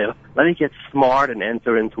banecha, let me get smart and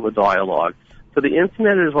enter into a dialogue. So the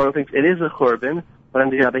internet is one of the things, it is a churban, but on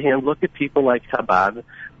the other hand, look at people like Chabad,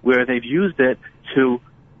 where they've used it to,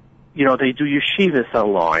 they do yeshivas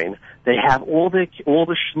online. They have all the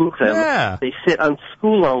shluchim. Yeah. They sit on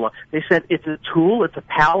school online. They said it's a tool, it's a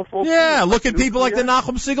powerful tool. Look at people like the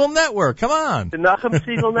Nachum Segal Network. Come on. The Nachum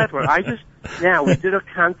Segal Network. We did a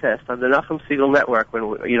contest on the Nachum Segal Network when,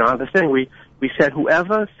 on the thing, we said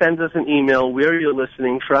whoever sends us an email where you're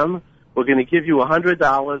listening from, we're going to give you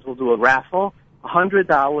 $100. We'll do a raffle,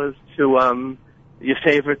 $100 to your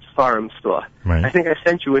favorite farm store. Right. I think I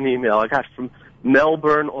sent you an email. I got from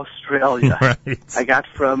Melbourne, Australia. Right. I got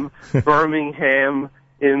from Birmingham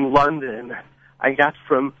in London. I got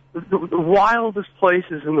from the wildest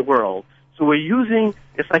places in the world. So we're using,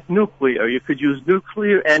 it's like nuclear. You could use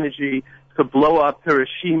nuclear energy to blow up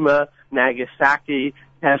Hiroshima, Nagasaki,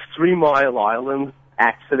 have 3 Mile Island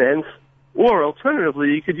accidents, or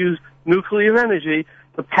alternatively, you could use nuclear energy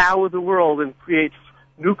to power the world and create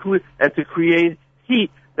to create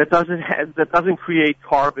heat that doesn't create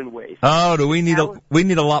carbon waste. Oh, we need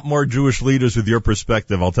a lot more Jewish leaders with your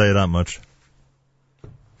perspective. I'll tell you that much.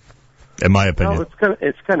 In my opinion. Well,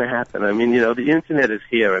 it's gonna happen. I mean, the internet is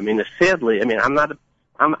here. I mean, sadly,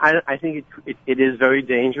 I think it is very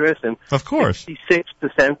dangerous, and of course,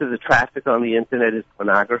 66% of the traffic on the internet is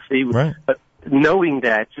pornography. Right. But knowing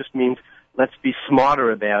that just means let's be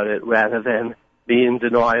smarter about it rather than be in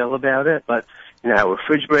denial about it. But our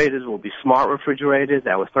refrigerators will be smart refrigerators.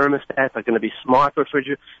 Our thermostats are going to be smart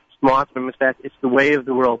thermostats. It's the way of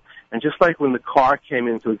the world. And just like when the car came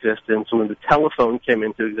into existence, when the telephone came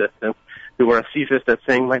into existence, there were asifas that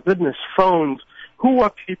saying, my goodness, phones, who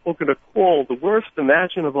are people going to call? The worst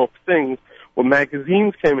imaginable things when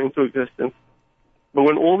magazines came into existence. But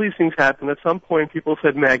when all these things happened, at some point people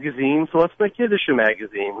said magazines, so let's make Yiddish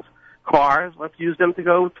magazines. Cars, let's use them to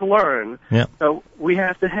go to learn. Yeah. So we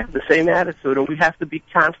have to have the same attitude, and we have to be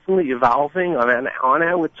constantly evolving on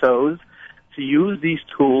our toes to use these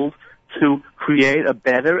tools to create a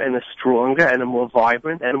better and a stronger and a more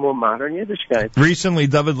vibrant and a more modern Yiddishkeit. Recently,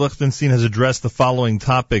 Dovid Lichtenstein has addressed the following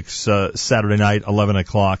topics Saturday night, 11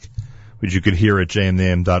 o'clock, which you could hear at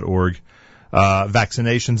jmnam.org.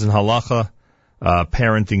 Vaccinations and halacha,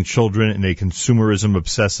 parenting children in a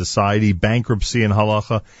consumerism-obsessed society, bankruptcy and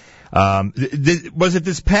halacha. Was it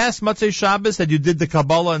this past Motzei Shabbos that you did the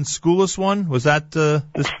Kabbalah and Schoolis one? Was that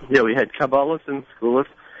this? Yeah, we had Kabbalah and Schoolis,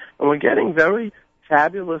 and we're getting very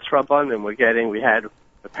fabulous Rabbanim. We had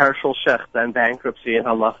the Perishal Shecht and bankruptcy and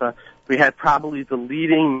halacha. We had probably the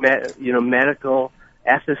leading, medical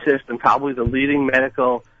ethicist and probably the leading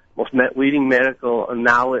most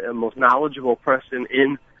knowledgeable person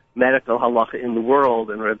in medical halacha in the world,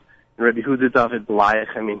 and Rabbi Dovid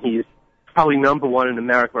Goldwasser. I mean, he's probably number one in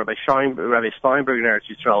America. Rabbi Steinberg in Eretz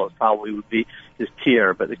Yisrael probably would be his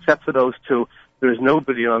peer, but except for those two, there is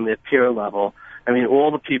nobody on their peer level. I mean,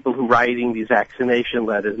 all the people who are writing these vaccination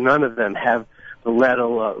letters, none of them have the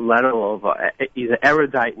level of either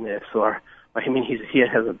eruditeness or he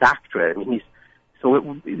has a doctorate. I mean,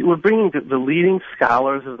 we're bringing the leading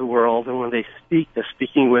scholars of the world, and when they speak, they're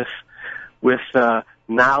speaking with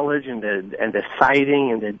knowledge and they're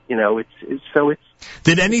citing, and it's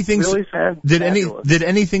Did anything really fabulous. Did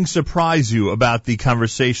anything surprise you about the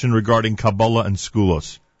conversation regarding Kabbalah and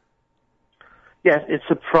Schoolis? Yes, it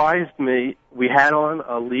surprised me. We had on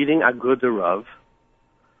a leading Aguda Rav,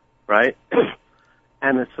 right?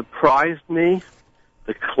 And it surprised me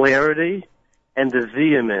the clarity and the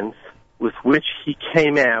vehemence with which he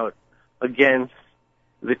came out against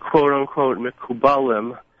the quote-unquote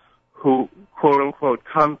Mekubalim who, quote-unquote,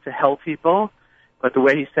 come to help people, but the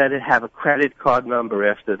way he said it, have a credit card number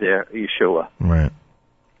after their Yeshua. Right.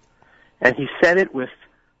 And he said it with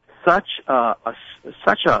such a,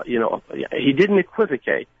 he didn't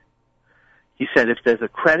equivocate. He said if there's a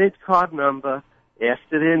credit card number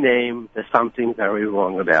after their name, there's something very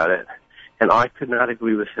wrong about it. And I could not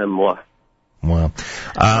agree with him more. Wow.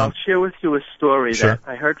 I'll share with you a story Sure. that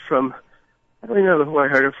I heard from, I don't know who I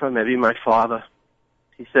heard it from, maybe my father.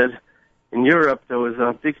 He said, in Europe, there was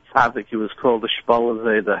a big tzaddik. He was called the Shpala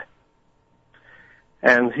Zayda.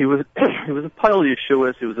 And he was a Pile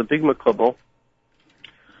Yeshuas. He was a big Makubal.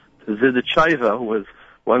 Zayda Chaiva was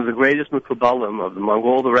one of the greatest Mekubalim among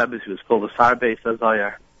all the Rebbes. He was called the Sarbei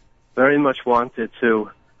Sazayar. Very much wanted to,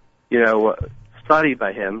 study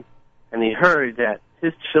by him. And he heard that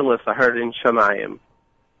his tefillos are heard in Shamayim.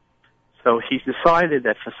 So he decided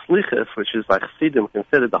that for Slichas, which is like Chassidim,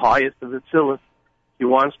 considered the highest of the tefillos, he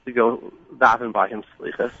wants to go daven by him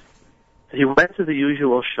Slichas. So he went to the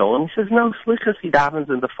usual shul, and he says, no, Slichas, he davens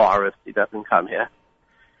in the forest. He doesn't come here.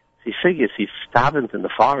 So he figures he davens in the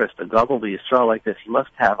forest, a Gadol Yisrael like this. He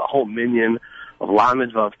must have a whole minyan of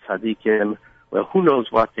Lamed Vav Tzadikim, where who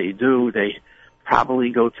knows what they do. They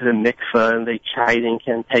probably go to the mikveh, and they chant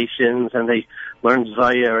incantations, and they learn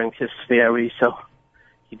Zayar and Kisferi. So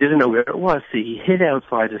he didn't know where it was, so he hid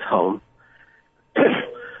outside his home.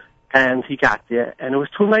 And he got there, and it was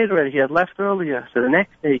too late already. He had left earlier. So the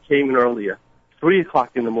next day he came in earlier, 3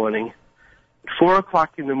 o'clock in the morning. At 4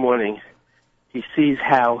 o'clock in the morning, he sees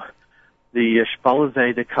how the Shpala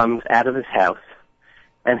Zayda comes out of his house,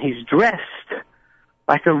 and he's dressed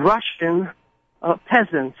like a Russian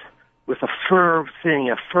peasant with a fur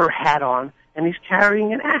hat on, and he's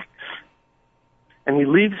carrying an axe. And he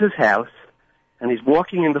leaves his house, and he's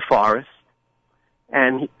walking in the forest,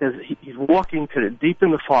 and he's walking to the deep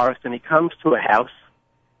in the forest, and he comes to a house,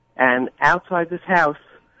 and outside this house,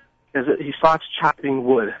 he starts chopping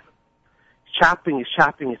wood. He's chopping. It's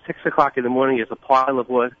 6 o'clock in the morning. There's a pile of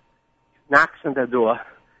wood. Knocks on the door.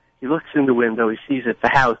 He looks in the window. He sees it's a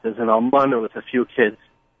house. There's an almana with a few kids.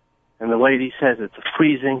 And the lady says it's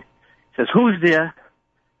freezing. He says, who's there?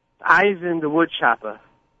 Ivan, the wood chopper.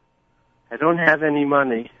 I don't have any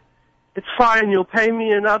money. It's fine. You'll pay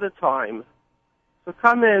me another time. So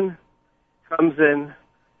come in. Comes in.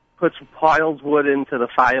 Puts piles wood into the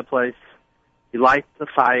fireplace. He lights the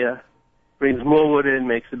fire. Brings more wood in.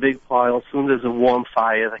 Makes a big pile. Soon there's a warm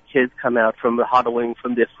fire. The kids come out from the huddling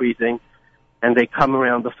from their freezing. And they come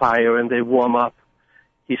around the fire and they warm up.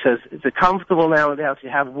 He says, is it comfortable now in the house?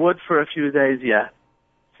 You have wood for a few days? Yeah.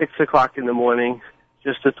 6 o'clock in the morning.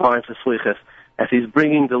 Just the time for Slichas. As he's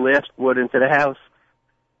bringing the last wood into the house,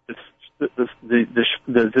 the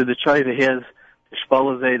Chayva hears the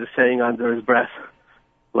Shpala Zayda saying under his breath,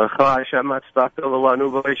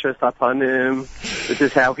 this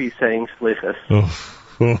is how he's saying Slichas.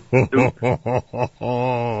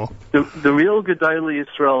 The real Gedolei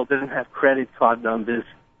Yisrael didn't have credit card numbers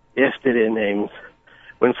after their names.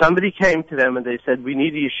 When somebody came to them and they said, we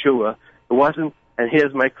need a Yeshua, it wasn't, and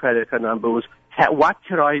here's my credit card number, it was, what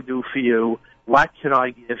can I do for you? What can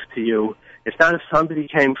I give to you? It's not if somebody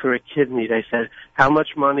came for a kidney, they said, how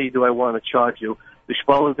much money do I want to charge you? The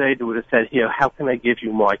Shpala Zayda would have said, here, how can I give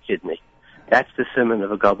you my kidney? That's the simon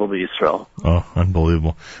of a Gedolei Yisrael. Oh,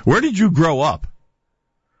 unbelievable. Where did you grow up?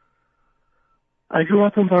 I grew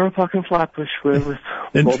up in Borough Park and Flatbush with all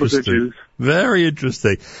the good Jews. Very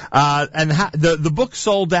interesting. And the book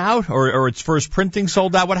sold out, or its first printing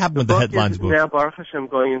sold out? What happened with the Headlines book? Now, Baruch Hashem,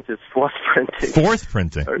 going into its fourth printing. Fourth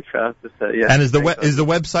printing? Very proud to say, yeah. And is the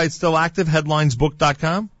website still active,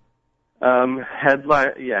 headlinesbook.com?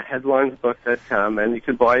 Headlinesbook.com, and you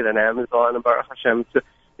can buy it on Amazon and Baruch Hashem.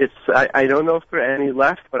 I don't know if there are any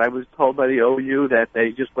left, but I was told by the OU that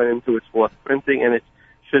they just went into its fourth printing, and it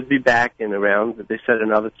should be back in around, they said,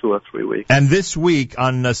 another 2 or 3 weeks. And this week,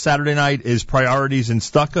 on Saturday night, is Priorities in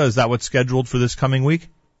Stucca? Is that what's scheduled for this coming week?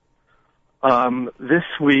 This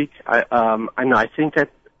week, I think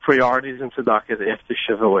that Priorities in Tzedakah is after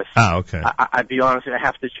Shavuos. Ah, okay. I'd be honest, I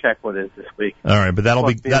have to check what is this week. All right, but that'll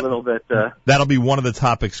be a little bit. That'll be one of the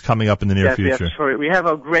topics coming up in the near future. Yes, sure. We have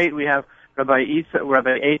Rabbi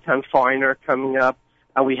Eitan Feiner coming up.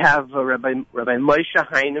 We have Rabbi Moshe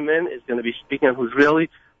Heinemann is going to be speaking, who's really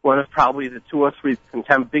one of probably the 2 or 3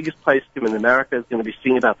 biggest places in America, is going to be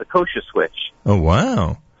speaking about the kosher switch. Oh,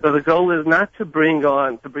 wow. So the goal is not to bring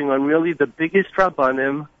on really the biggest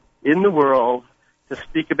Rabbanim in the world to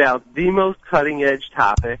speak about the most cutting edge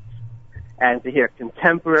topics and to hear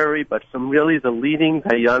contemporary, but from really the leading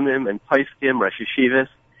Dayanim and Paiskim, Rosh Yeshivas,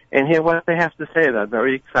 and hear what they have to say about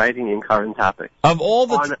very exciting and current topics. Of all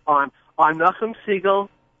the on Nachum Siegel,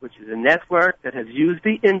 which is a network that has used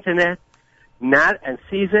the internet, and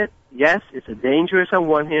sees it. Yes, it's dangerous on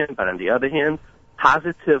one hand, but on the other hand,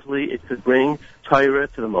 positively it could bring Torah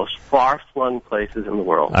to the most far-flung places in the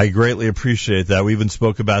world. I greatly appreciate that. We even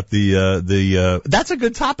spoke about that's a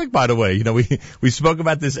good topic, by the way. You know, we spoke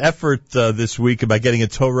about this effort this week about getting a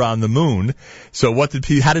Torah on the moon. So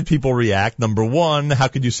how did people react? Number one, how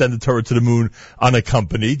could you send the Torah to the moon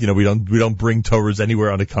unaccompanied? You know, we don't bring Torahs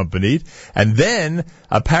anywhere unaccompanied. And then,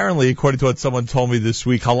 apparently, according to what someone told me this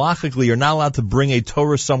week, halachically, you're not allowed to bring a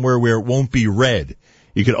Torah somewhere where it won't be read.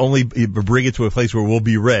 You can only bring it to a place where it will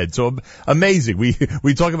be read. So amazing.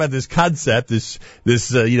 We talk about this concept, this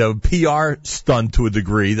PR stunt to a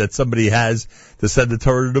degree that somebody has to send the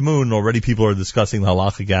Torah to the moon. Already people are discussing the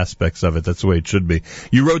halachic aspects of it. That's the way it should be.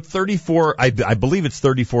 You wrote 34, I believe it's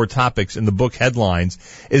 34 topics in the book Headlines.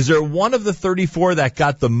 Is there one of the 34 that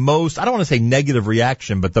got the most, I don't want to say negative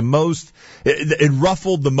reaction, but the most, it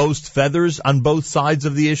ruffled the most feathers on both sides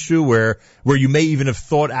of the issue where you may even have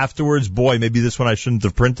thought afterwards, boy, maybe this one I shouldn't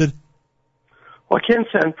have printed? Well, I can't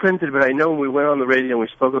say unprinted, but I know when we went on the radio and we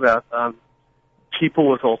spoke about people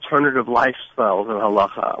with alternative lifestyles in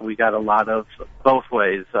halacha, we got a lot of both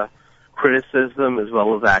ways, criticism as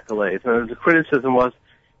well as accolades. And the criticism was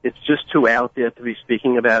it's just too out there to be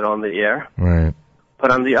speaking about on the air. Right. But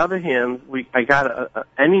on the other hand, I got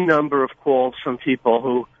any number of calls from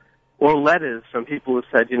people or letters from people who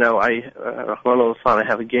said, I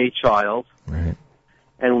have a gay child. Right.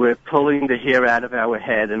 And we're pulling the hair out of our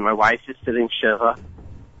head, and my wife is sitting shiva,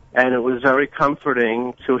 and it was very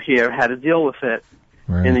comforting to hear how to deal with it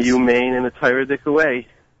in a humane and a Torah-dic way.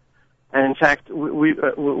 And in fact, we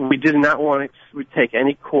did not want to take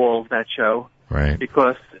any calls that show, right?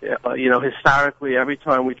 Because historically, every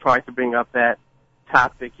time we tried to bring up that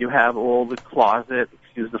topic, you have all the closet,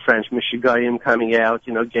 excuse the French, Michigayim coming out,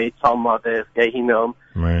 gay Talmudists, gay Hinnom.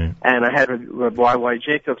 Right. And I had Rabbi Y.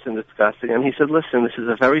 Jacobson discussing, and he said, listen, this is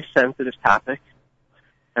a very sensitive topic,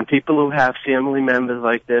 and people who have family members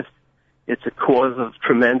like this, it's a cause of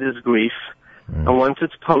tremendous grief. And once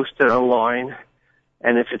it's posted online,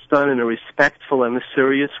 and if it's done in a respectful and a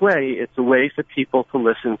serious way, it's a way for people to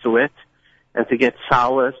listen to it and to get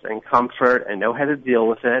solace and comfort and know how to deal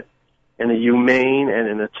with it in a humane and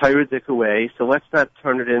in a Torah-dic way. So let's not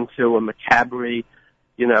turn it into a macabre,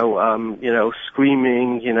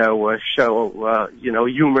 screaming, show,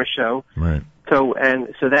 humor show. Right. So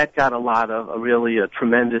that got a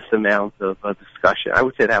tremendous amount of discussion. I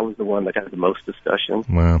would say that was the one that got the most discussion.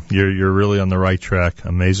 Well, you're really on the right track.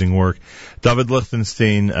 Amazing work. Dovid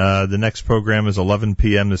Lichtenstein, the next program is 11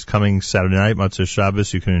 p.m. this coming Saturday night, Motzei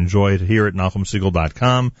Shabbos. You can enjoy it here at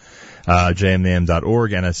NachumSegal.com,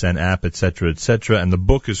 jmnam.org, NSN app, etc., etc. And the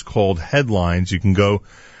book is called Headlines. You can go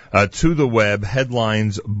to the web,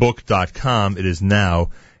 headlinesbook.com. It is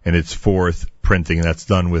now in its fourth printing, and that's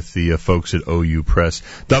done with the folks at OU Press.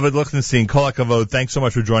 Dovid Lichtenstein, Kol HaKavod, thanks so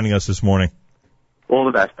much for joining us this morning. All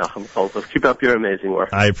the best, Nachum Koltov. Keep up your amazing work.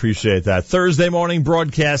 I appreciate that. Thursday morning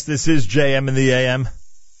broadcast. This is JM in the AM.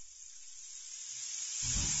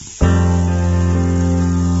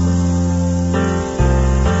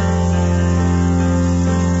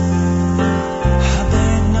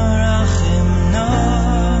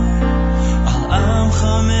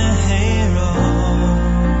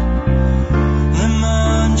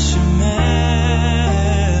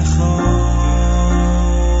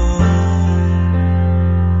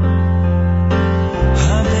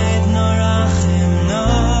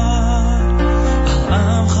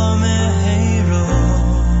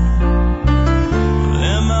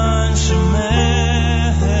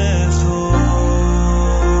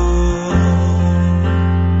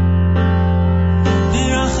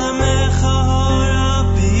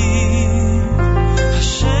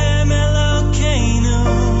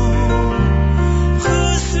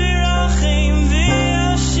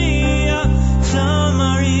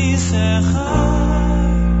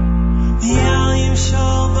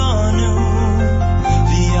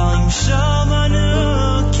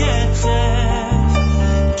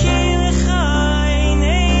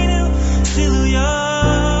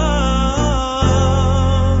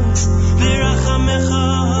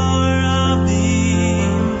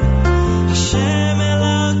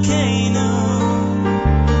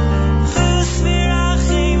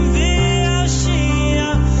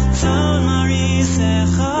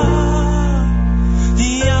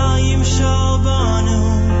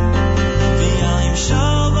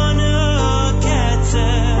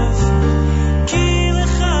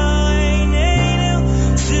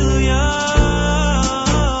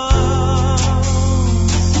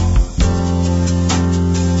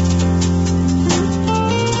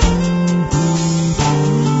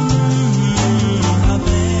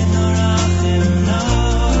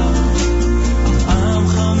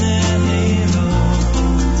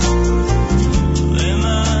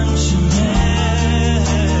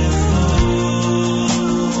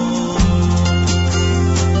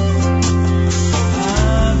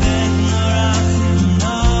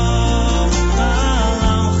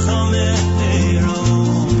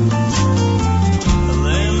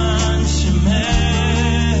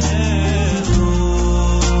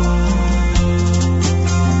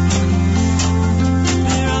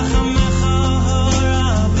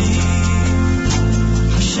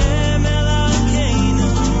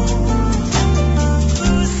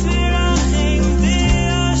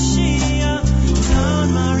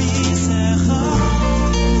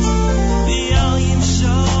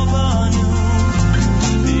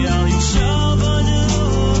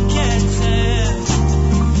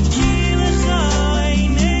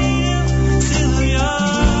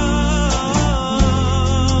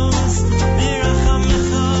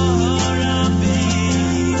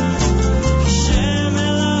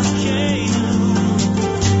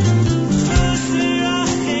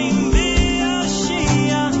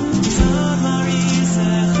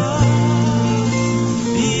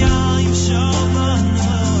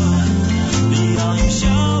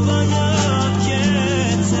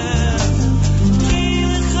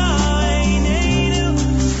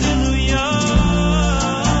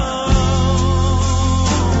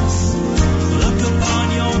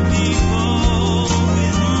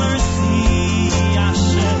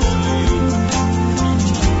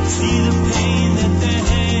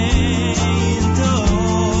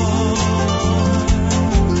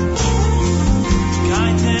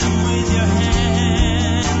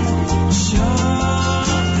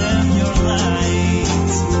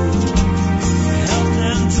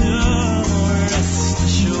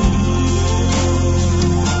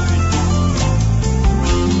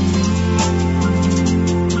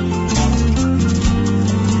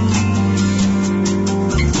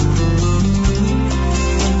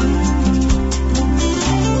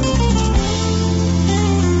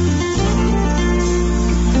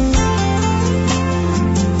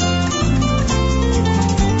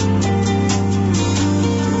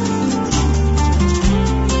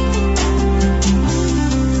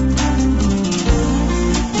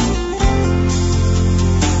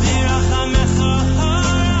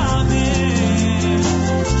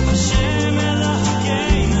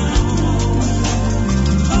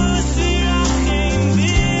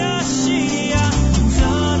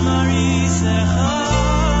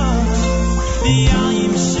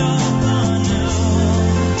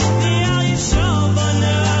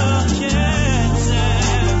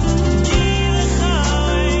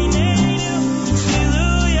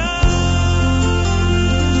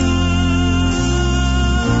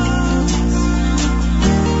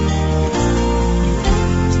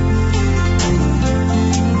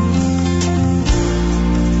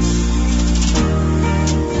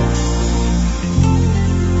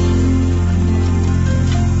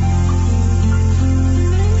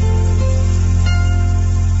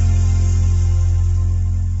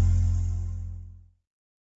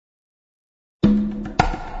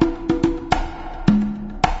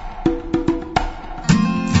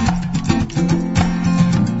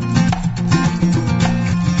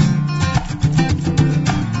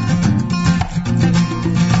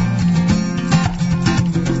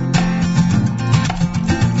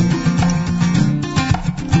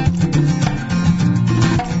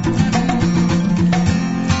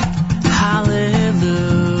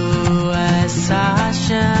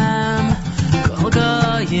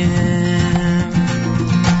 goyim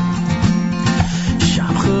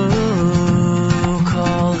shamchu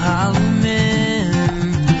kol halumim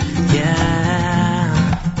yeah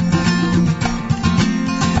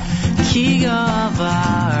ki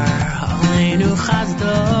gavar aleinu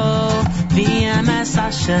chazdo v'emes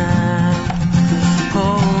Hashem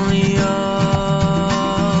holy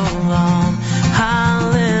olam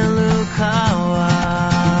hallelujah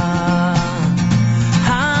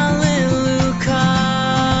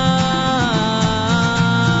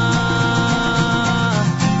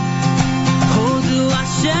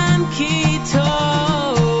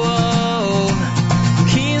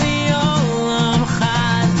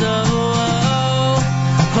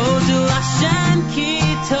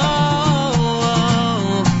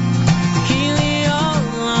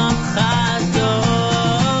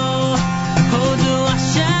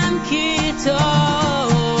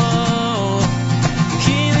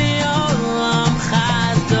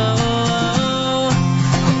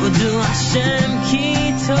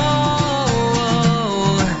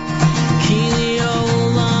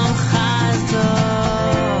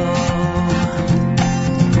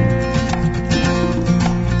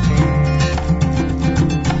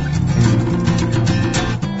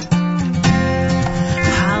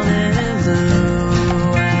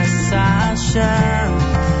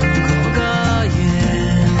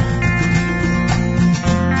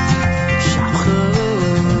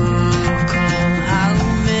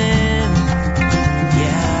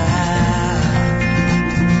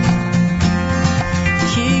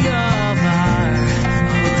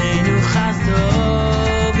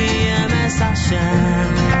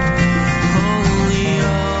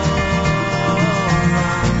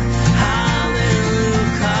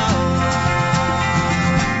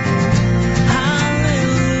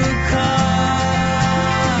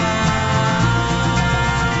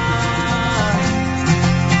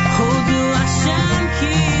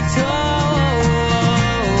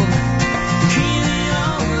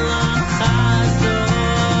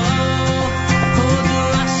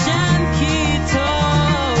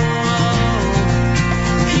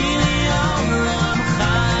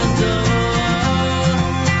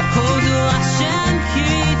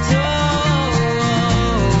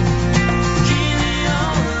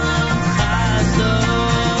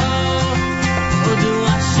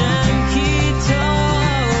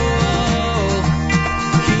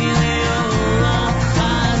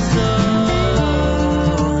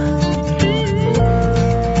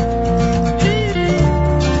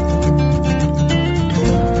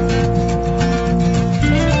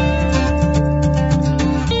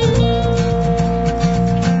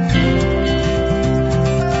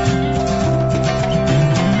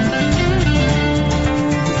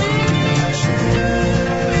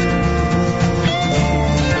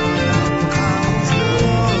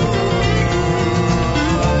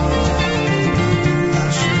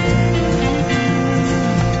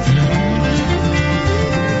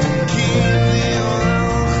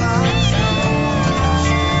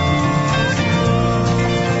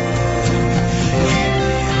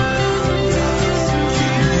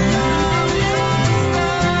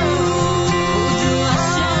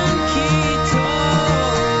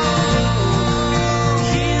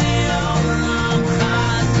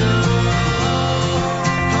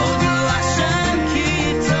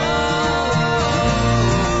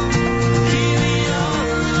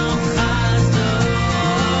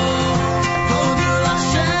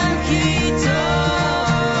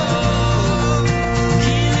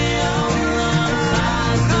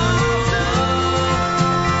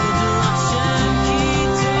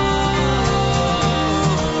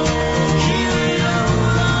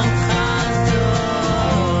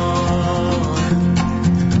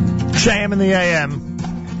JM in the AM.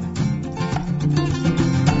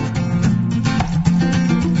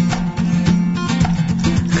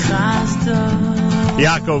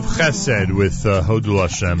 Yaakov Chesed with Hodul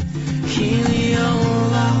Hashem.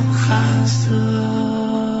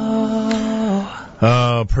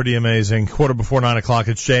 Oh, pretty amazing. 9:15,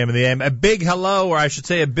 it's JM in the AM. A big hello, or I should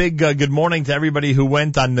say a big good morning to everybody who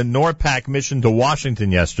went on the NORPAC mission to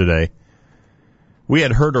Washington yesterday. We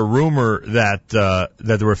had heard a rumor that there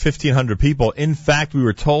were 1,500 people. In fact, we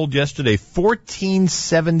were told yesterday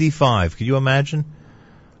 1,475. Could you imagine?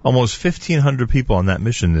 Almost 1,500 people on that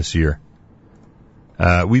mission this year.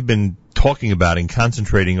 We've been talking about and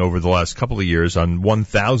concentrating over the last couple of years on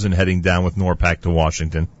 1,000 heading down with NORPAC to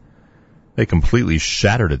Washington. They completely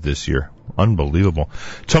shattered it this year. Unbelievable.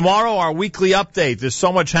 Tomorrow, our weekly update. There's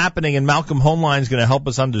so much happening, and Malcolm Homeline is going to help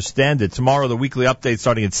us understand it. Tomorrow, the weekly update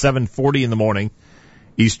starting at 7:40 in the morning,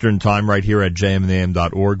 Eastern Time, right here at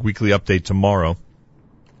jmnam.org. Weekly update tomorrow.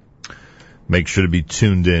 Make sure to be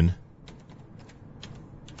tuned in.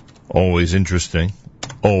 Always interesting,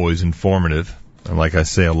 always informative, and like I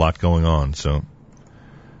say, a lot going on, so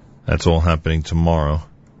that's all happening tomorrow.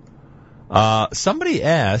 Somebody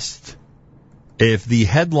asked if the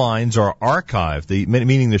headlines are archived,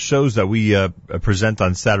 meaning the shows that we present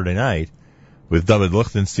on Saturday night with Dovid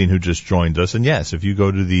Lichtenstein, who just joined us. And yes, if you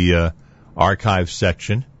go to the archive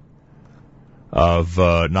section of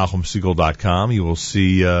NachumSegal.com, you will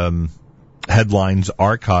see headlines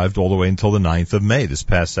archived all the way until the 9th of May, this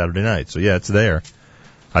past Saturday night. So yeah, it's there.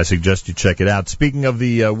 I suggest you check it out. Speaking of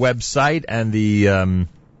the website and the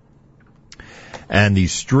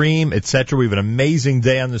stream, etc., we have an amazing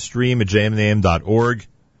day on the stream at jmnam.org.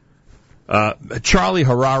 Charlie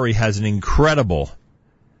Harari has an incredible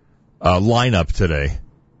lineup today.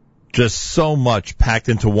 Just so much packed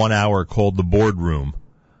into 1 hour called The Boardroom.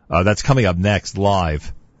 That's coming up next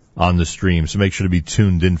live on the stream, so make sure to be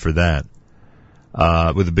tuned in for that.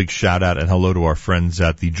 With a big shout out and hello to our friends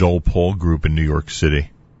at the Joel Paul Group in New York City.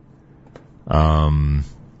 10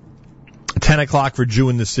 o'clock for Jew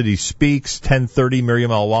in the City Speaks. 10:30,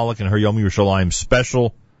 Miriam Al-Wallach and her Yom Yerushalayim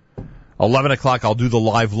special. 11 o'clock, I'll do the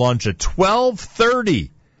live lunch. At 12:30,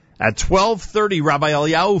 Rabbi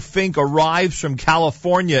Eliyahu Fink arrives from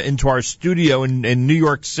California into our studio in New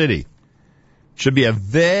York City. Should be a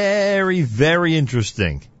very, very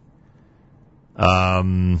interesting,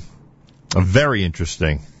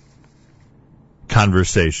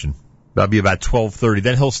 conversation. That'll be about 12:30.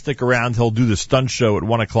 Then he'll stick around. He'll do the stunt show at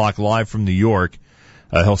 1 o'clock live from New York.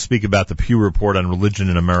 He'll speak about the Pew Report on religion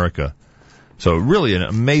in America. So really an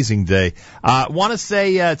amazing day. Want to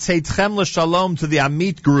say Tzeitchem L'Shalom to the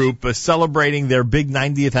Amit Group celebrating their big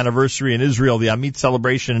 90th anniversary in Israel. The Amit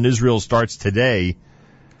celebration in Israel starts today.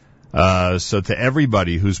 So to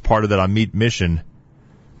everybody who's part of that Amit mission,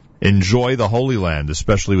 enjoy the Holy Land,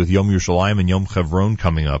 especially with Yom Yerushalayim and Yom Chevron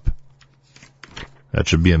coming up. That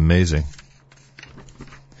should be amazing.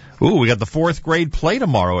 Ooh, we got the 4th grade play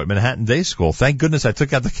tomorrow at Manhattan Day School. Thank goodness I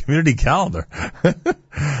took out the community calendar.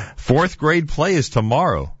 4th grade play is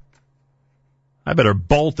tomorrow. I better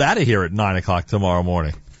bolt out of here at 9 o'clock tomorrow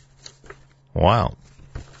morning. Wow.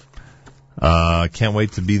 Can't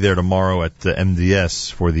wait to be there tomorrow at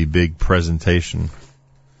MDS for the big presentation.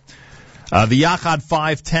 The Yachad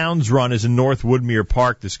 5 Towns Run is in North Woodmere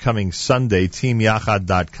Park this coming Sunday.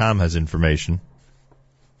 TeamYachad.com has information.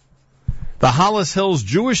 The Hollis Hills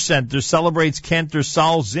Jewish Center celebrates Cantor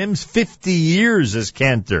Saul Zim's 50 years as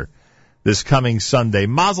Cantor this coming Sunday.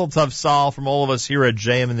 Mazel Tov Saul from all of us here at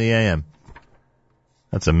JM in the AM.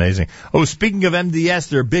 That's amazing. Oh, speaking of MDS,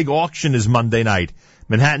 their big auction is Monday night.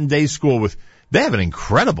 Manhattan Day School they have an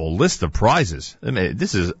incredible list of prizes. I mean,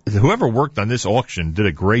 whoever worked on this auction did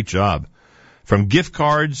a great job. From gift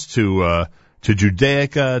cards to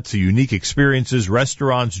Judaica to unique experiences,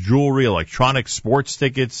 restaurants, jewelry, electronics, sports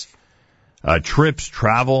tickets, trips,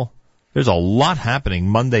 travel. There's a lot happening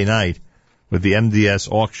Monday night with the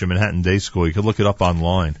MDS auction, Manhattan Day School. You can look it up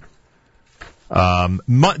online.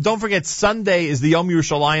 Don't forget, Sunday is the Yom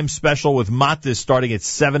Yerushalayim special with Matis starting at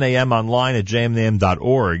 7 a.m. online at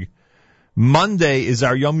jmnam.org. Monday is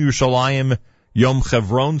our Yom Yerushalayim Yom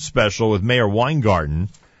Chevron special with Mayor Weingarten.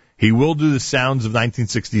 He will do the sounds of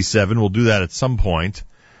 1967. We'll do that at some point.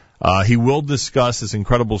 He will discuss this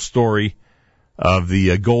incredible story of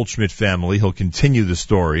the Goldschmidt family. He'll continue the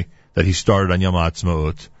story that he started on Yom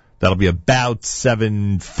HaAtzmaut. That'll be about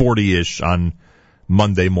 7:40-ish on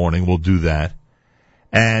Monday morning. We'll do that.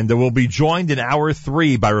 And we'll be joined in hour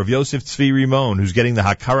 3 by Rav Yosef Tzvi Rimon, who's getting the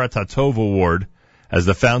Hakarat HaTov Award as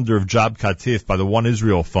the founder of Job Katif by the One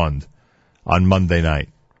Israel Fund on Monday night.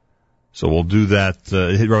 So we'll do that.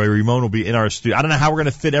 Rabbi Rimon will be in our studio. I don't know how we're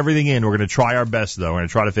going to fit everything in. We're going to try our best, though. We're going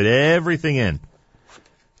to try to fit everything in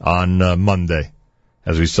on Monday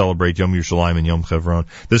as we celebrate Yom Yerushalayim and Yom Chevron.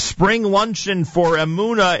 The spring luncheon for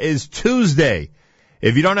Emunah is Tuesday.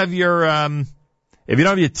 If you don't have your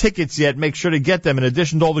tickets yet, make sure to get them. In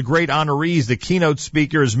addition to all the great honorees, the keynote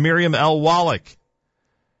speaker is Miriam L. Wallach.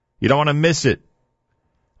 You don't want to miss it.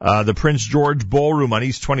 The Prince George Ballroom on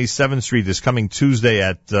East 27th Street this coming Tuesday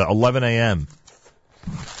at 11 a.m.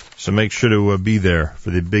 So make sure to be there for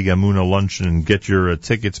the big Emunah luncheon and get your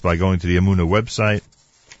tickets by going to the Emunah website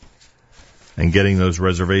and getting those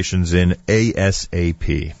reservations in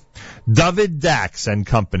ASAP. David Dax and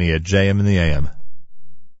company at JM in the AM.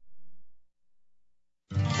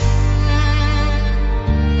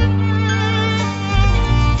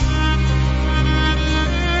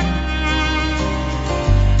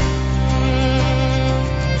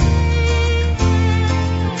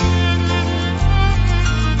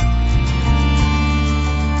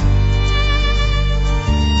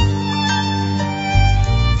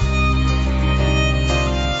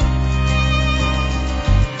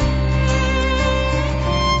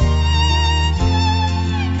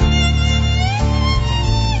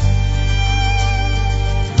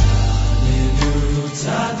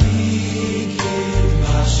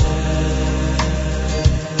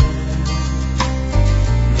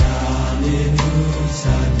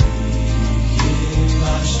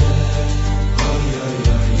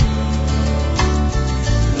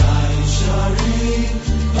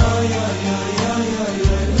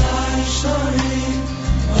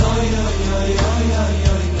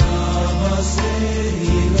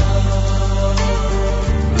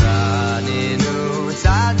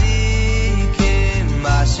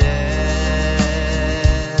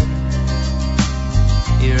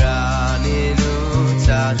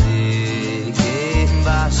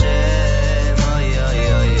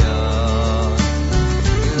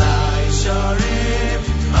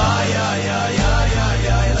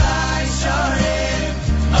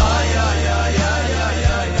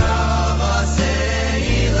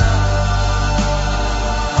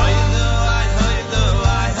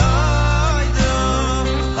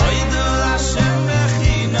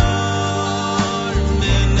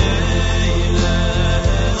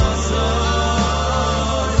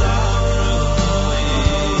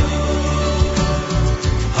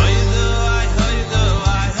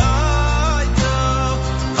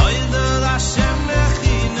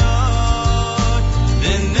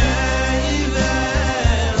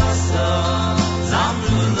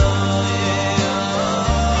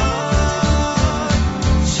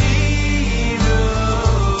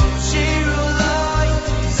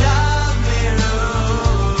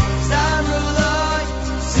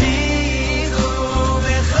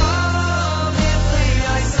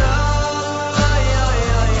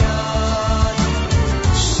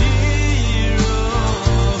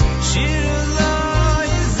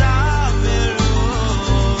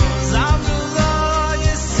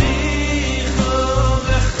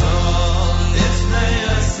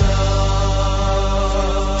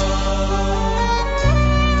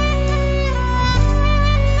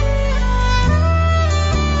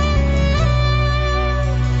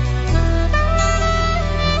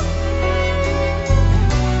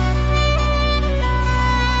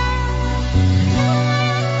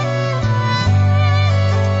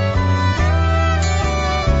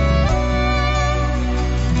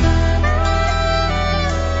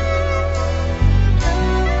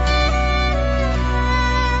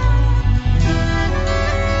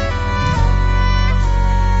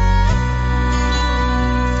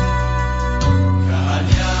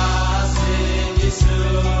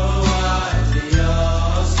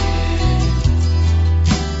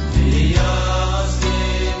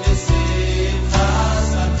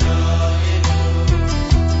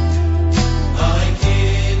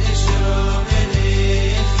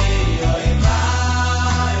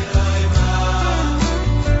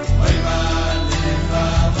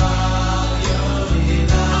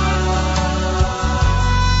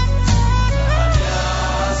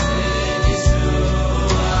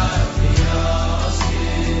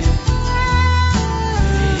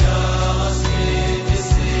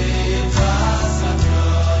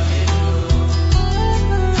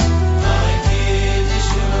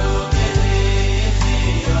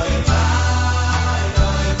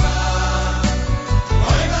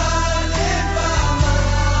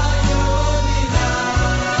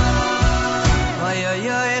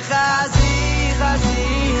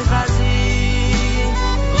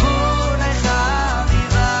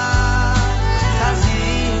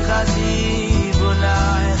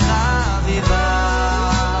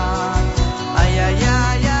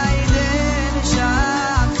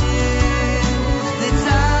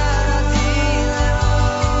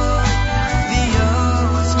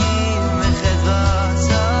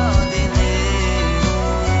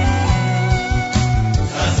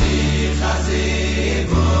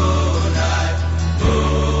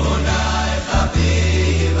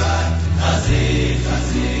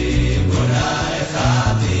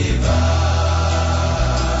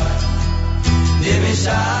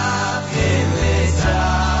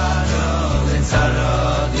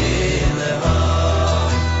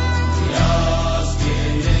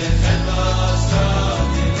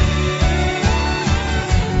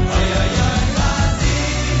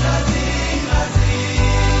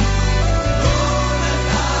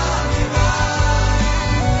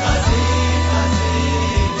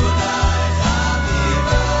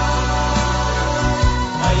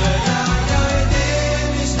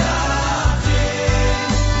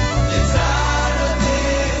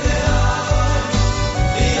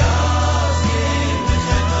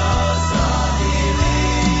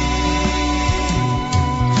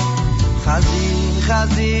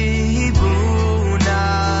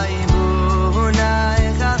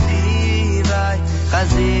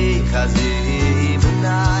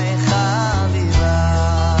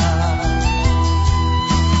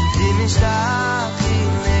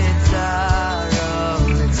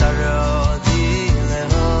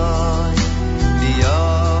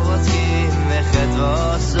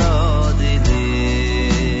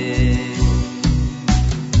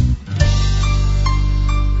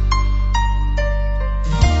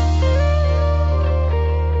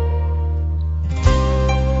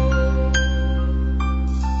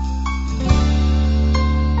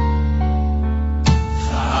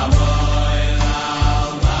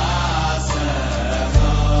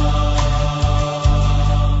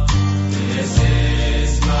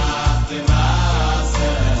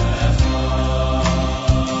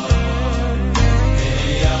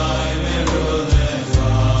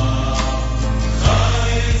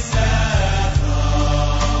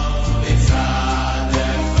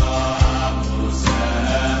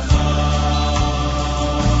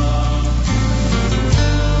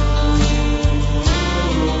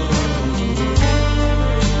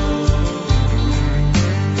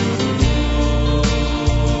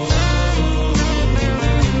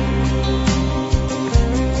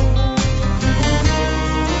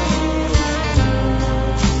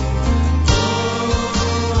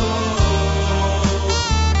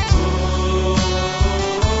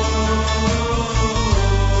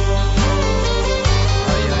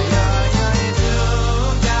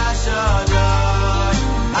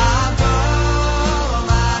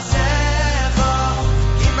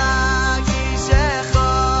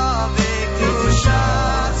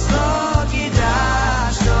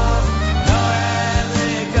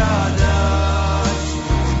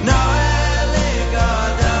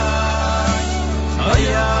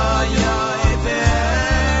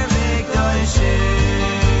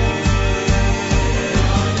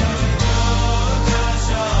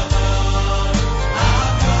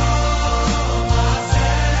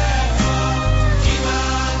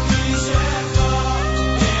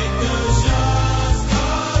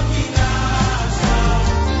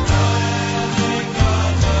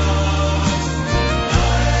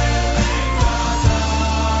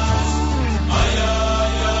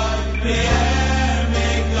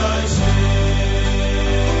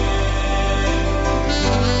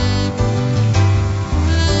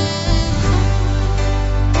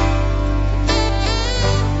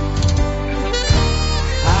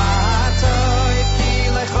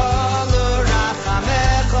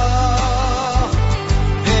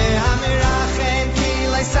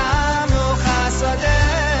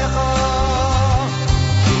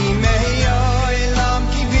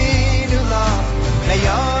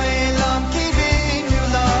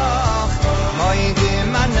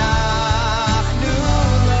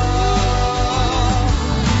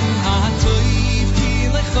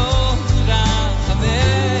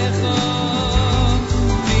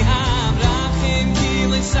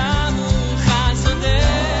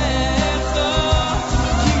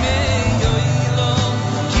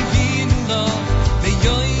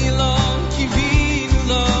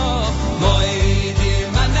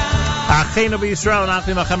 Israel and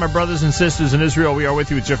Achim Achem, our brothers and sisters in Israel, we are with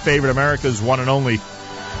you. It's your favorite, America's one and only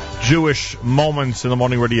Jewish Moments in the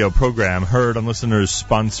Morning radio program, heard on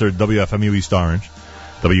listeners-sponsored WFMU East Orange,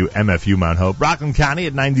 WMFU Mount Hope, Rockland County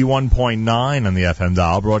at 91.9 on the FM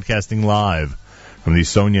dial, broadcasting live from the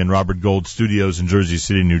Sonia and Robert Gold studios in Jersey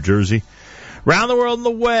City, New Jersey. Around the world on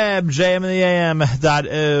the web, jmandtheam.org.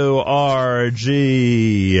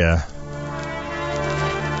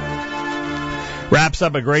 Wraps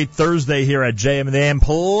up a great Thursday here at JM and the AM.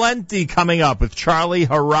 Plenty coming up with Charlie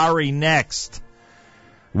Harari next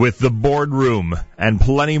with The Boardroom and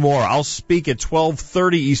plenty more. I'll speak at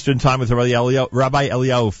 12:30 Eastern Time with Rabbi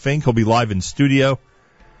Eliyahu Fink. He'll be live in studio.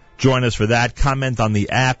 Join us for that. Comment on the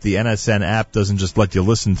app. The NSN app doesn't just let you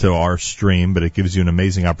listen to our stream, but it gives you an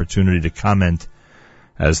amazing opportunity to comment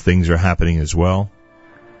as things are happening as well.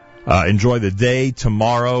 Enjoy the day.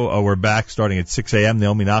 Tomorrow, we're back starting at 6 a.m.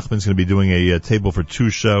 Naomi Nachman's going to be doing a Table for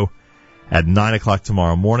Two show at 9 o'clock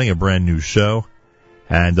tomorrow morning, a brand new show.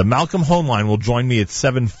 And Malcolm Homeline will join me at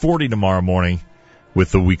 7:40 tomorrow morning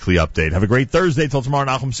with the weekly update. Have a great Thursday. Till tomorrow,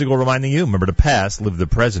 Nachum Siegel reminding you, remember the past, live the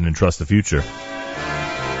present, and trust the future.